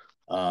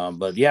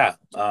 But yeah,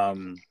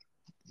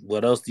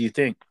 what else do you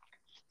think?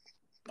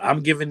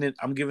 I'm giving it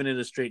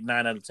a straight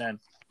 9 out of 10.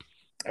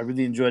 I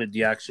really enjoyed it.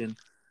 The action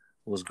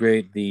was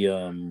great.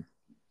 The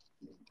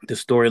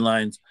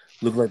storylines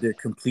look like they're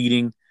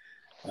completing.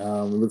 It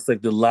looks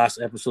like the last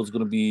episode is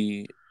going to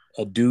be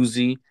a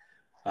doozy.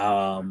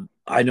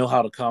 I know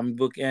how the comic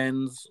book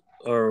ends,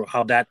 or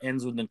how that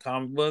ends with the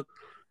comic book,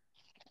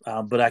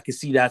 but I can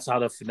see that's how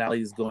the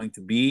finale is going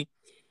to be.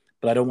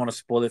 But I don't want to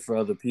spoil it for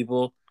other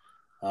people.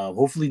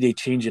 Hopefully they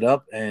change it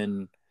up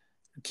and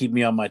keep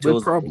me on my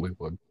toes. They probably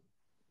would.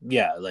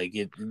 Yeah, like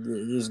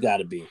there's got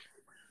to be.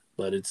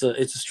 But it's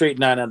a straight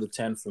 9 out of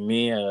 10 for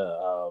me.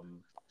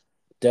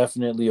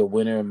 Definitely a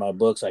winner in my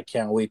books. I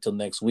can't wait till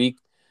next week.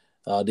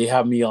 They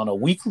have me on a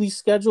weekly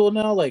schedule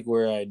now, like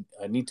where I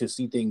need to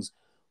see things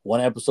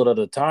one episode at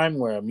a time,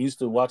 where I'm used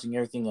to watching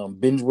everything on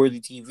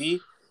binge-worthy TV.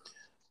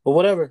 But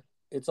whatever.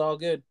 It's all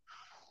good.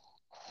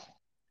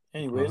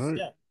 Anyways,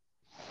 yeah.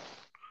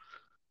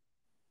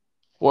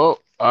 Well,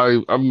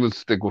 I'm going to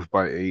stick with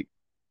my 8.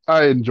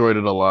 I enjoyed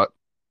it a lot.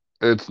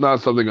 It's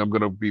not something I'm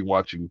going to be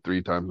watching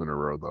 3 times in a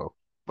row, though.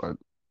 But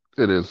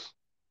it is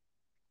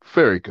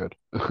very good.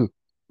 Yeah,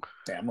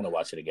 I'm going to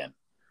watch it again.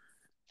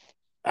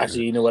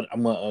 Actually, you know what?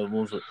 I'm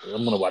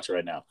gonna watch it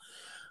right now.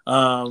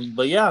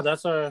 But yeah,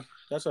 that's our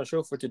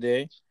show for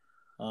today.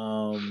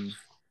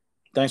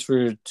 Thanks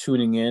for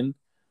tuning in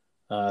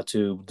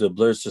to the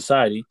Blerd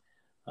Society.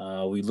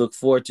 We look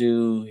forward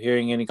to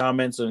hearing any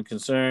comments and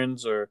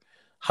concerns, or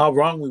how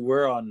wrong we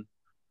were on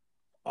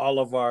all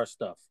of our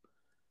stuff.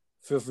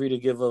 Feel free to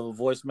give a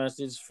voice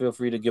message. Feel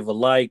free to give a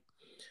like.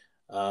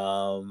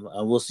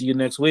 And we'll see you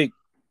next week.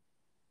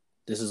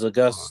 This is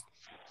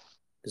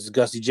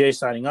Gusty J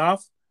signing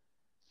off.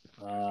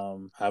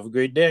 Have a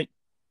great day.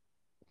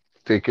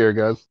 Take care,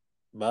 guys.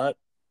 Bye.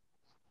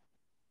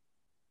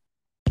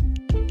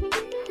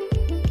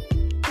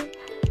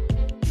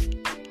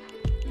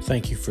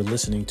 Thank you for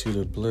listening to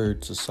the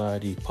Blerd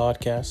Society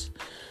podcast.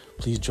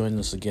 Please join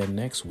us again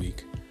next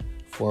week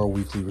for our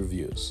weekly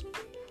reviews.